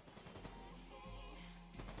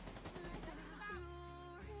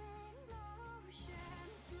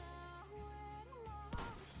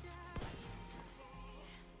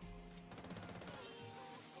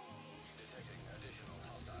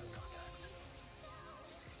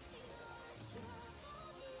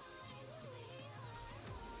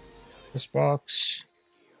 This box.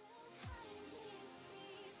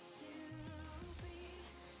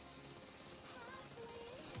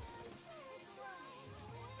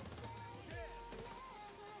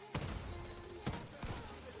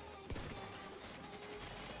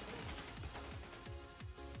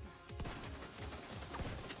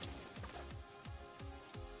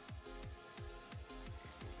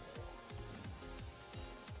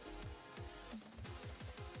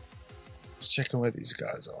 Let's check on where these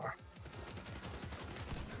guys are.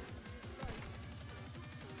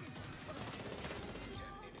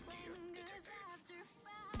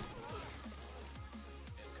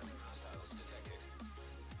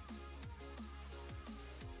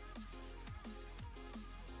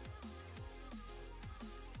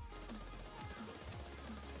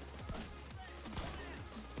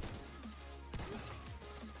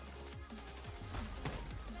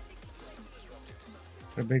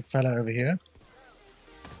 A big fella over here.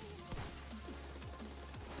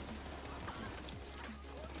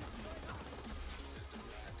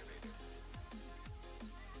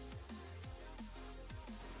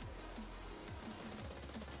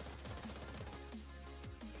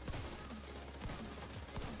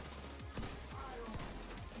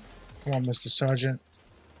 Come on, Mr. Sergeant.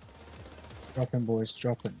 Drop him, boys.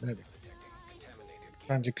 Drop him. There we go.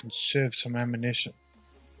 Trying to conserve some ammunition.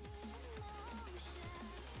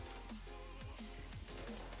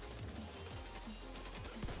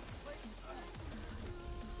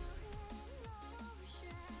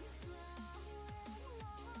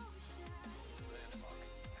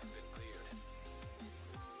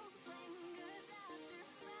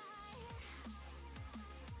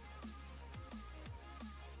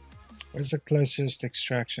 Where's the closest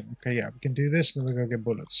extraction? Okay, yeah, we can do this and then we're gonna get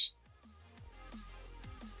bullets.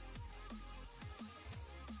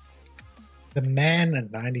 The Man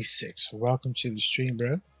at 96. Welcome to the stream,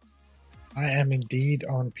 bro. I am indeed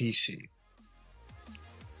on PC.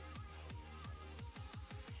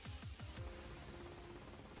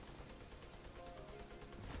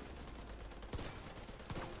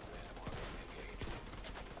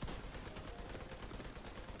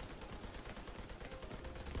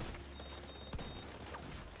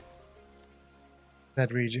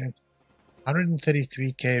 That region.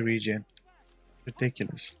 133k region.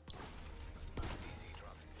 Ridiculous.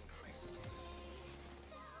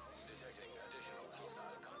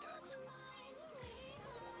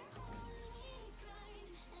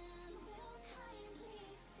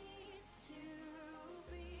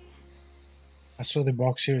 I saw the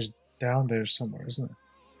box here is down there somewhere, isn't it?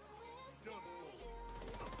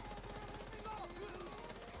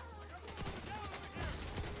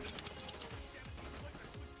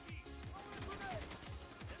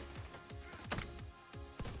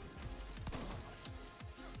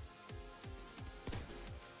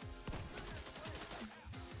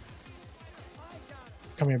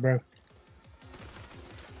 Come here, bro.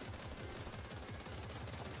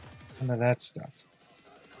 None of that stuff.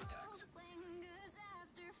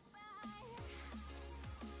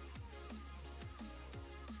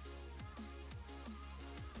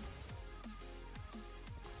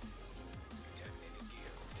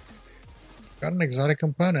 Got an exotic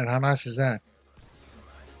component. How nice is that?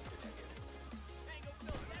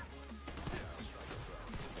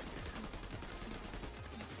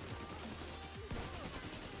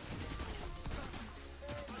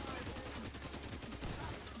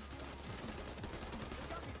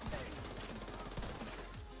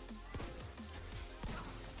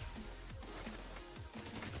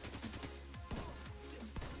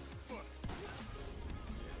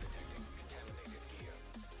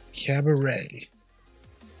 Cabaret.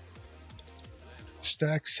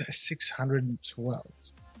 Stacks 612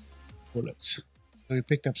 bullets. So we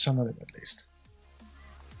picked up some of them at least.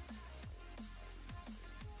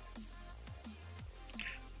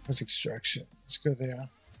 What's extraction? Let's go there.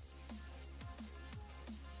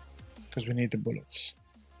 Because we need the bullets.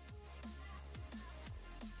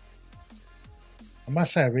 I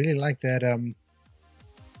must say I really like that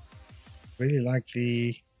really like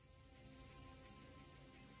the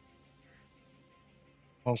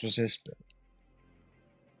pulse resist build.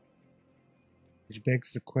 Which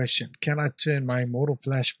begs the question, can I turn my Immortal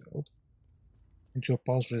Flash build into a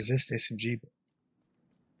pulse resist SMG build?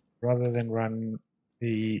 Rather than run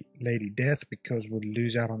the Lady Death because we'll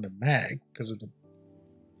lose out on the mag because of the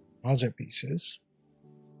muzzle pieces.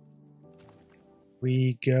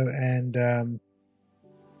 We go and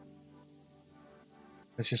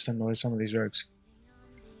let's just annoy some of these rogues.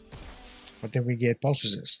 But then we get pulse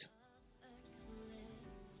resist.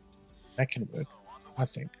 That can work, I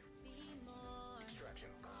think.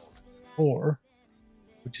 Or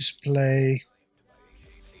we just play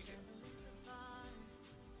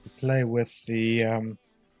with the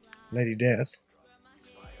Lady Death,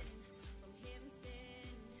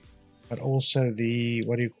 but also the,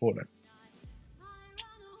 what do you call it?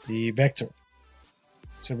 The Vector.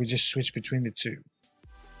 So we just switch between the two.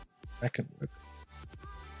 That can work.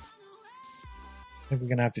 I think we're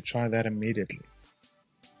gonna have to try that immediately.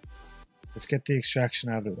 Let's get the extraction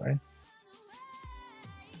out of the way.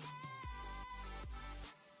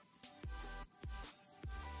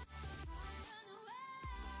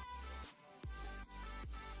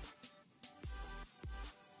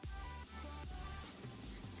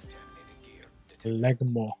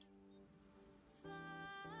 Legmo.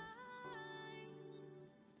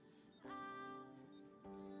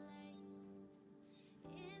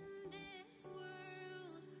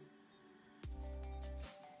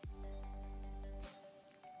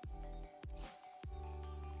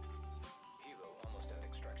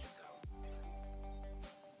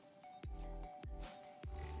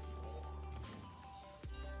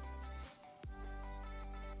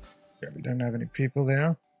 Yeah, we don't have any people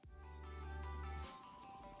there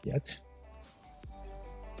yet.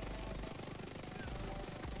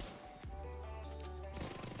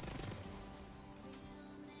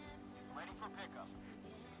 Ready for pickup.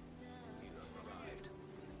 Helo arrived.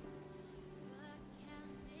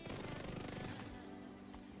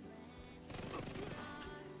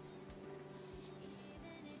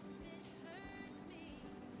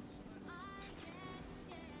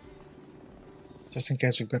 Just in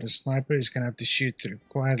case we've got a sniper, he's gonna have to shoot through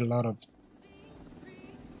quite a lot of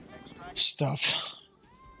stuff.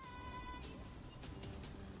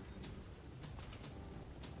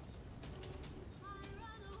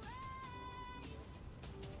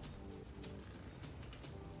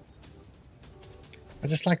 I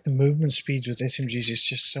just like the movement speeds with SMGs, it's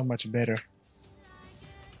just so much better.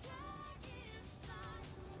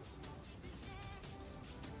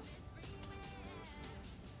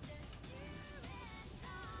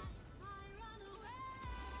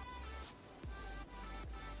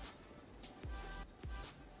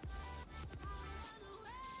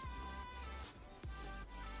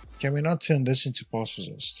 Can we not turn this into pulse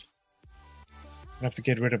resist? I have to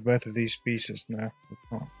get rid of both of these pieces. No, we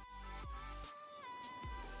can't.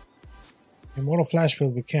 Immortal Flash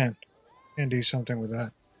build, we can. Can do something with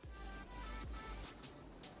that.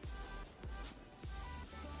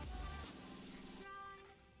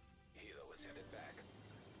 Helo is headed back.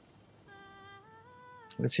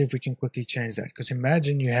 let's see if we can quickly change that. Because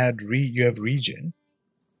imagine you have regen,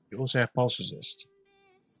 you also have pulse resist.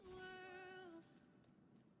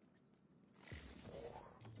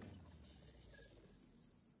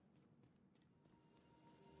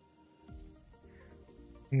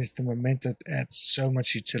 It's the momentum that adds so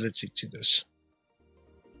much utility to this.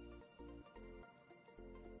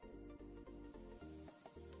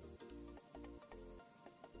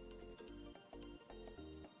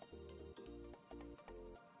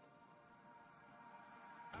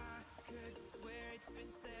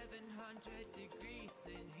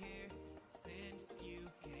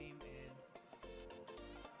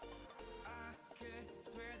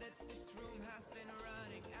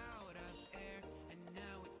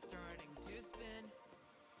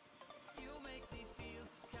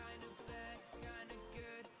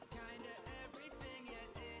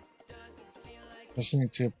 Listening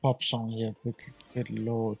to a pop song here, good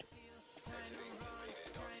lord.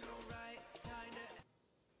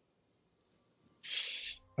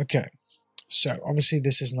 Okay, so obviously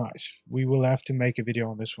this is nice. We will have to make a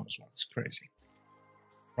video on this one as well. It's crazy,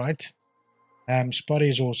 right? Spotty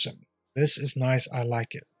is awesome. This is nice. I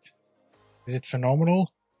like it. Is it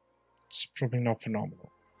phenomenal? It's probably not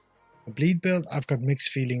phenomenal. The bleed build, I've got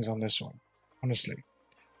mixed feelings on this one, honestly.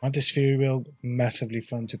 Anti-sphere build, massively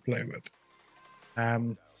fun to play with.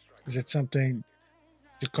 Is it something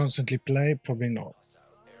to constantly play? Probably not.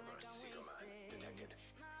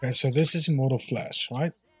 Okay, so this is Immortal Flash,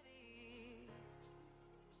 right?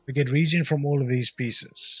 We get regen from all of these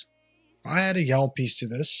pieces. If I add a Yal piece to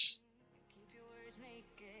this,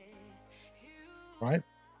 right?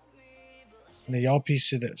 And a Yal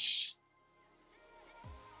piece to this.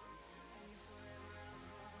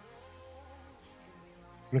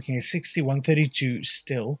 Looking at 60, 132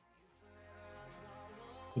 still.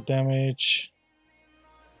 The damage.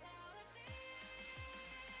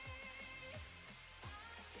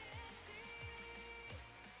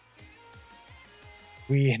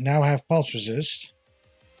 We now have pulse resist.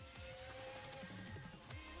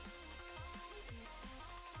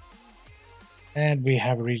 And we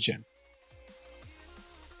have regen.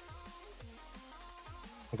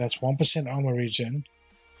 So that's 1% armor regen.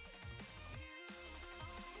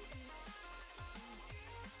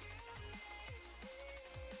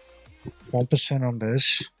 %1 on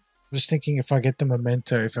this. I'm just thinking if I get the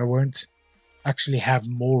memento, if I won't actually have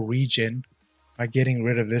more regen by getting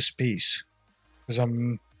rid of this piece. Because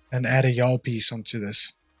and add a Yal piece onto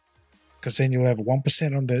this. Because then you'll have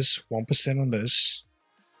 1% on this, 1% on this.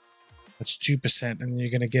 That's 2%, and then you're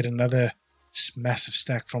going to get another massive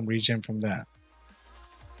stack from regen from that.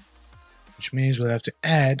 Which means we'll have to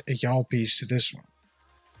add a Yal piece to this one.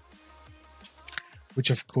 Which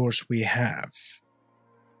of course we have.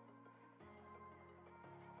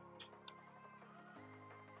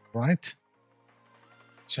 Right?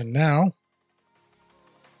 So now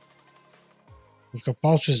we've got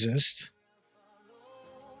pulse resist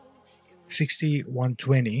 60,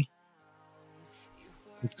 120.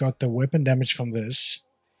 We've got the weapon damage from this.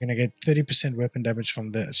 You're going to get 30% weapon damage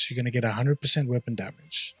from this. You're going to get 100% weapon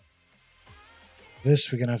damage.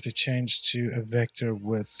 This we're going to have to change to a vector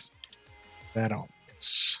with that on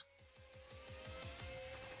it.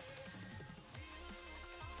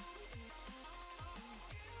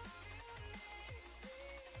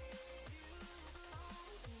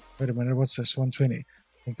 Wait a minute, what's this? 120.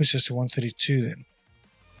 We'll push this to 132 then.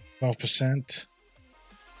 12%.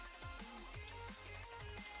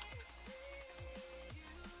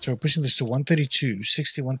 So we're pushing this to 132,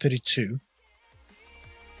 60, 132.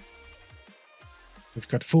 We've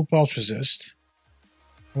got full pulse resist.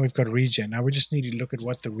 And we've got regen. Now we just need to look at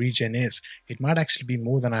what the regen is. It might actually be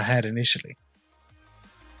more than I had initially.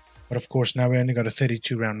 But of course now we only got a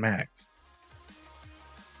 32 round mag.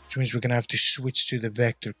 Which means we're going to have to switch to the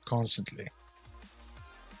vector constantly.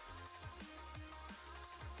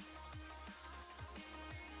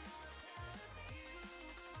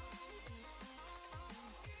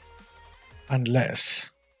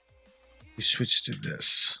 Unless we switch to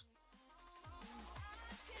this.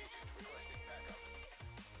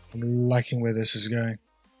 I'm liking where this is going.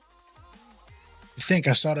 You think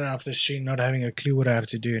I started off this stream not having a clue what I have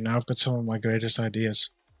to do. Now I've got some of my greatest ideas.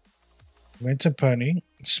 Momentum Pony.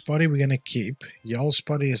 Spotty we're going to keep. Yal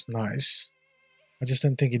Spotty is nice. I just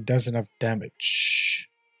don't think it does enough damage.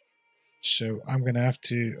 So I'm going to have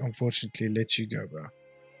to, unfortunately, let you go, bro.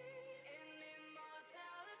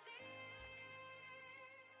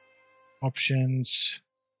 Options.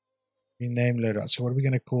 Rename loadout. So what are we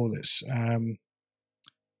going to call this?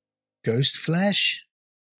 Ghost Flash?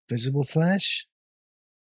 Visible Flash?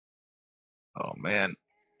 Oh, man.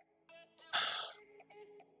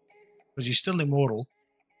 Because he's still immortal.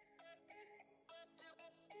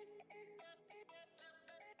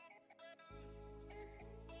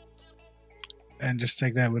 And just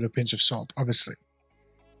take that with a pinch of salt, obviously.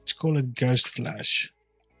 Let's call it Ghost Flash.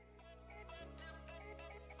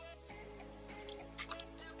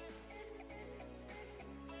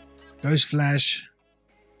 Ghost Flash.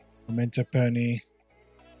 Memento Pony.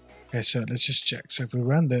 Okay, so let's just check. So if we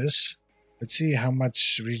run this, let's see how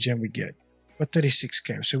much regen we get. But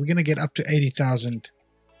 36k. So we're going to get up to 80,000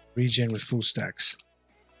 regen with full stacks.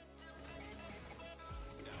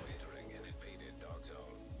 Now entering an invaded dark zone.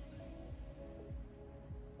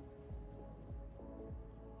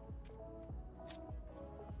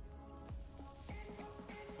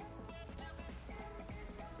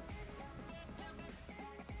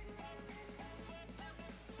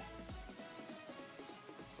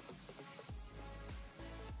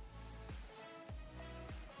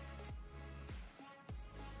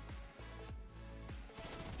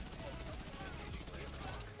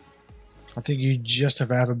 I think you just have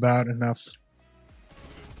about enough.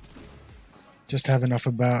 Just have enough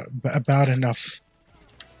about enough.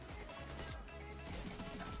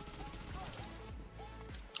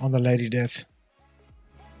 On the Lady Death.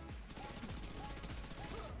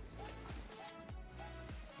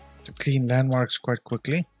 To clean landmarks quite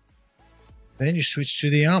quickly. Then you switch to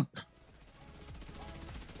the ump.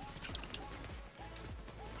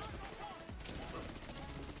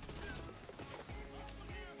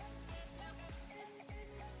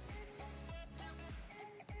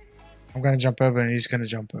 I'm gonna jump over and he's gonna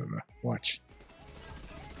jump over. Watch.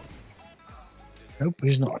 Nope,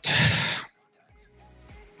 he's not.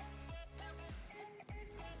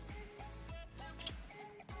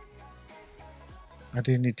 I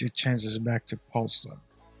do need to change this back to pulse though.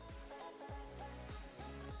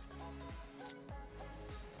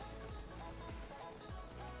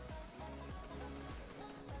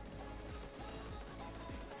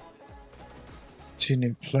 Two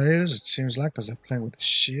new players, it seems like, because they're playing with a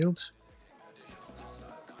shield. Additional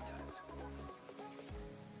hostile contacts.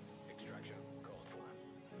 Extraction called for.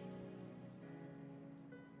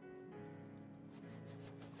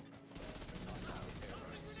 Hostile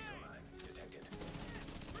airburst seeker line detected.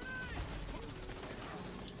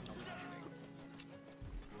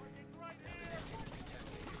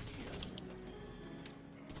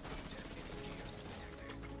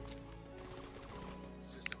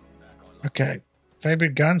 Okay,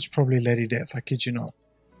 favorite guns probably Lady Death. I kid you not.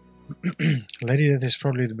 Lady Death is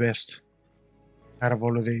probably the best out of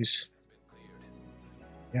all of these.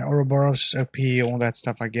 Yeah, Ouroboros, OP, all that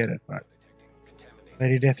stuff. I get it, but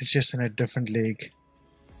Lady Death is just in a different league.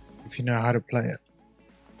 If you know how to play it.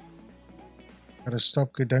 Gotta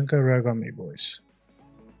stop. Don't go rogue on me, boys.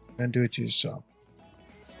 Don't do it to yourself.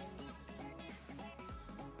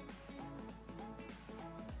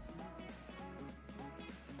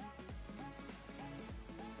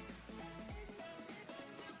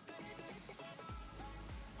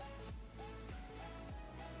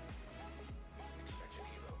 Extraction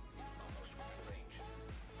helo almost within range.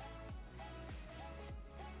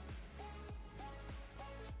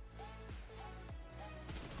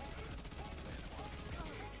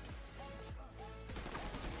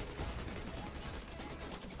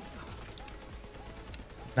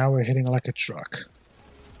 Now we're hitting like a truck.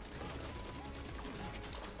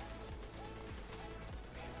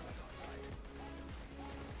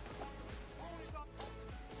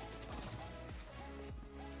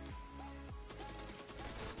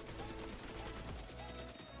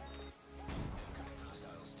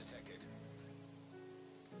 Hostiles detected.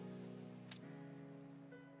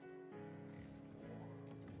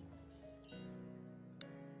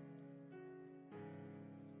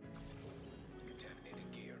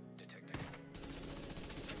 Contaminated gear detected.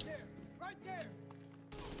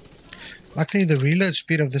 Luckily, the reload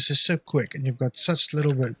speed of this is so quick, and you've got such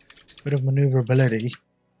little bit of maneuverability.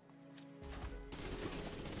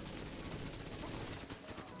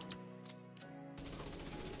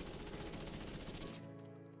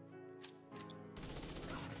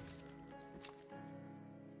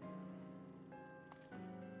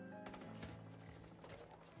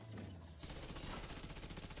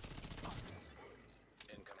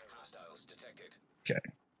 Incoming hostiles detected. Okay,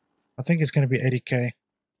 I think it's going to be 80k.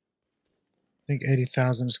 I think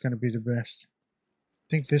 80,000 is going to be the best. I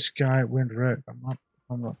think this guy went rogue.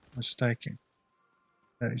 I'm not mistaken.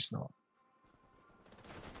 No, he's not.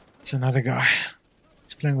 It's another guy.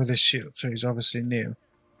 He's playing with his shield, so he's obviously new.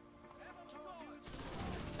 Helo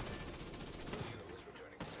is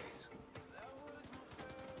returning to base.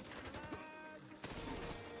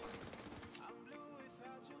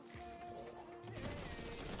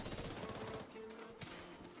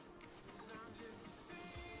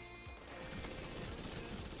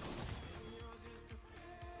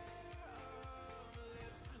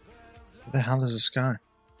 What the hell is this guy?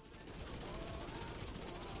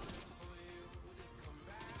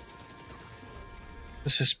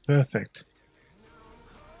 This is perfect.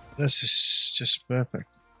 This is just perfect.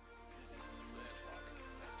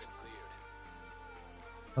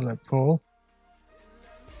 Hello, Paul.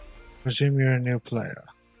 Presume you're a new player.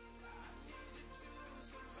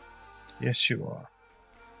 Yes, you are.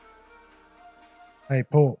 Hey,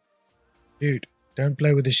 Paul. Dude, don't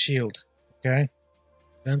play with the shield, okay?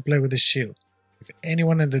 Don't play with the shield. If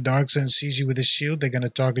anyone in the dark zone sees you with a shield, they're going to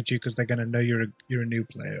target you because they're going to know you're a new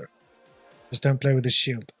player. Just don't play with the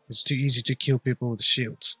shield. It's too easy to kill people with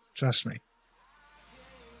shields. Trust me.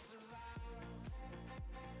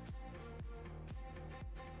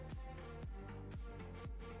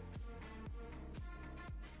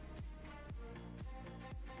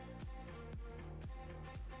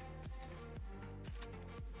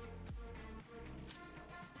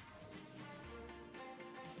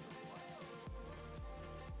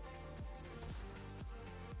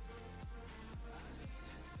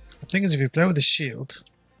 The thing is, if you play with a shield,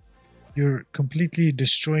 you're completely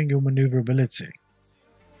destroying your maneuverability.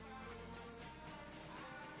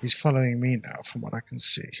 He's following me now, from what I can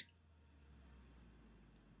see.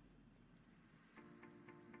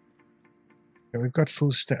 Okay, we've got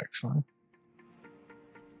full stacks, right?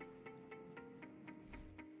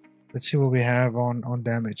 Let's see what we have on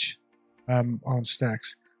damage, on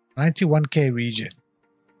stacks. 91k regen.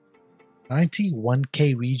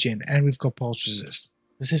 91k regen, and we've got pulse resist.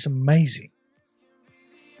 This is amazing.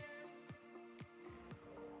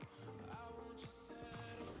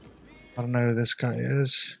 I don't know who this guy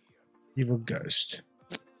is. Evil Ghost.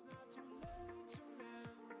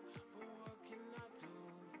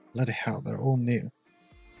 Bloody hell, they're all new.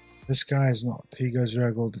 This guy is not. He goes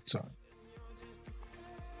rogue all the time.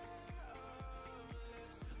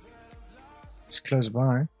 He's close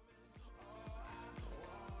by.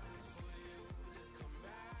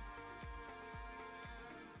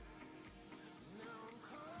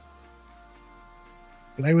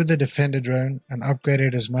 Play with the defender drone and upgrade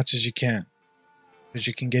it as much as you can, because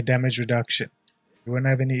you can get damage reduction. You won't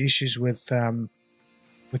have any issues with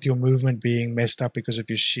your movement being messed up because of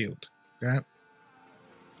your shield. Okay.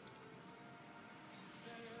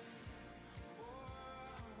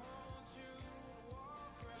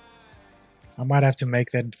 I might have to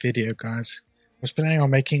make that video, guys. I was planning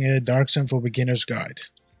on making a Dark Zone for Beginners guide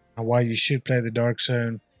and why you should play the Dark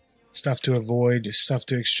Zone. Stuff to avoid, stuff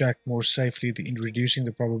to extract more safely, in reducing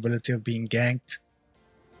the probability of being ganked.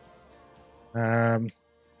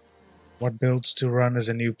 What builds to run as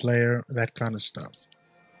a new player, that kind of stuff.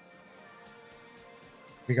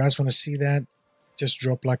 If you guys want to see that, just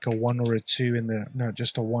drop like a 1 or a 2 in the, no,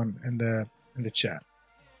 just a 1 in the chat.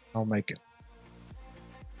 I'll make it.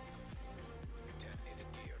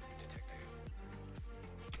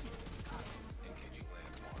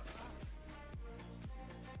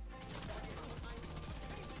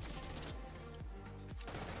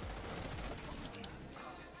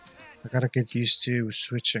 I gotta get used to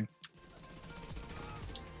switching.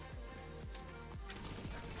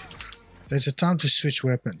 There's a time to switch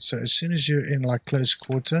weapons, so as soon as you're in like close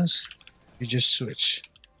quarters, you just switch.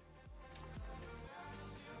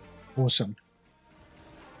 Awesome.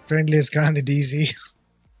 Friendliest guy in the DZ.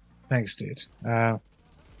 Thanks, dude.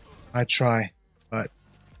 I try, but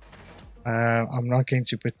I'm not going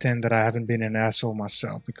to pretend that I haven't been an asshole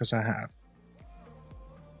myself, because I have.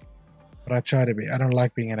 But I try to be. I don't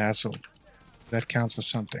like being an asshole. That counts for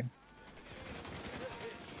something.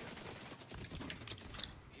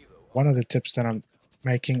 One of the tips that I'm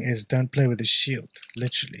making is don't play with the shield.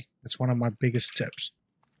 Literally. That's one of my biggest tips.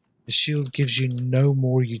 The shield gives you no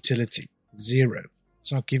more utility. Zero.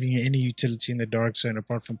 It's not giving you any utility in the Dark Zone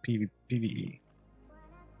apart from PvE.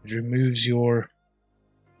 It removes your...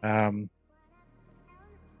 oh,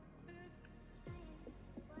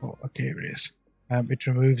 okay, here it is. It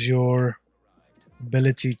removes your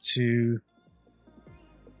ability to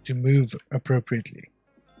move appropriately.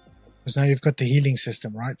 Because now you've got the healing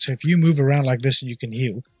system, right? So if you move around like this and you can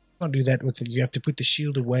heal, you can't do that with it. You have to put the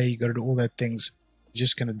shield away, you got to do all that things. You're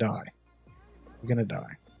just going to die. You're going to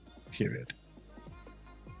die. Period.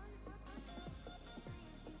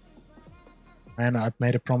 And I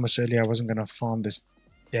made a promise earlier I wasn't going to farm this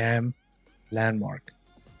damn landmark.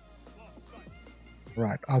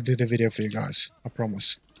 Right, I'll do the video for you guys. I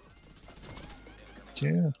promise.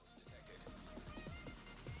 Yeah.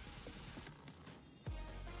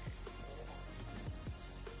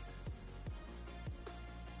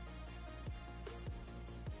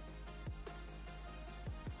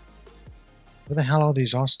 Where the hell are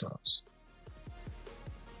these hostiles?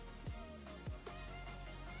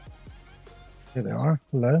 There they are.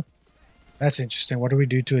 Hello. That's interesting. What do we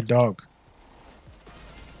do to a dog?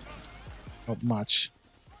 Not much.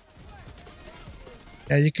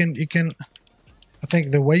 Yeah, you can, I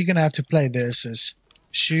think the way you're going to have to play this is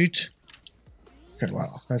shoot. Okay,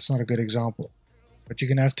 well, that's not a good example. But you're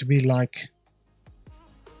going to have to be like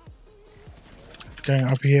going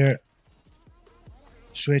up here,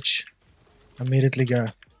 switch, immediately go.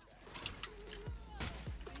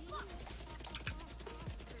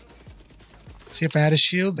 See, if I had a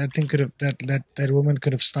shield, that thing could have, that woman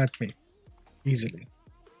could have sniped me easily.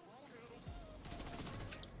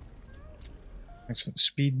 Thanks for the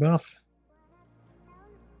speed buff.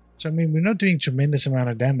 So, I mean, we're not doing tremendous amount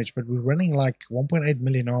of damage, but we're running like 1.8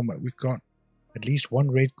 million armor. We've got at least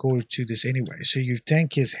one red core to this anyway. So your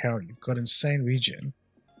tank is hell. You've got insane regen.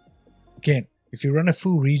 Again, if you run a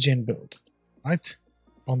full regen build, right?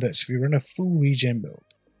 On this, if you run a full regen build,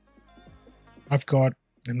 I've got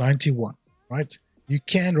a 91, right? You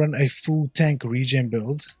can run a full tank regen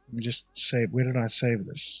build. Let me just save. Where did I save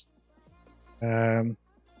this?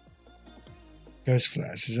 Ghost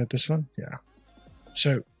Flash. Is that this one? Yeah.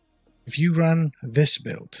 So, if you run this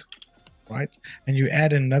build, right, and you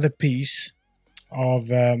add another piece of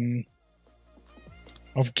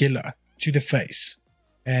Gilla to the face,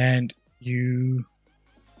 and you,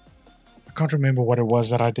 I can't remember what it was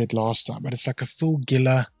that I did last time, but it's like a full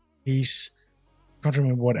Gilla piece. I can't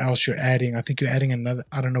remember what else you're adding. I think you're adding another,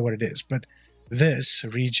 I don't know what it is, but this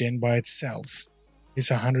regen by itself is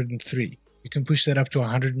 103. You can push that up to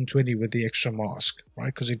 120 with the extra mask, right?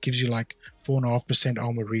 Because it gives you like 4.5%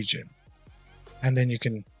 armor regen. And then you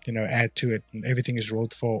can, you know, add to it, and everything is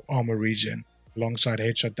rolled for armor regen alongside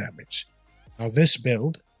headshot damage. Now this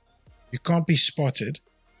build, you can't be spotted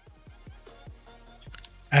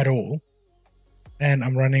at all. And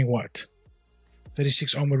I'm running what?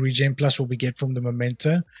 36 armor regen plus what we get from the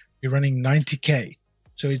memento. You're running 90k.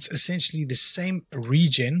 So it's essentially the same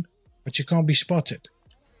regen, but you can't be spotted.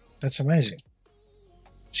 That's amazing.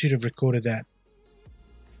 Should have recorded that.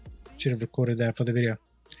 Should have recorded that for the video.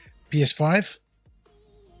 PS5?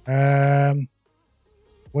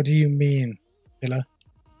 What do you mean, Killer?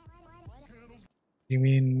 You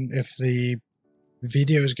mean if the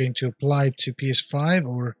video is going to apply to PS5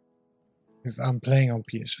 or if I'm playing on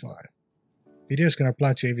PS5? Video is going to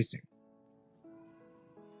apply to everything.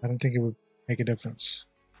 I don't think it would make a difference.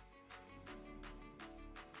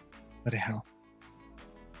 Bloody hell.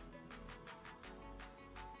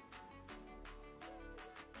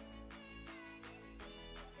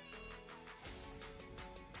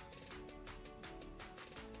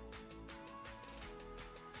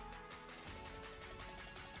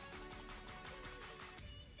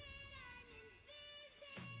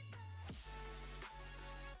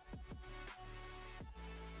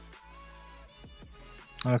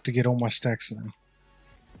 I'll have to get all my stacks now.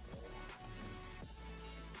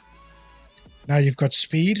 Now you've got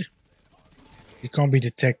speed. You can't be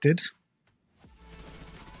detected.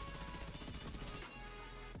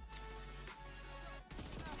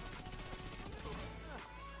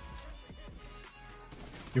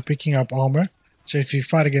 You're picking up armor. So if you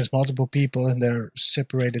fight against multiple people and they're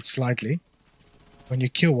separated slightly, when you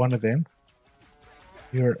kill one of them,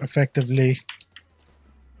 you're effectively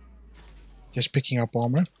just picking up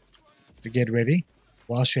armor to get ready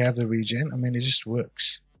whilst you have the regen. I mean, it just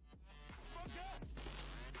works.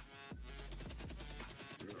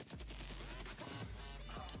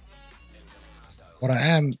 What I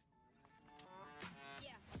am...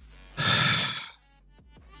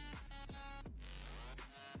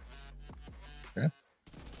 okay.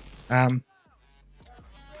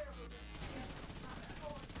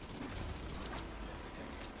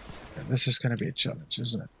 This is going to be a challenge,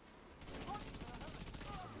 isn't it?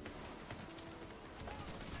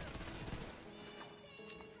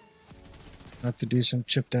 I have to do some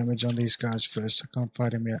chip damage on these guys first. I can't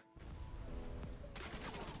fight him yet.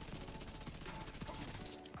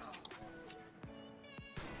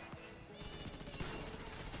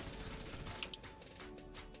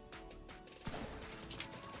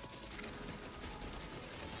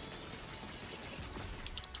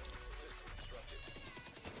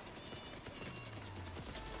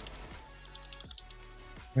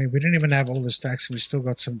 I mean, we didn't even have all the stacks, and we still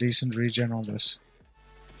got some decent regen on this.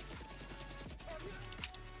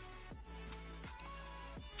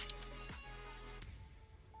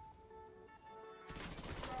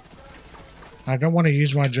 I don't want to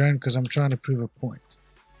use my drone because I'm trying to prove a point.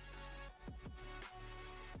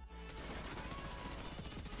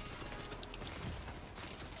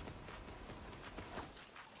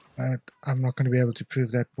 But I'm not going to be able to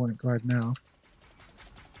prove that point right now.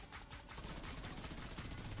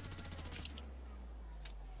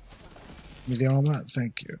 me the armor,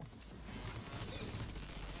 thank you.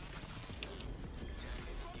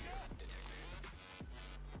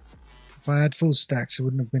 If I had full stacks, it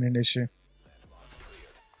wouldn't have been an issue.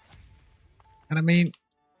 And I mean,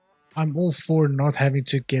 I'm all for not having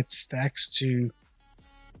to get stacks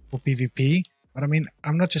for PvP, but I mean,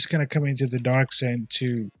 I'm not just gonna come into the dark zone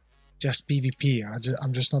to just PvP.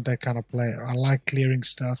 I'm just not that kind of player. I like clearing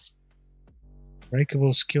stuff.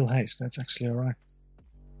 Breakable skill haste, that's actually alright.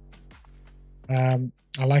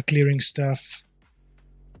 I like clearing stuff,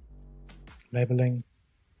 leveling.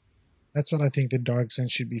 That's what I think the dark zone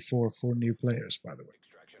should be for new players, by the way.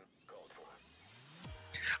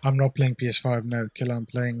 I'm not playing PS5, no, killer. I'm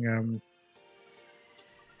playing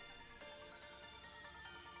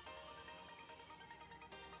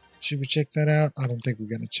should we check that out? I don't think we're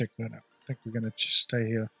gonna check that out. I think we're gonna just stay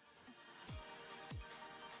here.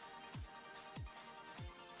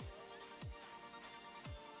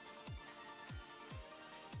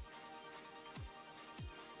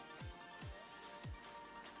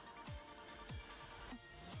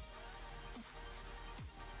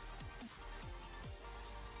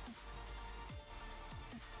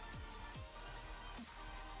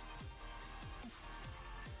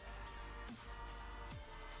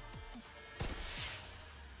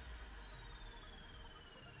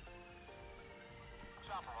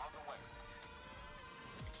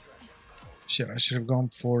 Shit, I should have gone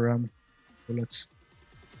for bullets.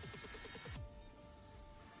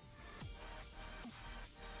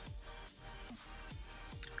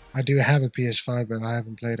 I do have a PS5, but I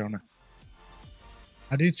haven't played on it.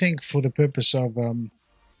 I do think for the purpose of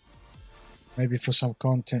maybe for some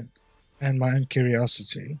content and my own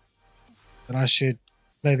curiosity, that I should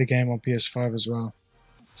play the game on PS5 as well.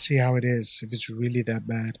 See how it is, if it's really that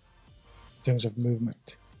bad in terms of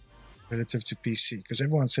movement relative to PC. Because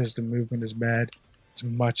everyone says the movement is bad, it's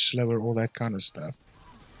much slower, all that kind of stuff.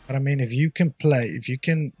 But I mean, if you can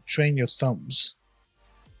train your thumbs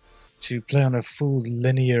to play on a full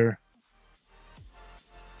linear,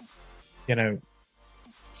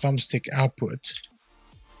 thumbstick output,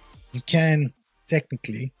 you can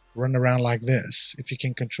technically run around like this if you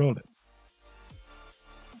can control it.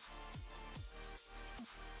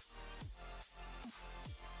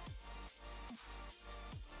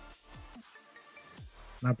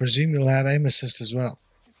 And I presume you'll have aim assist as well.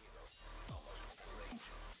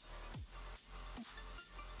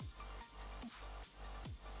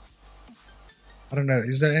 I don't know,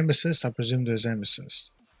 is there aim assist? I presume there's aim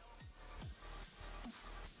assist.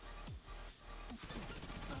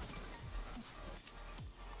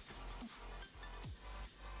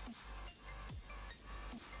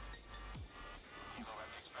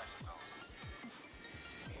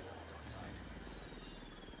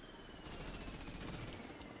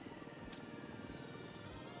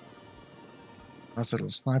 Nice little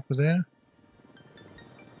sniper there.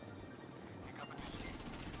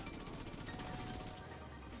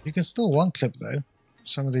 You can still one clip though,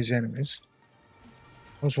 some of these enemies.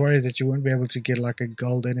 I was worried that you wouldn't be able to get like a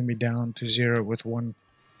gold enemy down to 0 with one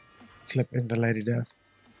clip in the Lady Death.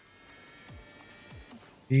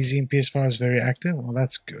 Easy in PS5 is very active, well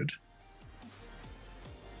that's good.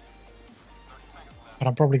 But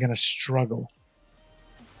I'm probably going to struggle.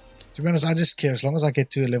 To be honest, I just care. As long as I get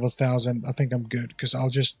to a level 1000, I think I'm good. Because I'll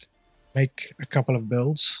just make a couple of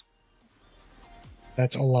builds.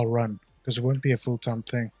 That's all I'll run. Because it won't be a full-time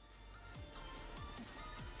thing.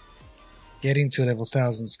 Getting to level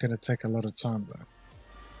 1000 is going to take a lot of time though.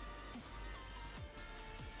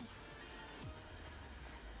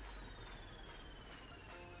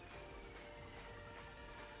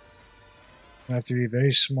 You have to be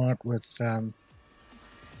very smart with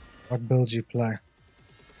what build you play.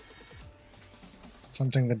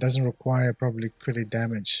 Something that doesn't require probably crit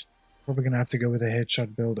damage. Probably going to have to go with a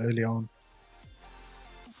headshot build early on.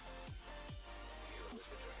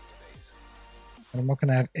 And I'm not going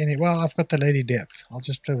to have any... Well, I've got the Lady Death. I'll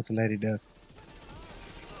just play with the Lady Death.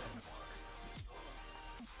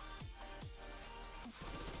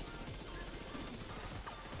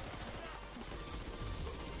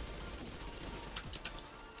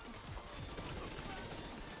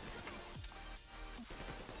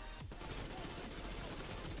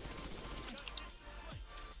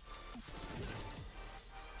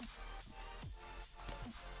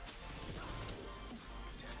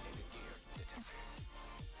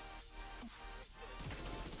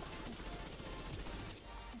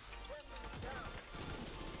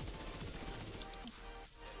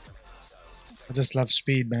 I just love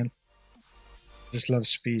speed, man. Just love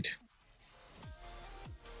speed.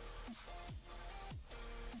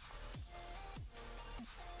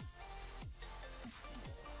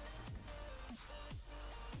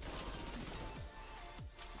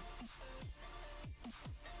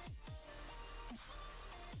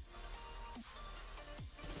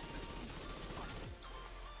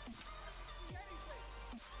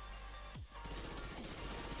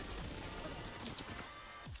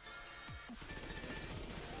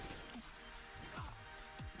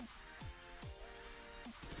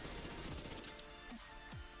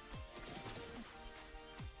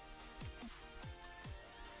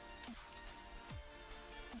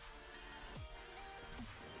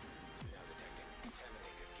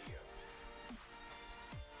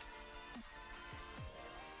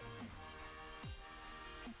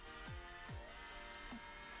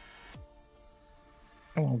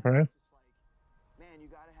 Come on, bro. Man, you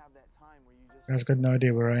gotta have that time where you just. You guys got no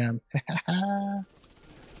idea where I am.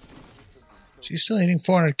 So you're still hitting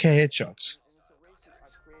 400k headshots.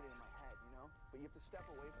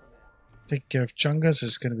 Taking care of chungas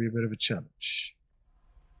is going to be a bit of a challenge.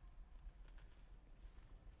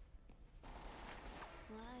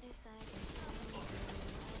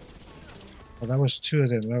 Well, that was 2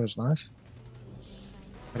 of them. That was nice.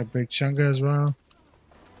 Got a big chunga as well.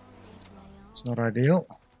 It's not ideal.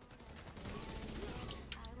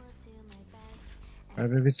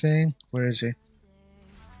 Grab everything. Where is he?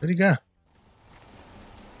 Where'd he go?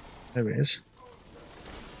 There he is.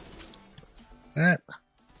 That.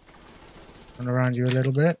 Run around you a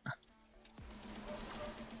little bit.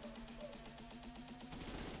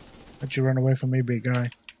 How'd you run away from me, big guy?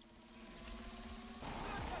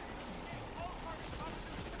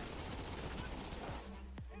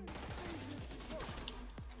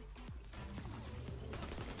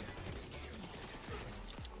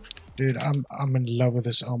 Dude, I'm in love with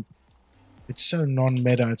this ump. It's so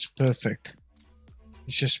non-meta, it's perfect.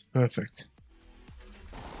 It's just perfect.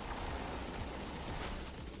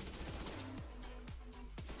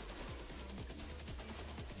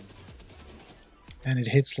 And it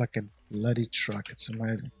hits like a bloody truck. It's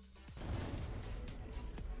amazing.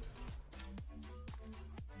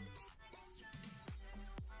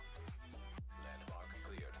 Landmark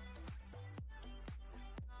cleared.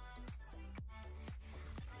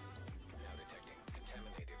 Now detecting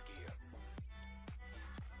contaminated gear.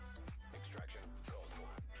 Extraction called for.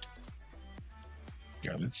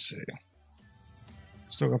 Yeah, let's see.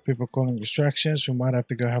 Still got people calling distractions. We might have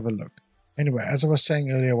to go have a look. Anyway, as I was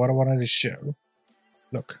saying earlier, what I wanted to show.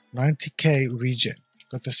 Look, 90k regen.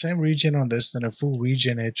 Got the same regen on this than a full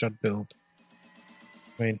regen headshot build.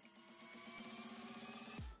 I mean,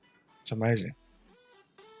 it's amazing.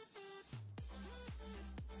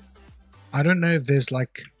 I don't know if there's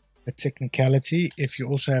like a technicality if you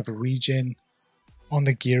also have regen on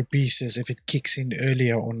the gear pieces, if it kicks in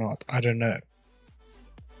earlier or not. I don't know.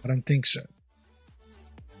 I don't think so.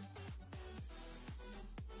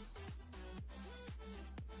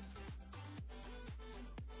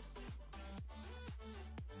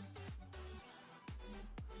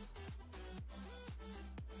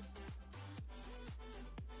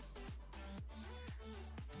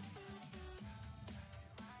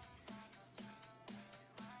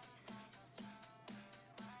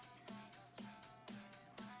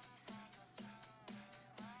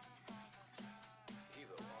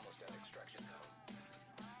 Hilo almost at extraction zone.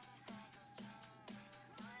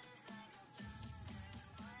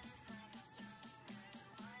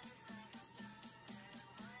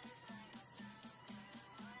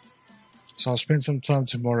 So I'll spend some time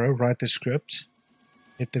tomorrow, write the script,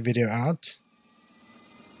 get the video out.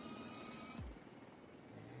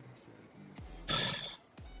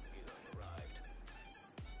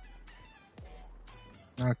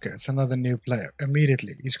 Okay, it's another new player.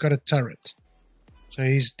 Immediately, he's got a turret. So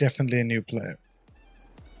he's definitely a new player.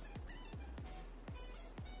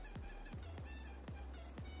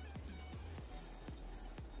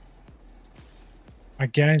 I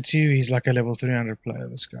guarantee you he's like a level 300 player,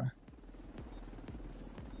 this guy.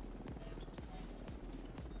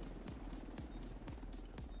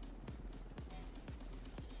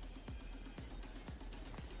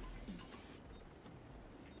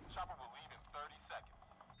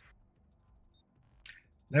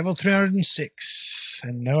 Level 306.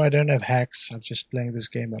 And no, I don't have hacks. I'm just playing this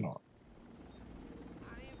game a lot.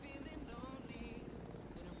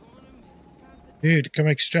 Dude, come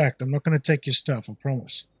extract. I'm not going to take your stuff, I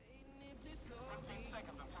promise.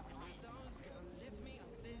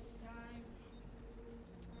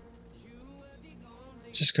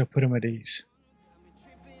 Just go put him at ease.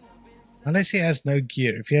 Unless he has no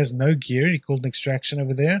gear. If he has no gear, he called an extraction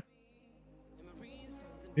over there.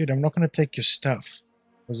 Dude, I'm not going to take your stuff.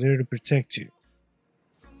 I was there to protect you.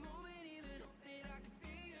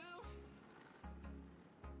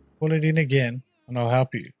 Pull it in again, and I'll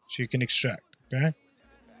help you, so you can extract, okay?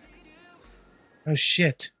 Oh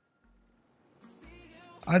shit.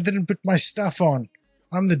 I didn't put my stuff on.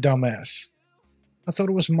 I'm the dumbass. I thought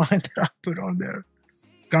it was mine that I put on there.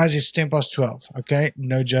 Guys, it's 10 past 12, okay?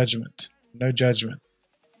 No judgment. No judgment.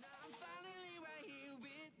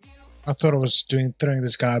 I thought I was throwing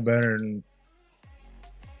this guy better and...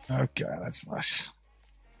 Okay, that's nice.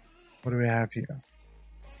 What do we have here?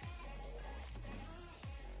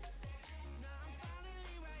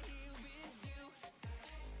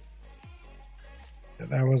 Yeah,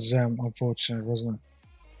 that was unfortunate, wasn't it?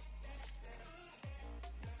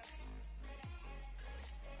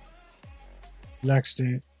 Relax,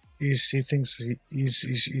 dude. he thinks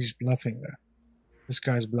he's bluffing there. This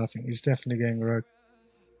guy's bluffing. He's definitely going rogue.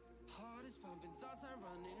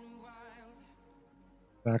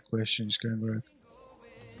 That question is going rogue.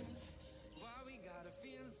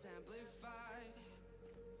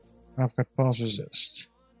 I've got pass resist.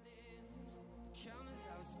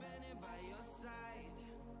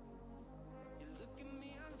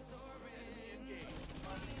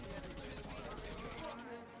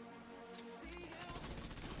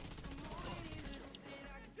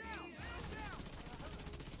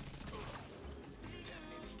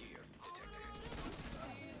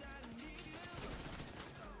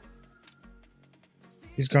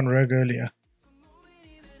 He's gone rogue earlier.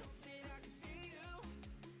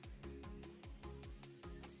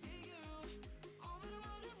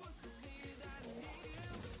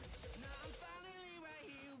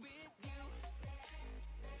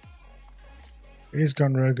 He's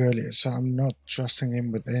gone rogue earlier, so I'm not trusting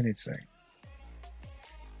him with anything.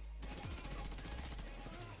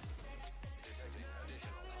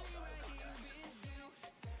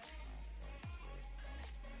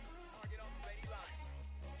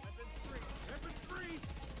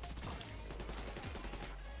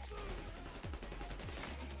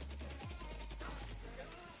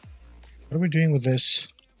 What are we doing with this?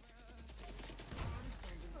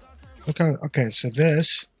 Look how, okay, so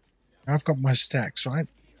this, I've got my stacks, right?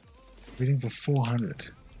 Waiting for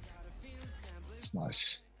 400. That's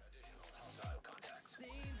nice.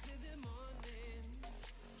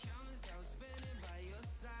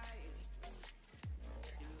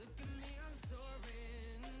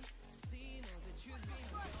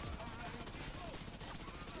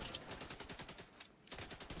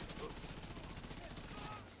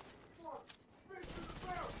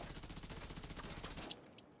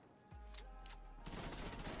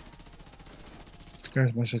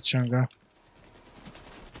 This guy's Mr. Chunga.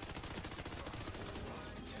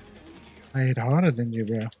 I hit harder than you,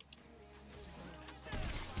 bro.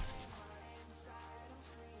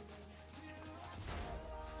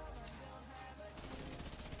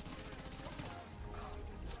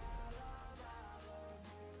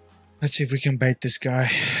 Let's see if we can bait this guy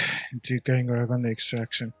into going rogue on the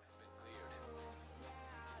extraction.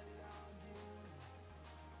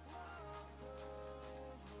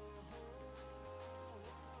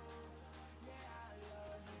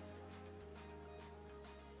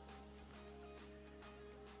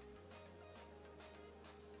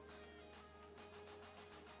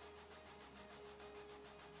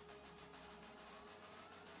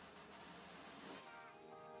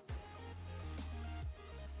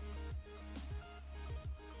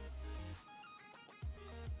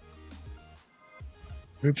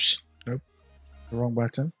 Oops, nope, the wrong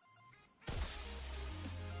button.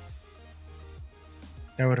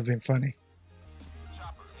 That would have been funny.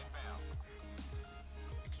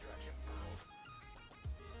 Extraction failed.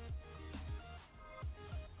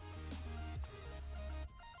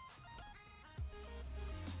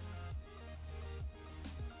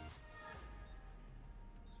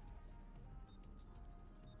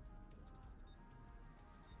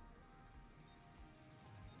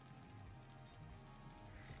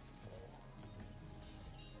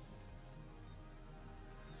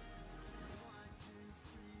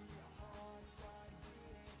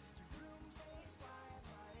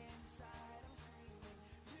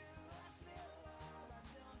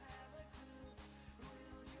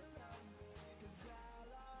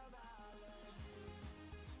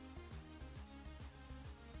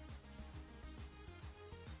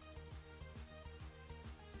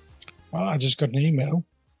 Well, I just got an email.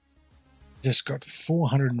 Just got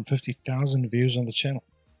 450,000 views on the channel.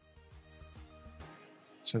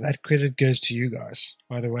 So that credit goes to you guys,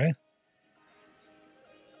 by the way.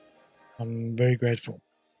 I'm very grateful.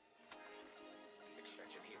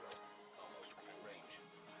 Extraction hero almost within range.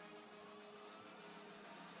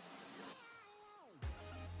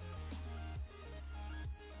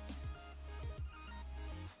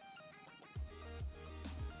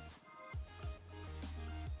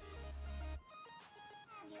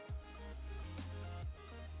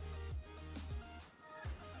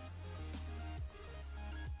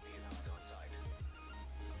 Villainous on site.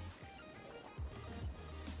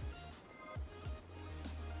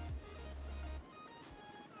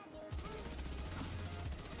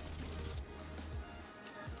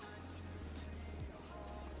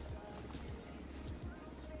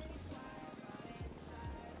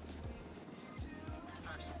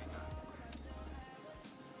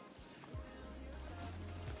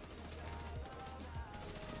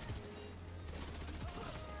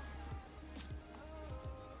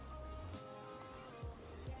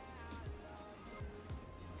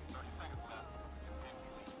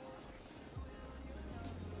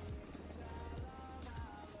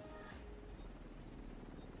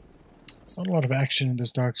 There's not a lot of action in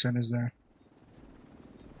this dark zone, is there?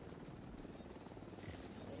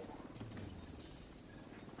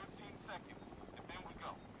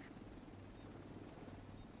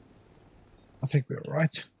 I think we're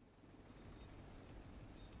right.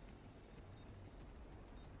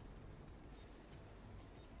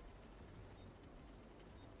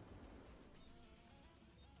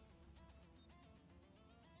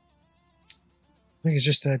 I think it's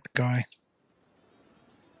just that guy.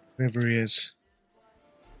 Whoever he is.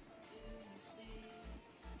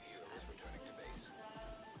 Heroes returning to base.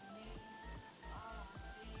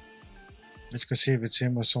 Let's go see if it's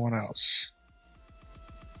him or someone else.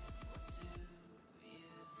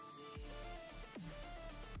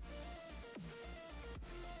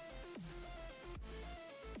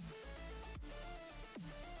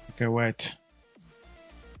 Okay, wait.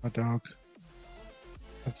 My dog.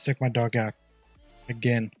 Let's take my dog out.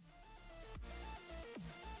 Again.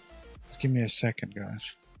 Just give me a second,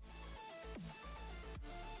 guys.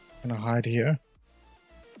 I'm gonna hide here.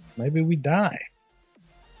 Maybe we die.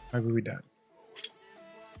 Maybe we don't.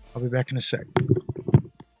 I'll be back in a sec.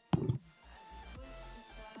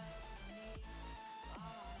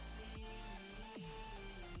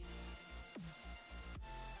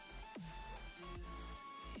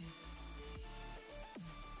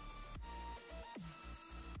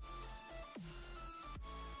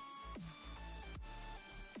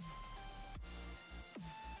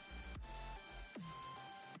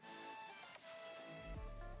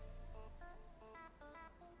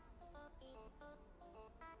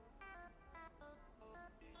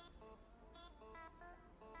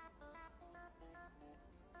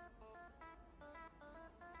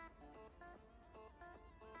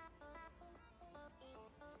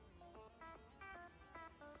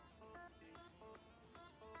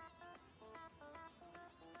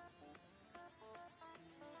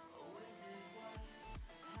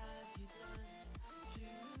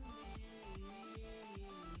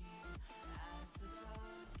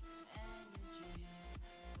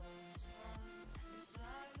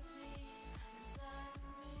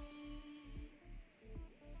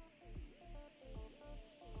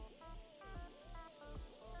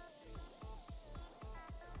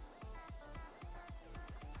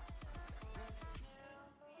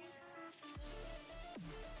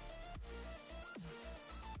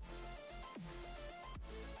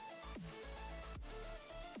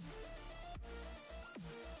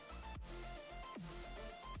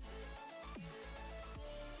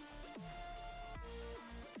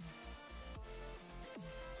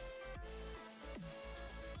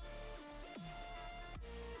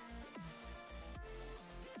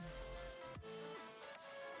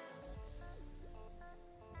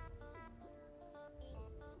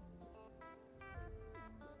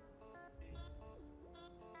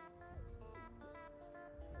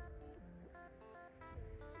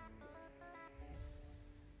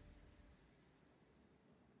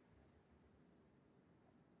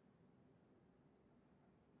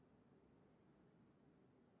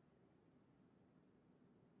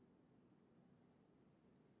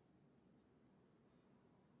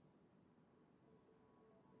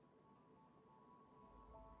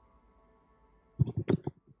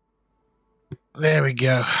 There we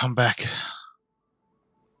go. I'm back.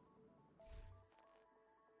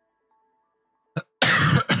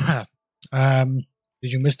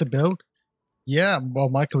 Did you miss the build? Yeah, well,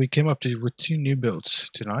 Michael, we came up with 2 new builds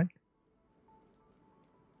tonight.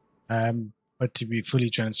 But to be fully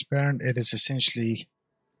transparent, it is essentially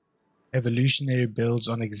evolutionary builds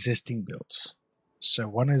on existing builds. So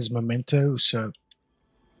one is Memento, so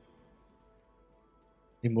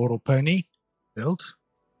Immortal Pony build,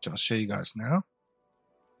 which I'll show you guys now.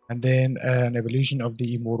 And then an evolution of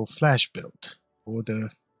the Immortal Flash build, or the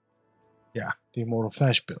Immortal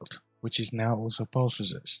Flash build, which is now also pulse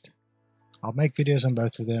resist. I'll make videos on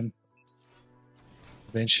both of them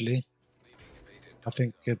eventually. I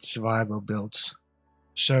think it's viable builds.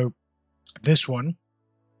 So this one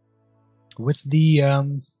with the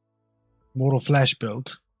Immortal Flash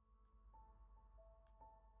build,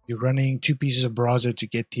 you're running 2 pieces of Brazo to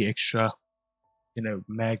get the extra,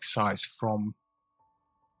 mag size from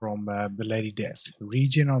the Lady Death.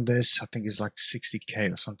 Regen on this, I think, is like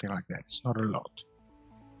 60k or something like that. It's not a lot.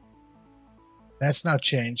 That's now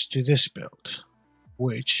changed to this build,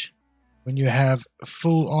 which, when you have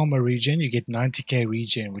full armor regen, you get 90k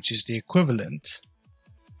regen, which is the equivalent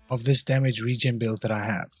of this damage regen build that I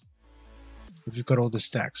have. If you've got all the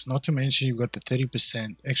stacks, not to mention you've got the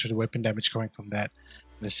 30% extra weapon damage coming from that,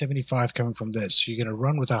 and the 75 coming from this. So you're going to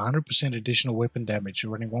run with 100% additional weapon damage.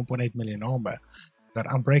 You're running 1.8 million armor. You've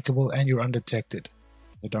got unbreakable and you're undetected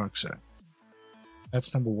in the dark zone.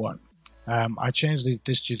 That's number one. I changed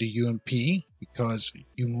this to the UMP because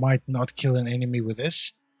you might not kill an enemy with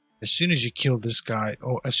this. As soon as you kill this guy,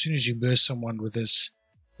 or as soon as you burst someone with this,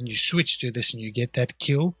 and you switch to this and you get that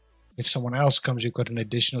kill, if someone else comes, you've got an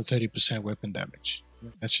additional 30% weapon damage.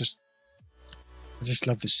 I just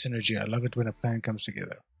love the synergy. I love it when a plan comes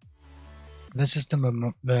together. This is the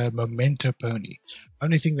Memento Pony.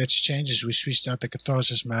 Only thing that's changed is we switched out the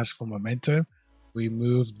Catharsis mask for Memento. We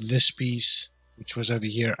moved this piece, which was over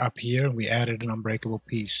here, up here, and we added an unbreakable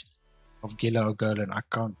piece of Gila or Golan. I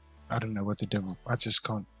don't know what to do. I just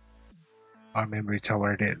can't by memory tell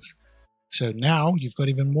where it is. So now you've got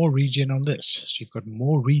even more regen on this. So you've got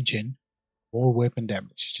more regen, more weapon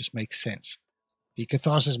damage. It just makes sense. The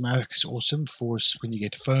Catharsis mask is awesome for when you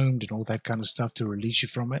get foamed and all that kind of stuff to release you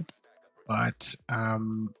from it. But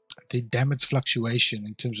the damage fluctuation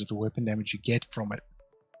in terms of the weapon damage you get from it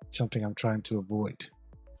is something I'm trying to avoid.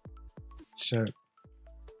 So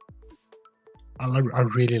I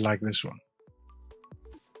really like this one.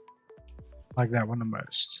 I like that one the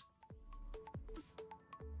most.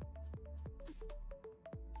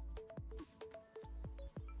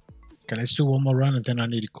 Okay, let's do one more run and then I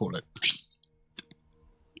need to call it.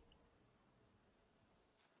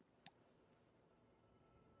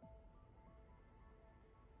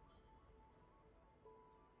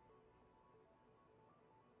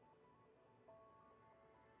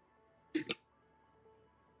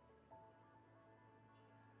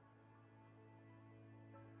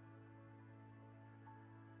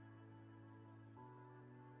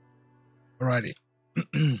 Alrighty.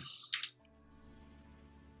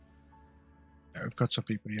 I've got some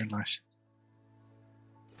people here, nice.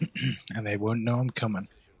 And they won't know I'm coming.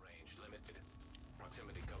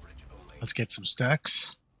 Let's get some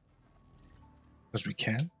stacks. Because we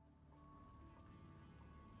can.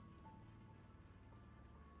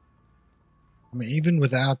 I mean, even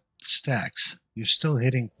without stacks, you're still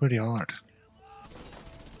hitting pretty hard.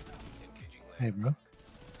 Hey, bro.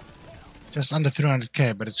 Just under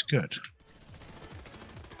 300k, but it's good.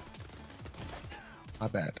 My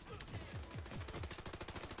bad.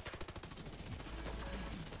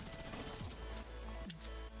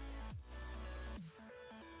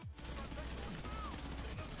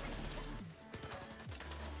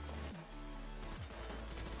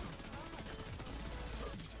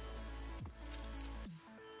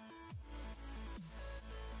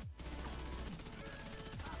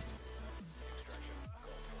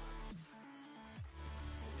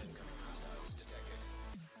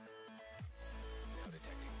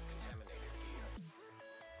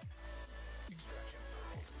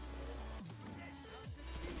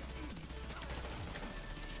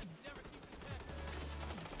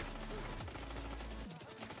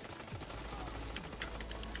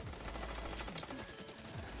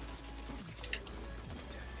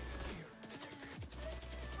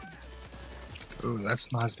 Ooh,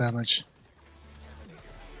 that's nice damage.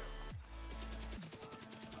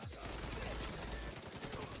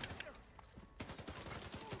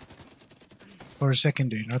 For a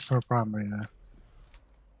secondary, not for a primary though.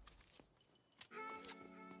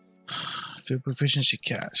 Field proficiency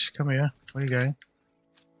cache. Come here. Where are you going?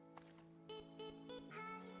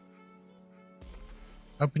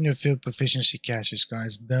 Open your field proficiency caches,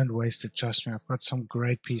 guys. Don't waste it. Trust me, I've got some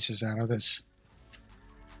great pieces out of this.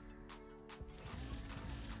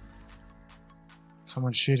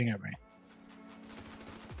 Someone's shooting at me.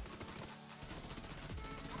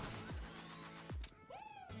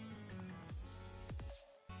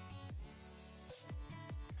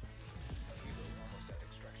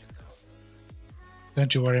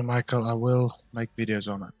 Don't you worry, Michael. I will make videos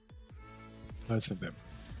on it. Both of them.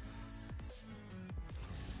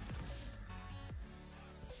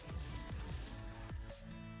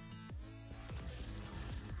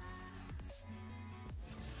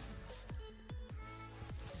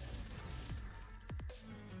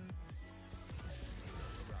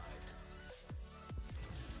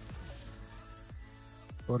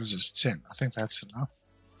 What is this? 10. I think that's enough.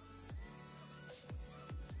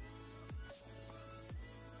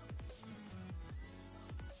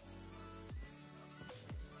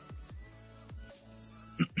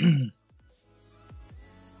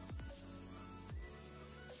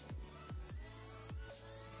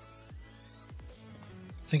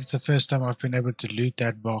 I think it's the first time I've been able to loot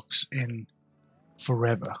that box in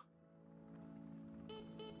forever.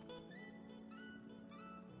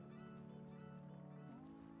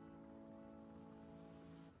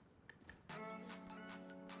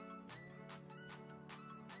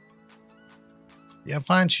 Yeah,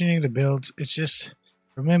 fine-tuning the builds, it's just,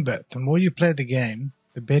 remember, the more you play the game,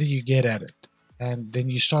 the better you get at it. And then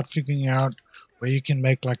you start figuring out where you can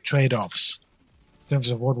make like trade-offs in terms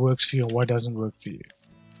of what works for you and what doesn't work for you,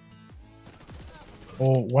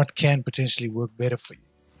 or what can potentially work better for you.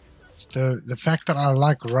 So the fact that I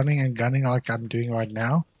like running and gunning like I'm doing right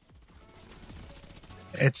now,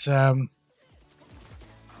 it's now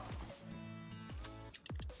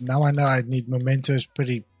I know I need momentum is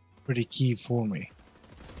pretty key for me.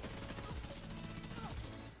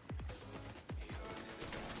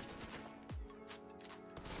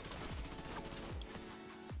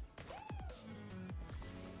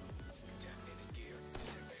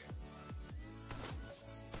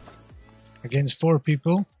 Against 4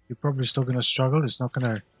 people, you're probably still gonna struggle. It's not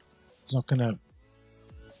gonna,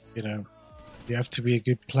 you know, you have to be a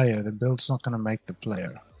good player. The build's not gonna make the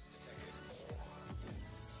player.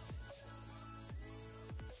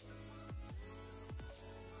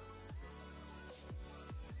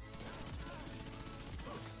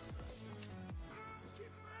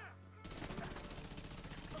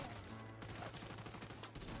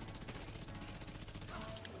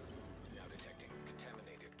 Now detecting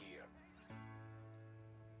contaminated gear.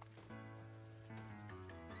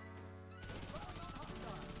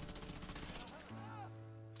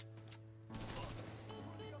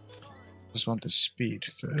 Just want the speed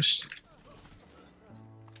first.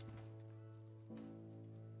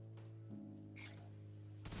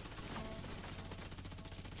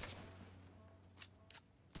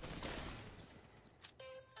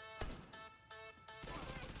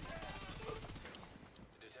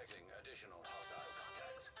 Detecting additional hostile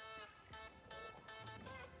contacts.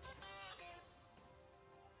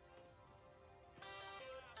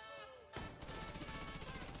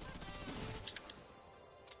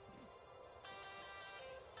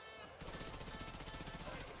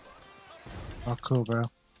 Oh, cool, bro.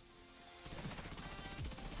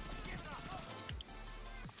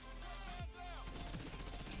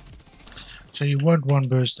 So you won't one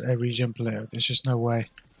burst a regen player. There's just no way.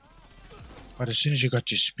 But as soon as you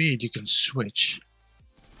got your speed, you can switch.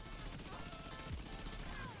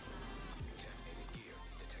 Contaminated gear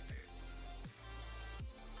detected.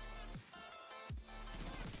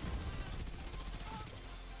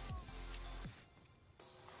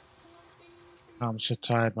 I'm so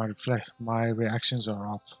tired. My reactions are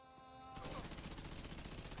off.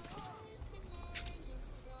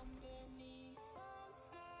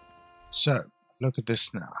 So look at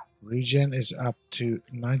this now. Regen is up to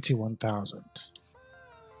 91,000.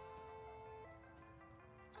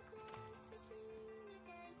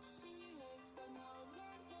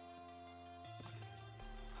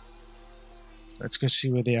 Let's go see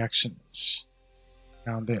where the action is.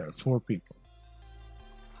 Down there, 4 people.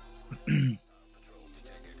 Patrol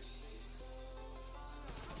detected.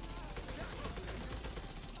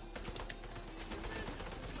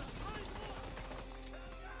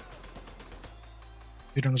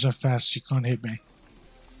 You're doing so fast, you can't hit me.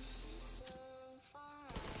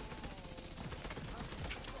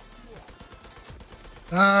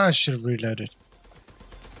 Ah, I should have reloaded.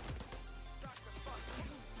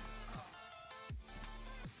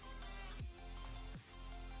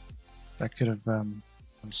 That could have gone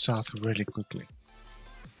south really quickly.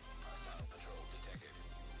 Hostile patrol detected.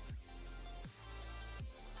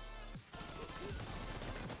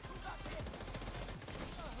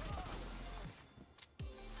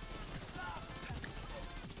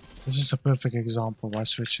 This is a perfect example by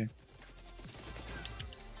switching.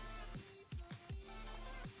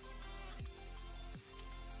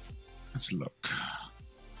 Let's look.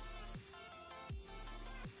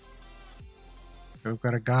 We've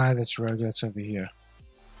got a guy that's rogue that's over here.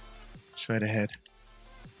 Straight ahead.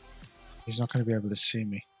 He's not going to be able to see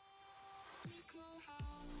me.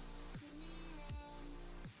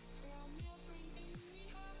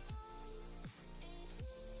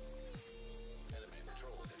 Enemy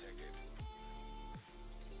patrol detected.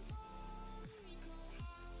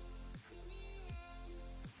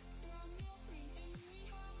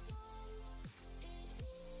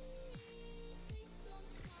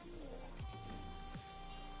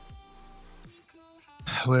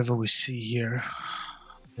 Whoever we see here,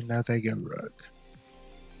 and now they go rogue.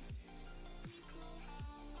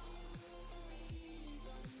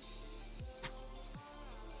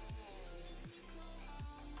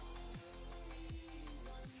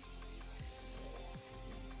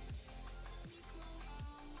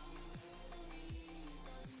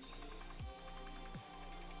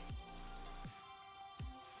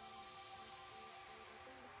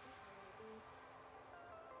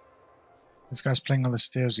 This guy's playing on the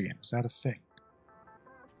stairs again. Is that a thing?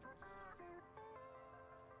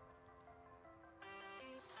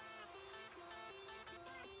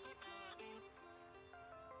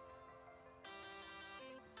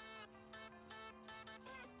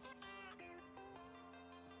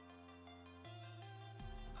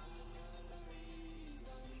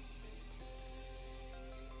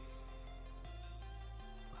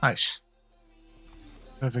 Nice.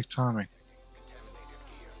 Perfect timing. Contaminated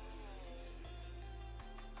gear.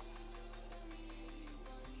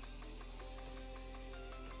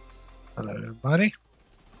 Hello, everybody.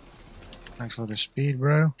 Thanks for the speed,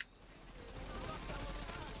 bro.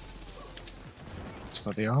 Thanks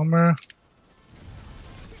for the armor.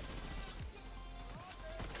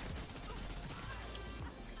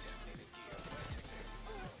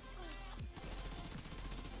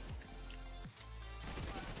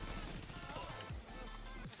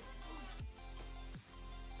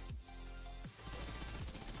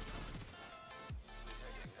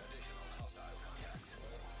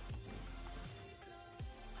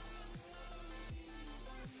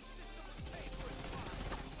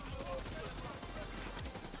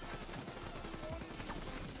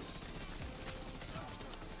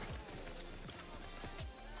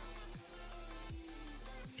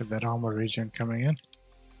 Get that armor regen coming in.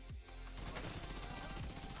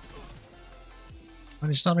 And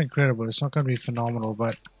it's not incredible, it's not going to be phenomenal,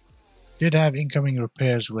 but did have incoming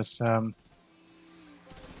repairs with the,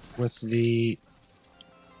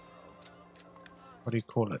 what do you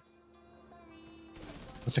call it?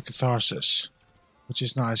 With the catharsis, which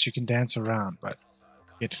is nice. You can dance around, but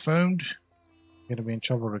get foamed, you're going to be in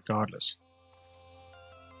trouble regardless.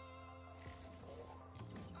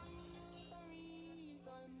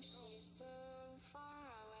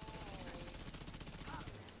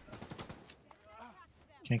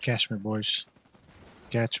 Can't catch me, boys.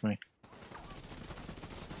 Catch me.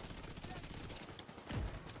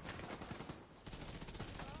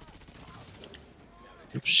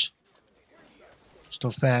 Oops. Still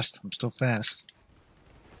fast. I'm still fast.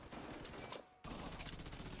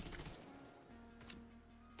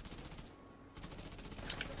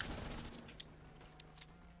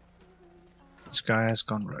 This guy has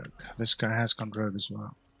gone rogue. This guy has gone rogue as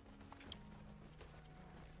well.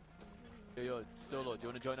 Yo, Solo, do you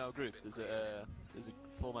want to join our group? There's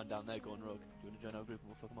a 4-man down there going rogue. Do you want to join our group and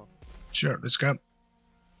we'll fuck them up? Sure, let's go.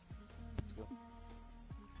 Let's go.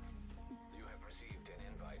 You have received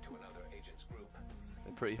an invite to another agent's group.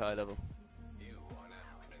 They're pretty high level. You are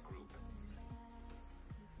now in a group.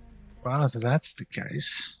 Well, if that's the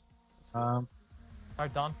case,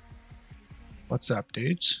 Alright, Don. what's up,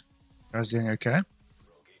 dudes? You guys doing okay? Rogue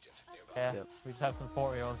agent nearby. Yeah, Yep. we just have some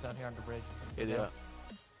 40-year-olds down here on the bridge. Yeah, they are.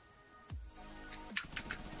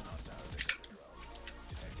 Hostile detected.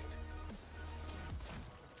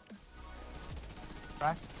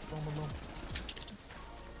 Crack. Boom, boom, boom.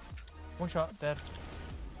 One shot, dead.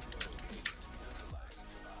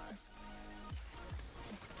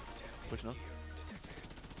 Pushing up.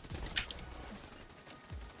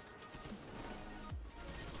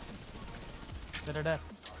 Dead or dead.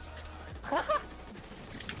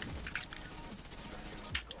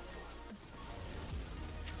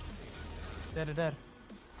 Dead or dead.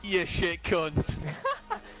 You shit cunts!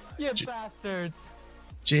 You bastards!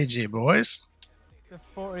 GG, boys. The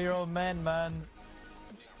 40-year-old men, man.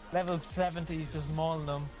 Level 70s just mauling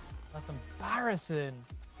them. That's embarrassing.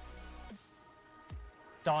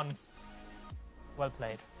 Done. Well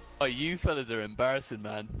played. Oh, you fellas are embarrassing,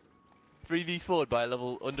 man. 3v4'd by under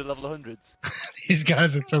level 100s. These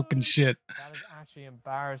guys are talking shit. That is actually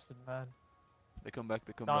embarrassing, man. They come back,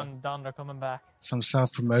 they come back. Don, they're coming back. Some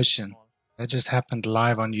self-promotion. That just happened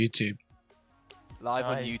live on YouTube. Live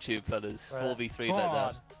on Nice. YouTube, fellas. Right. 4v3 Go like on.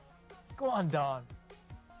 that. Go on, Don.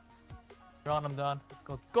 You're on him, Don. Let's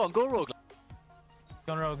go. Go on, go rogue.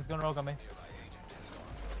 He's going rogue on me.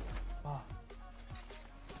 Oh.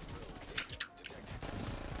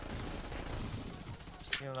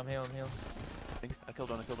 Heal him, heal him, heal him. I killed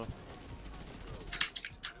one, I killed one.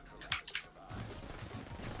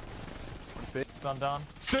 Gone down.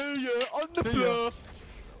 See ya on the See ya. floor!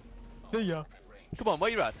 See ya. Come on, where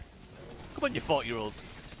you at? Come on, you 40-year-olds.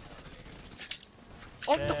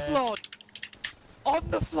 On the Dead. floor! On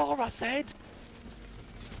the floor, I said!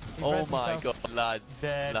 He Oh pressed my himself. god, lads.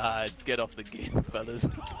 Dead. Lads, get off the game, fellas.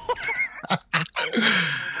 God,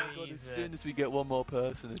 as soon as we get one more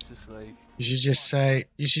person, it's just like... You should just say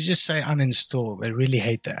uninstall. They really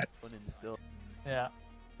hate that. uninstall. Yeah,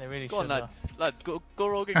 they really Go on, should. lads. Lads, go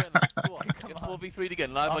rogue again. Lads. Go on. Come Get on. 4v3'd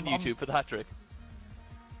again, live on I'm- YouTube for the hat-trick.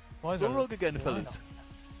 Boys Go are- rogue again, yeah, fellas.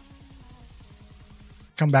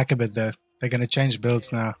 Come back a bit though. They're gonna change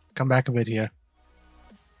builds now. Come back a bit here.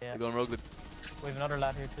 Yeah, They're going rogue. we have another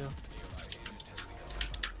lad here too.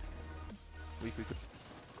 Weak.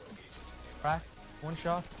 Crack. One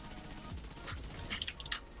shot.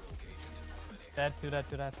 Dead, two dead.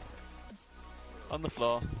 On the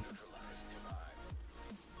floor.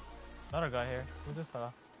 Another guy here. Who's this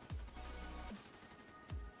fella?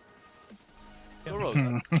 Go rogue.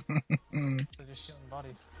 Lads. They're just shooting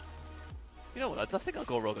bodies. You know what, lads? I think I'll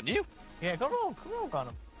go rogue on you. Yeah, go rogue on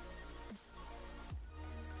him.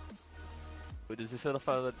 Wait, does this other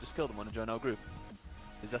fella that just killed him want to join our group?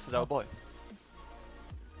 Is that our boy?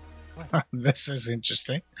 This is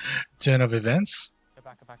interesting. Turn of events. Get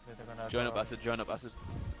back, they're gonna Join go up, Acid. Join up, Acid.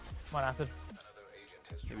 Come on, Acid.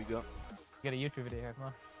 Here we go. Get a YouTube video here, come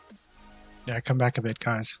on. Yeah, come back a bit,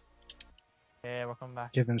 guys. Yeah, we're coming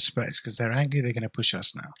back. Give them space because they're angry. They're going to push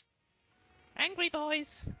us now. Angry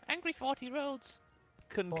boys. Angry 40-year-olds.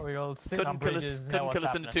 Couldn't 4-year-olds sitting on bridges. couldn't kill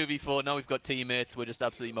us in the 2v4. Now we've got teammates. We're just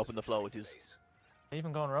absolutely mopping the floor with you.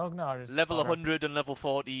 Even going rogue now? Or just Level fodder? 100 and level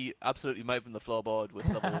 40, absolutely mopping the floorboard with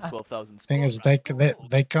level 12,000. Thing is, they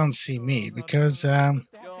can't see me because They have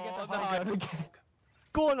to get the high ground again.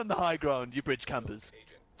 Go on the high ground, you bridge campers.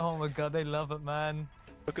 Oh my god, they love it, man.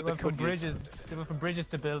 Look They at the went from cookies. bridges. They went from bridges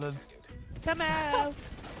to buildings. Come out!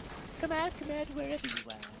 Come out, wherever you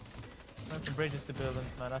are. Went from bridges to buildings,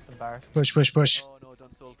 man. That's embarrassing. push. Oh no,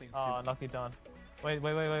 don't stall things Oh, too. unlucky Don. Wait.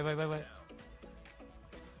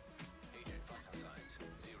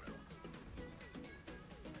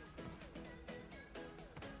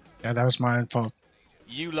 Yeah, that was my own fault.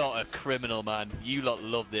 You lot are criminal, man. You lot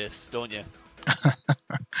love this, don't you? You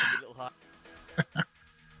little hi-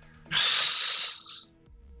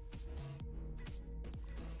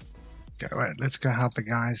 Okay, right, let's go help the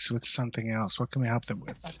guys with something else. What can we help them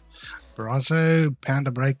with? Barrazo,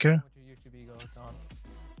 Panda Breaker. What's your YouTube ego, Don?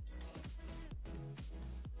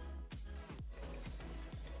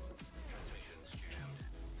 Transmissions jammed.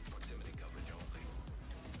 Proximity coverage only.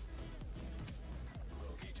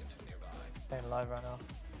 Rogue agent nearby. Staying alive right now.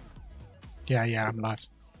 Yeah, I'm live.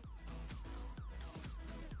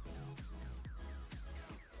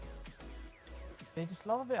 They just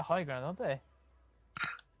love a bit of high ground, don't they?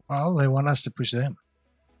 Well, they want us to push them.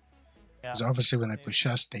 Yeah. Because obviously when they push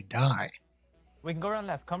us, they die. We can go around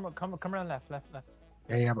left. Come around left.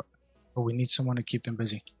 Yeah, but we need someone to keep them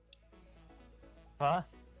busy. What?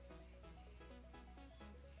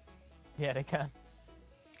 Yeah, they can.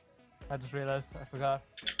 I just realized, I forgot.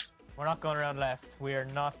 We're not going around left. We are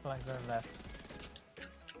not going around left.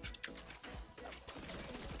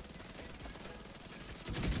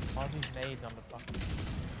 All these nades on the fucking...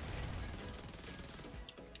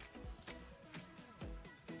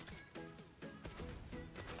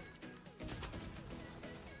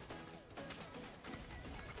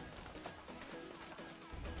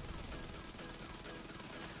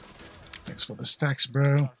 Thanks for the stacks,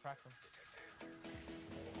 bro. Oh, crack them.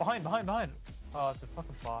 Behind! Oh, it's a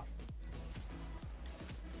fucking bot.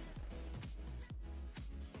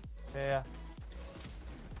 Yeah.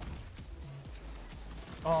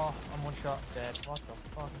 Oh, I'm one shot dead. What the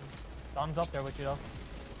fuck? Don's up there with you though.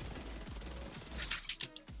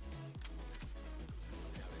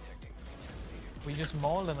 We just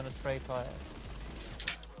mauled him in a straight fire.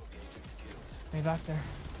 Me back there.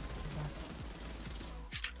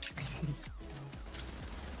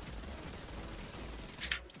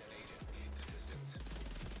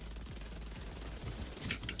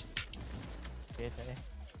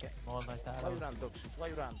 Getting mauled like that. Why you ran, Duxie? Why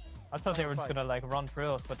you ran? I thought they were just gonna like run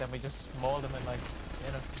through us, but then we just mauled them and like,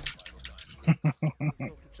 you know.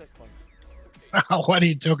 Go to checkpoint. What are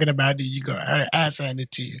you talking about? Dude? You got her ass handed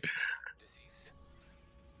to you.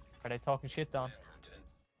 Are they talking shit, Don?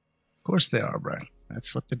 Of course they are, bro.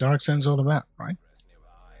 That's what the Dark Zone's all about, right?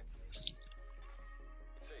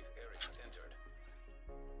 Safe area entered.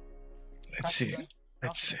 Let's see.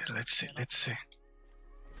 Let's see.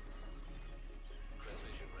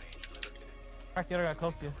 Transmission range limited. Crack the other guy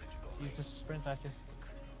close to you. He's just sprinting at you.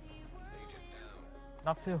 Agent down.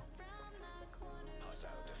 Knock two. Hostile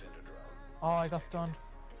defender drone. Oh, I got stunned.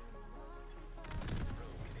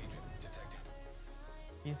 Rogue agent detected.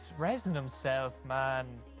 He's resin himself, man.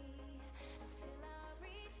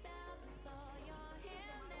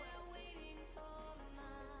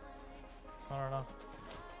 I don't know.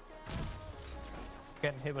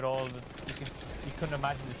 Getting hit with all the... You couldn't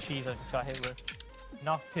imagine the cheese I just got hit with.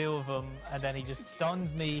 Knocked two of them, and then he just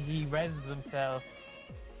stuns me. He reses himself.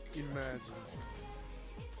 Imagine.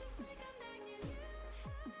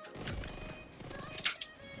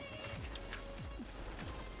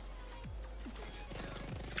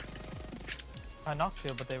 I knocked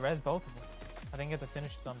two, but they res both of them. I didn't get the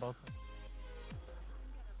finishes on both of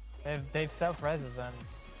them. They've self-reses and...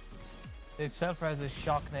 They've self-reses,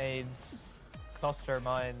 shock nades, cluster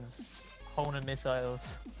mines, honing missiles.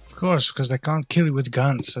 Of course, because they can't kill you with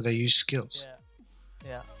guns, so they use skills.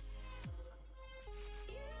 Yeah.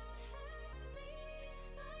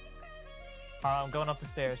 Alright, I'm going up the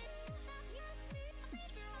stairs.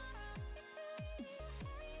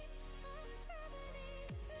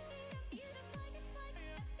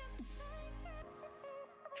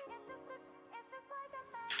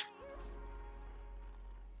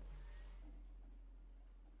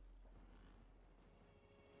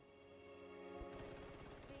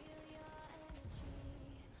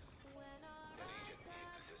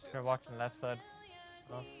 You're watching left side.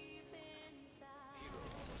 Oh. Hero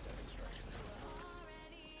almost at extraction zone.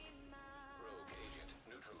 Rogue agent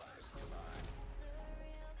neutralized nearby.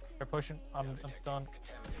 They're pushing. I'm stunned.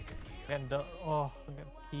 Contaminated gear. Getting oh, I'm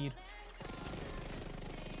getting keyed.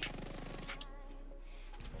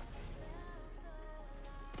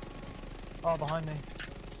 Oh, behind me.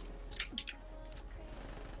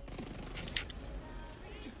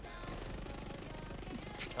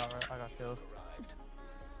 Alright, I got killed. Arrived.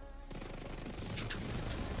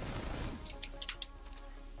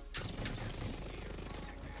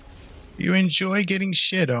 You enjoy getting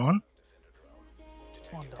shit on?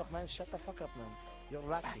 Shut up, man. Shut the fuck up, man. You're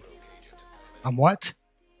lucky. I'm what?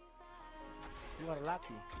 You are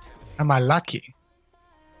lucky. Am I lucky?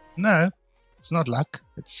 No, it's not luck.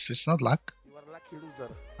 It's not luck. You are a lucky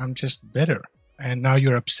loser. I'm just better. And now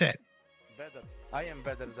you're upset. Better. I am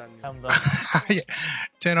better than you. I'm done.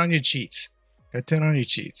 Turn on your cheats. Go turn on your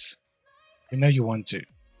cheats. You know you want to.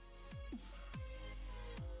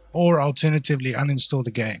 Or alternatively, uninstall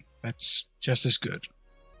the game. That's just as good.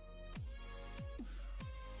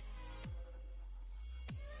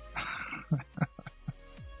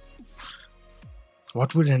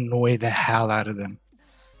 What would annoy the hell out of them?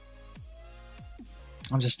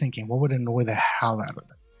 I'm just thinking, what would annoy the hell out of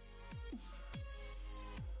them?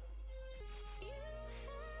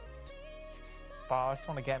 But I just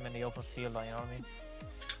want to get him in the open field, like, you know what I mean?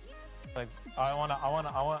 Like, I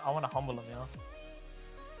wanna humble him, you know?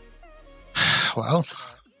 Well,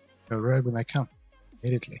 go rogue when they come.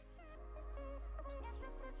 Immediately.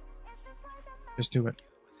 Just do it.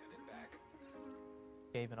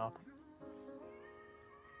 Gave it up.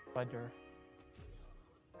 Ledger.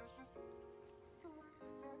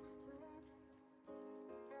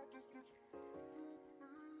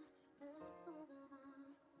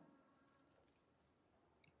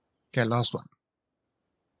 Okay, last one.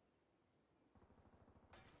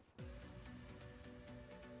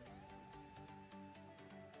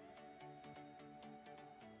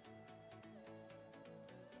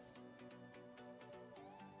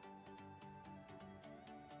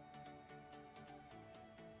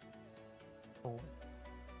 Oh.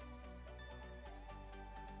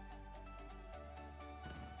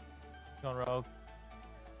 Going rogue.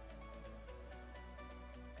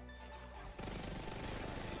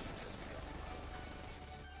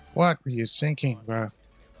 What were you thinking, bro?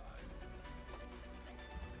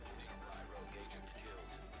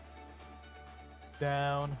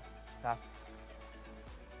 Down. That's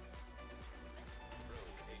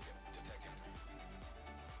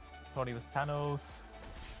thought he was Thanos.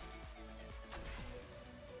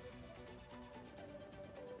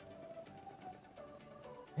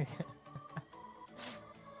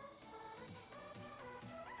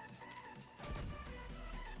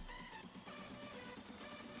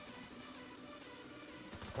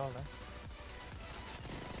 Go on, man.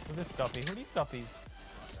 Who's this Duffy? Who are these Duffies?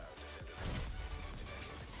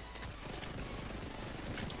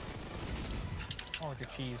 Oh, with your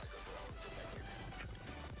cheese.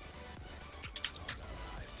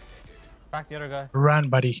 Back the other guy. Run,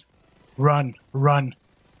 buddy. Run, run.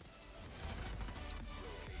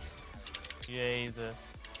 Jesus.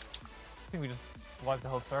 I think we just wiped the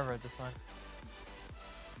whole server at this point.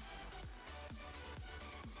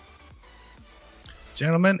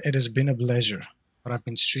 Gentlemen, it has been a pleasure. But I've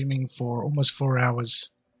been streaming for almost 4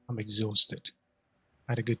 hours. I'm exhausted.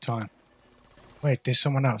 I had a good time. Wait, there's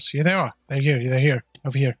someone else. Yeah, they are. They're here. They're here.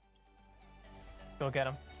 Over here. Go get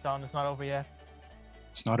him. Don, it's not over yet.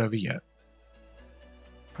 It's not over yet.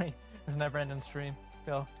 It's a never ending stream.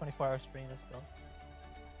 Still, 24-hour stream is still.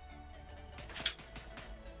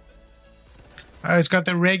 Oh, he's got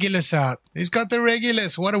the Regulus out. He's got the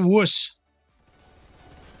Regulus. What a wuss.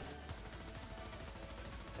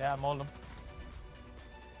 Yeah, I'm holding him.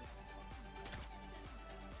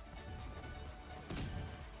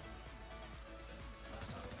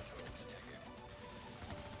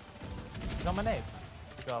 He's on my name.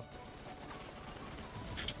 Good job.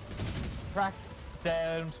 Cracked.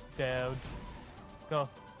 Down. Down. Go.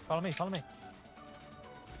 Follow me. Follow me.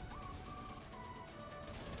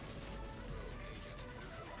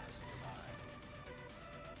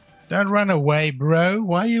 Don't run away, bro.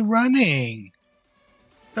 Why are you running?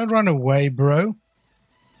 Don't run away, bro.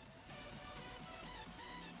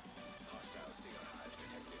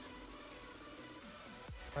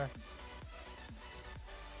 Where?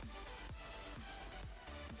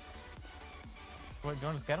 Wait, do you want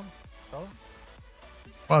to just get him? Go.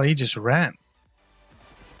 Well, he just ran.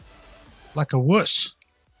 Like a wuss.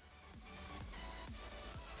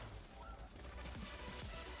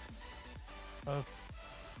 Oh.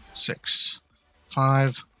 6,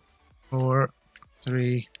 5, 4,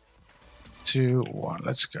 3, 2, 1.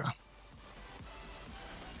 Let's go.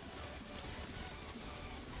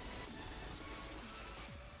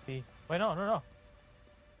 Wait, no.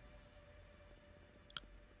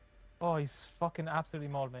 Oh, he's fucking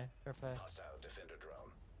absolutely mauled me. Fair play. Hostile defender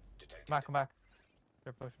drone detected. Come back.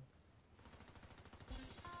 They're pushing.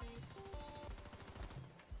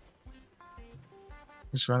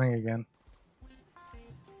 He's running again.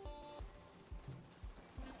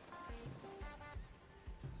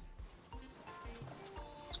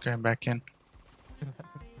 He's going back in.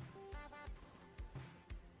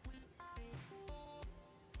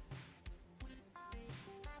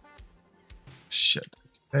 Shit.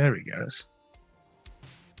 There he goes.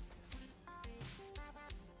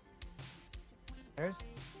 There's.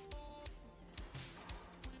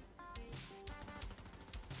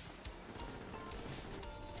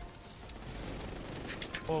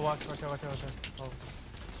 Oh, watch out. Oh.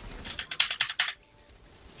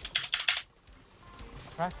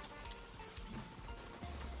 Crack.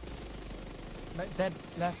 Dead,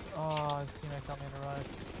 left. Oh, his teammate got me on the right.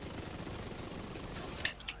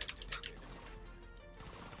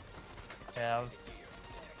 Yeah, I was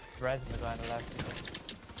resin the guy on the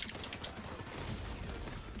left.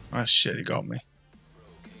 Oh shit, he got me.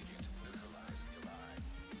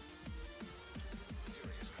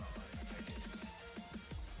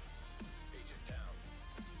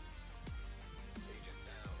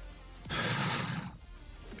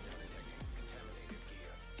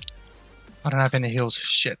 I don't have any heals.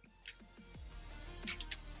 Shit.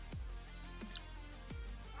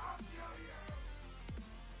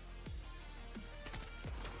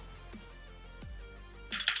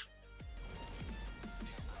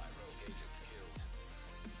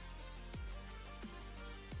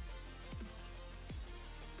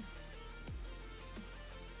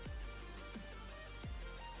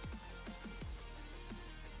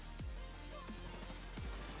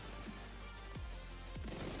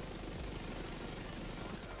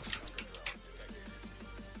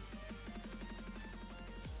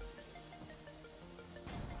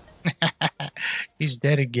 He's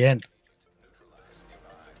dead again.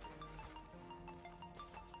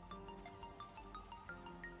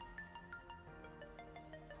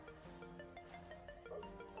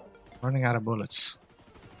 Running out of bullets.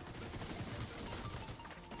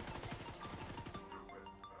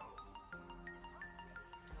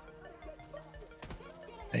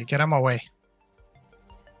 Hey, get out of my way.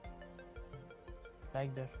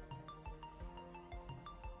 Back there.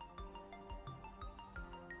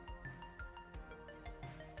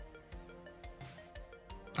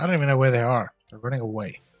 I don't even know where they are. They're running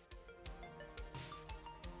away.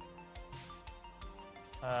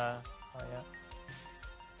 Oh yeah.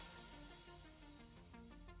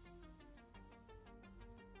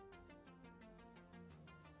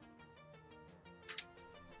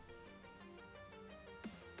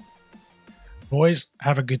 Boys,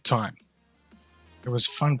 have a good time. It was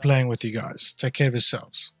fun playing with you guys. Take care of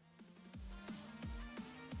yourselves.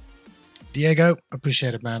 Diego,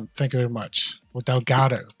 appreciate it, man. Thank you very much. Or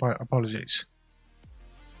Delgado, apologies.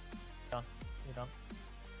 Done. You're done.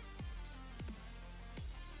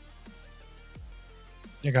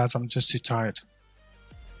 Yeah, guys, I'm just too tired.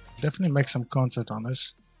 Definitely make some content on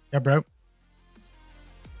this. Yeah, bro.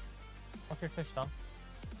 What's your Twitch done?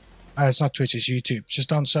 It's not Twitch, it's YouTube. Just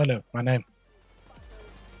Don Solo, my name.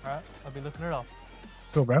 Alright, I'll be looking it up.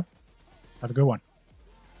 Cool, bro. Have a good one.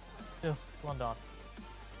 Still, one down.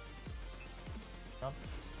 Done.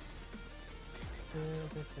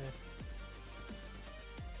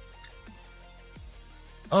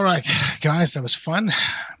 All right, guys, that was fun.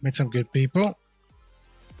 Met some good people.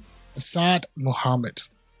 Assad Muhammad.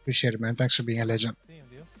 Appreciate it, man. Thanks for being a legend.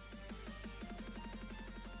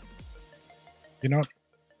 You're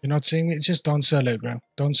not seeing me? It's just Don Solo, bro.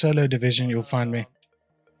 Don Solo Division, you'll find me.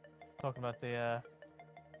 Talking about the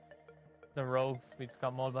rogues we just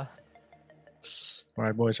got mauled by. All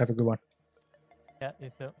right, boys, have a good one. Yeah,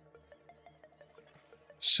 you too.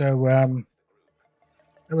 So,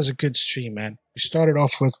 that was a good stream, man. We started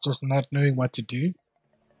off with just not knowing what to do,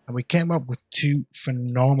 and we came up with 2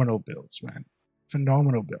 phenomenal builds, man.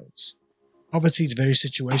 Phenomenal builds. Obviously, it's very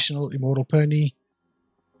situational. Immortal Pony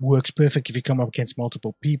works perfect if you come up against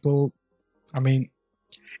multiple people. I mean,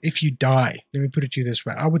 if you die, let me put it to you this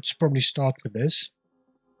way. I would probably start with this,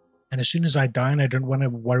 and as soon as I die and I don't want to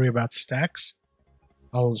worry about stacks,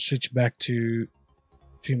 I'll switch back to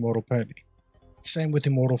Immortal Pony. Same with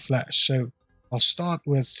Immortal Flash. So I'll start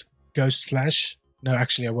with Ghost Flash. No,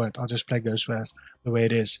 actually I won't. I'll just play Ghost Flash the way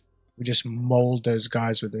it is. We just mold those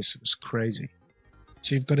guys with this. It was crazy.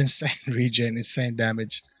 So you've got insane regen, insane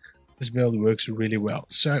damage. this build works really well.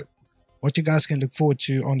 So what you guys can look forward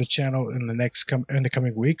to on the channel in the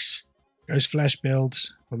coming weeks: Ghost Flash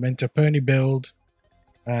builds, Memento Pony build.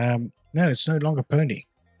 No, it's no longer Pony,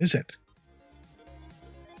 is it?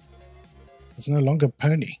 It's no longer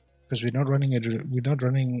Pony because we're not running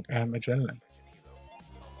Adrenaline.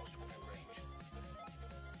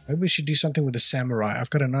 Maybe we should do something with the Samurai. I've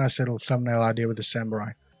got a nice little thumbnail idea with the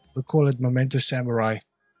Samurai. We'll call it Memento Samurai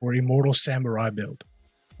or Immortal Samurai build.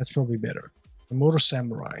 That's probably better. Immortal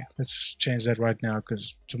Samurai. Let's change that right now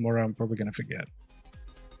because tomorrow I'm probably going to forget.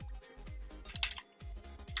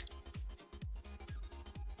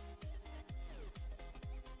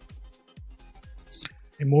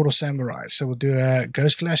 Immortal Samurai. So we'll do a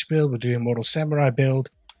Ghost Flash build, we'll do Immortal Samurai build,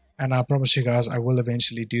 and I promise you guys I will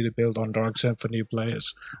eventually do the build on DARKZONE for new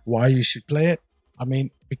players. Why you should play it? I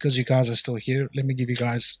mean, because you guys are still here, let me give you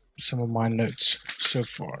guys some of my notes so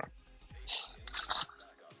far.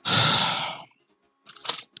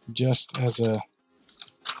 Just as a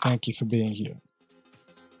thank you for being here.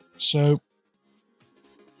 So,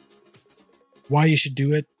 why you should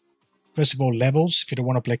do it? First of all, levels. If you don't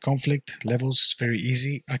want to play conflict, levels is very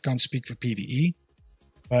easy. I can't speak for PvE,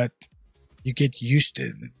 but you get used to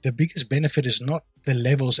it. The biggest benefit is not the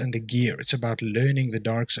levels and the gear. It's about learning the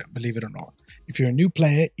DARKZONE, believe it or not. If you're a new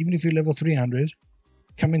player, even if you're level 300,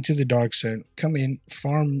 come into the DARKZONE, come in,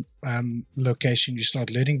 farm location, you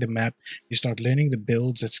start learning the map, you start learning the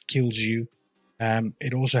builds that kills you.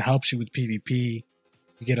 It also helps you with PvP.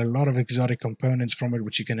 You get a lot of exotic components from it,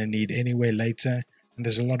 which you're going to need anyway later. And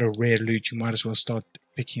there's a lot of rare loot. You might as well start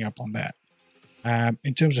picking up on that.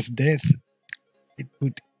 In terms of death, it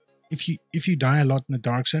would, if you die a lot in the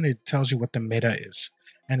DARKZONE, it tells you what the meta is,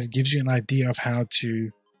 and it gives you an idea of how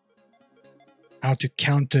to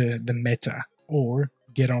counter the meta or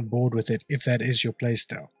get on board with it if that is your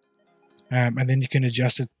playstyle. And then you can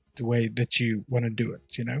adjust it the way that you want to do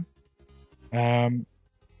it. You know.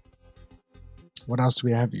 What else do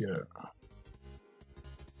we have here?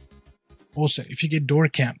 Also, if you get door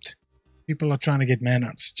camped, people are trying to get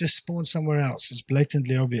manhunts, just spawn somewhere else. It's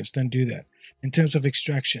blatantly obvious. Don't do that. In terms of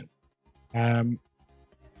extraction, when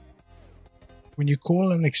you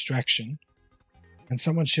call an extraction and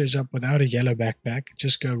someone shows up without a yellow backpack,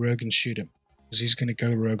 just go rogue and shoot him, because he's going to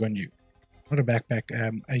go rogue on you. Not a backpack,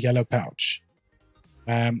 a yellow pouch.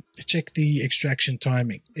 Check the extraction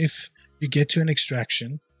timing. If you get to an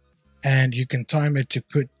extraction and you can time it to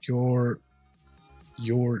put your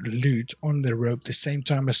loot on the rope the same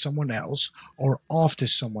time as someone else or after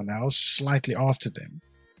someone else, slightly after them,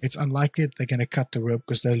 it's unlikely that they're going to cut the rope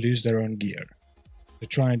because they'll lose their own gear. So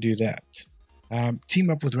try and do that. Team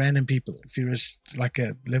up with random people. If you're like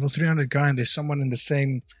a level 300 guy and there's someone in the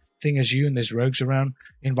same thing as you and there's rogues around,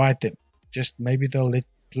 invite them. Just maybe they'll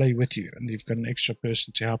play with you and you've got an extra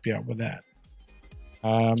person to help you out with that.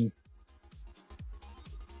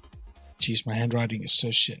 Geez, my handwriting is so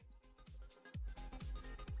shit.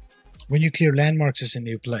 When you clear landmarks as a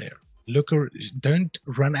new player, don't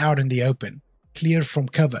run out in the open. Clear from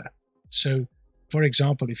cover. So, for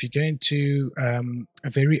example, if you go into a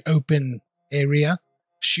very open area,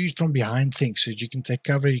 shoot from behind things so that you can take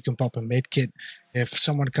cover. You can pop a med kit. If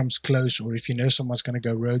someone comes close, or if you know someone's going to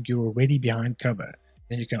go rogue, you're already behind cover.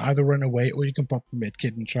 Then you can either run away or you can pop a med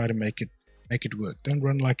kit and try to make it work. Don't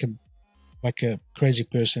run like a crazy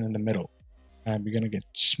person in the middle. You're going to get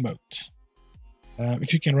smoked.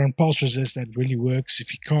 If you can run pulse resist, that really works.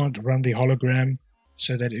 If you can't, run the hologram,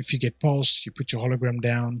 so that if you get pulsed, you put your hologram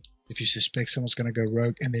down. If you suspect someone's going to go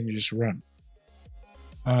rogue, and then you just run.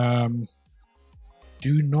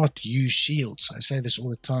 Do not use shields. I say this all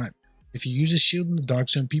the time. If you use a shield in the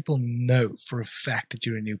DARKZONE, people know for a fact that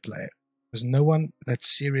you're a new player. There's no one that's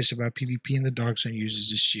serious about PvP in the DARKZONE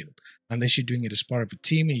uses a shield. Unless you're doing it as part of a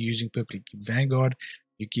team and you're using Public Vanguard,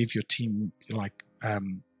 you give your team like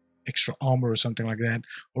extra armor or something like that.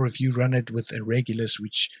 Or if you run it with a Regulus,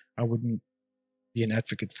 which I wouldn't be an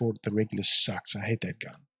advocate for. The Regulus sucks. I hate that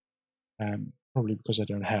gun. Probably because I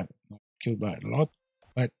don't have it. I'm killed by it a lot.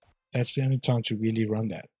 But that's the only time to really run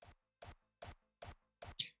that.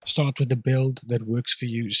 Start with a build that works for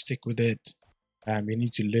you. Stick with it. You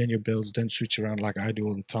need to learn your builds. Don't switch around like I do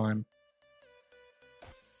all the time.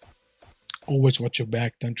 Always watch your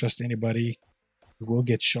back. Don't trust anybody. You will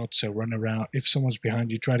get shot, so run around. If someone's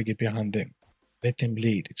behind you, try to get behind them. Let them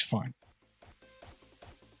bleed. It's fine.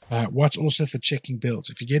 Watch also for checking builds.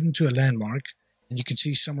 If you get into a landmark and you can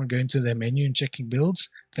see someone going to their menu and checking builds,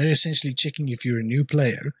 they're essentially checking if you're a new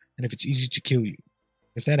player and if it's easy to kill you.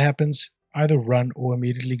 If that happens, either run or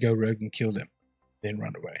immediately go rogue and kill them. Then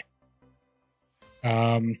run away.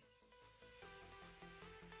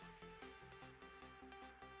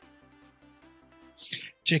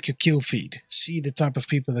 check your kill feed. See the type of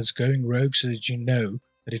people that's going rogue so that you know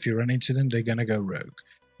that if you run into them, they're going to go rogue.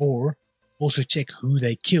 Or also check who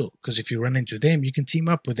they kill, because if you run into them, you can team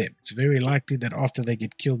up with them. It's very likely that after they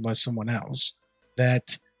get killed by someone else,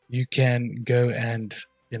 that you can go and,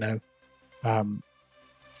 you know,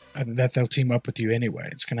 that they'll team up with you anyway.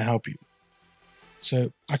 It's going to help you.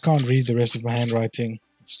 So I can't read the rest of my handwriting.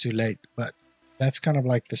 It's too late, but that's kind of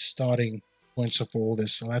like the starting points of all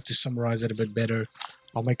this. I'll have to summarize it a bit better.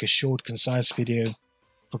 I'll make a short, concise video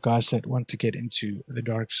for guys that want to get into the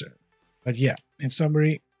Dark Zone. But yeah, in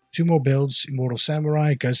summary, 2 more builds, Immortal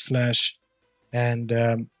Samurai, Ghost Flash, and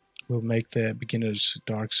we'll make the beginner's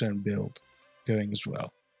Dark Zone build going as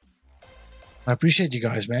well. I appreciate you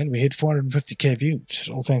guys, man. We hit 450k views.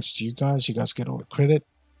 All thanks to you guys. You guys get all the credit.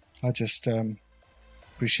 I just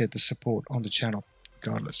appreciate the support on the channel,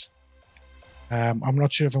 regardless. I'm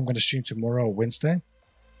not sure if I'm going to stream tomorrow or Wednesday.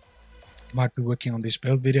 Might be working on these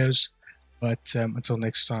build videos. But until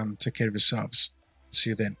next time, take care of yourselves.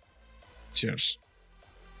 See you then. Cheers.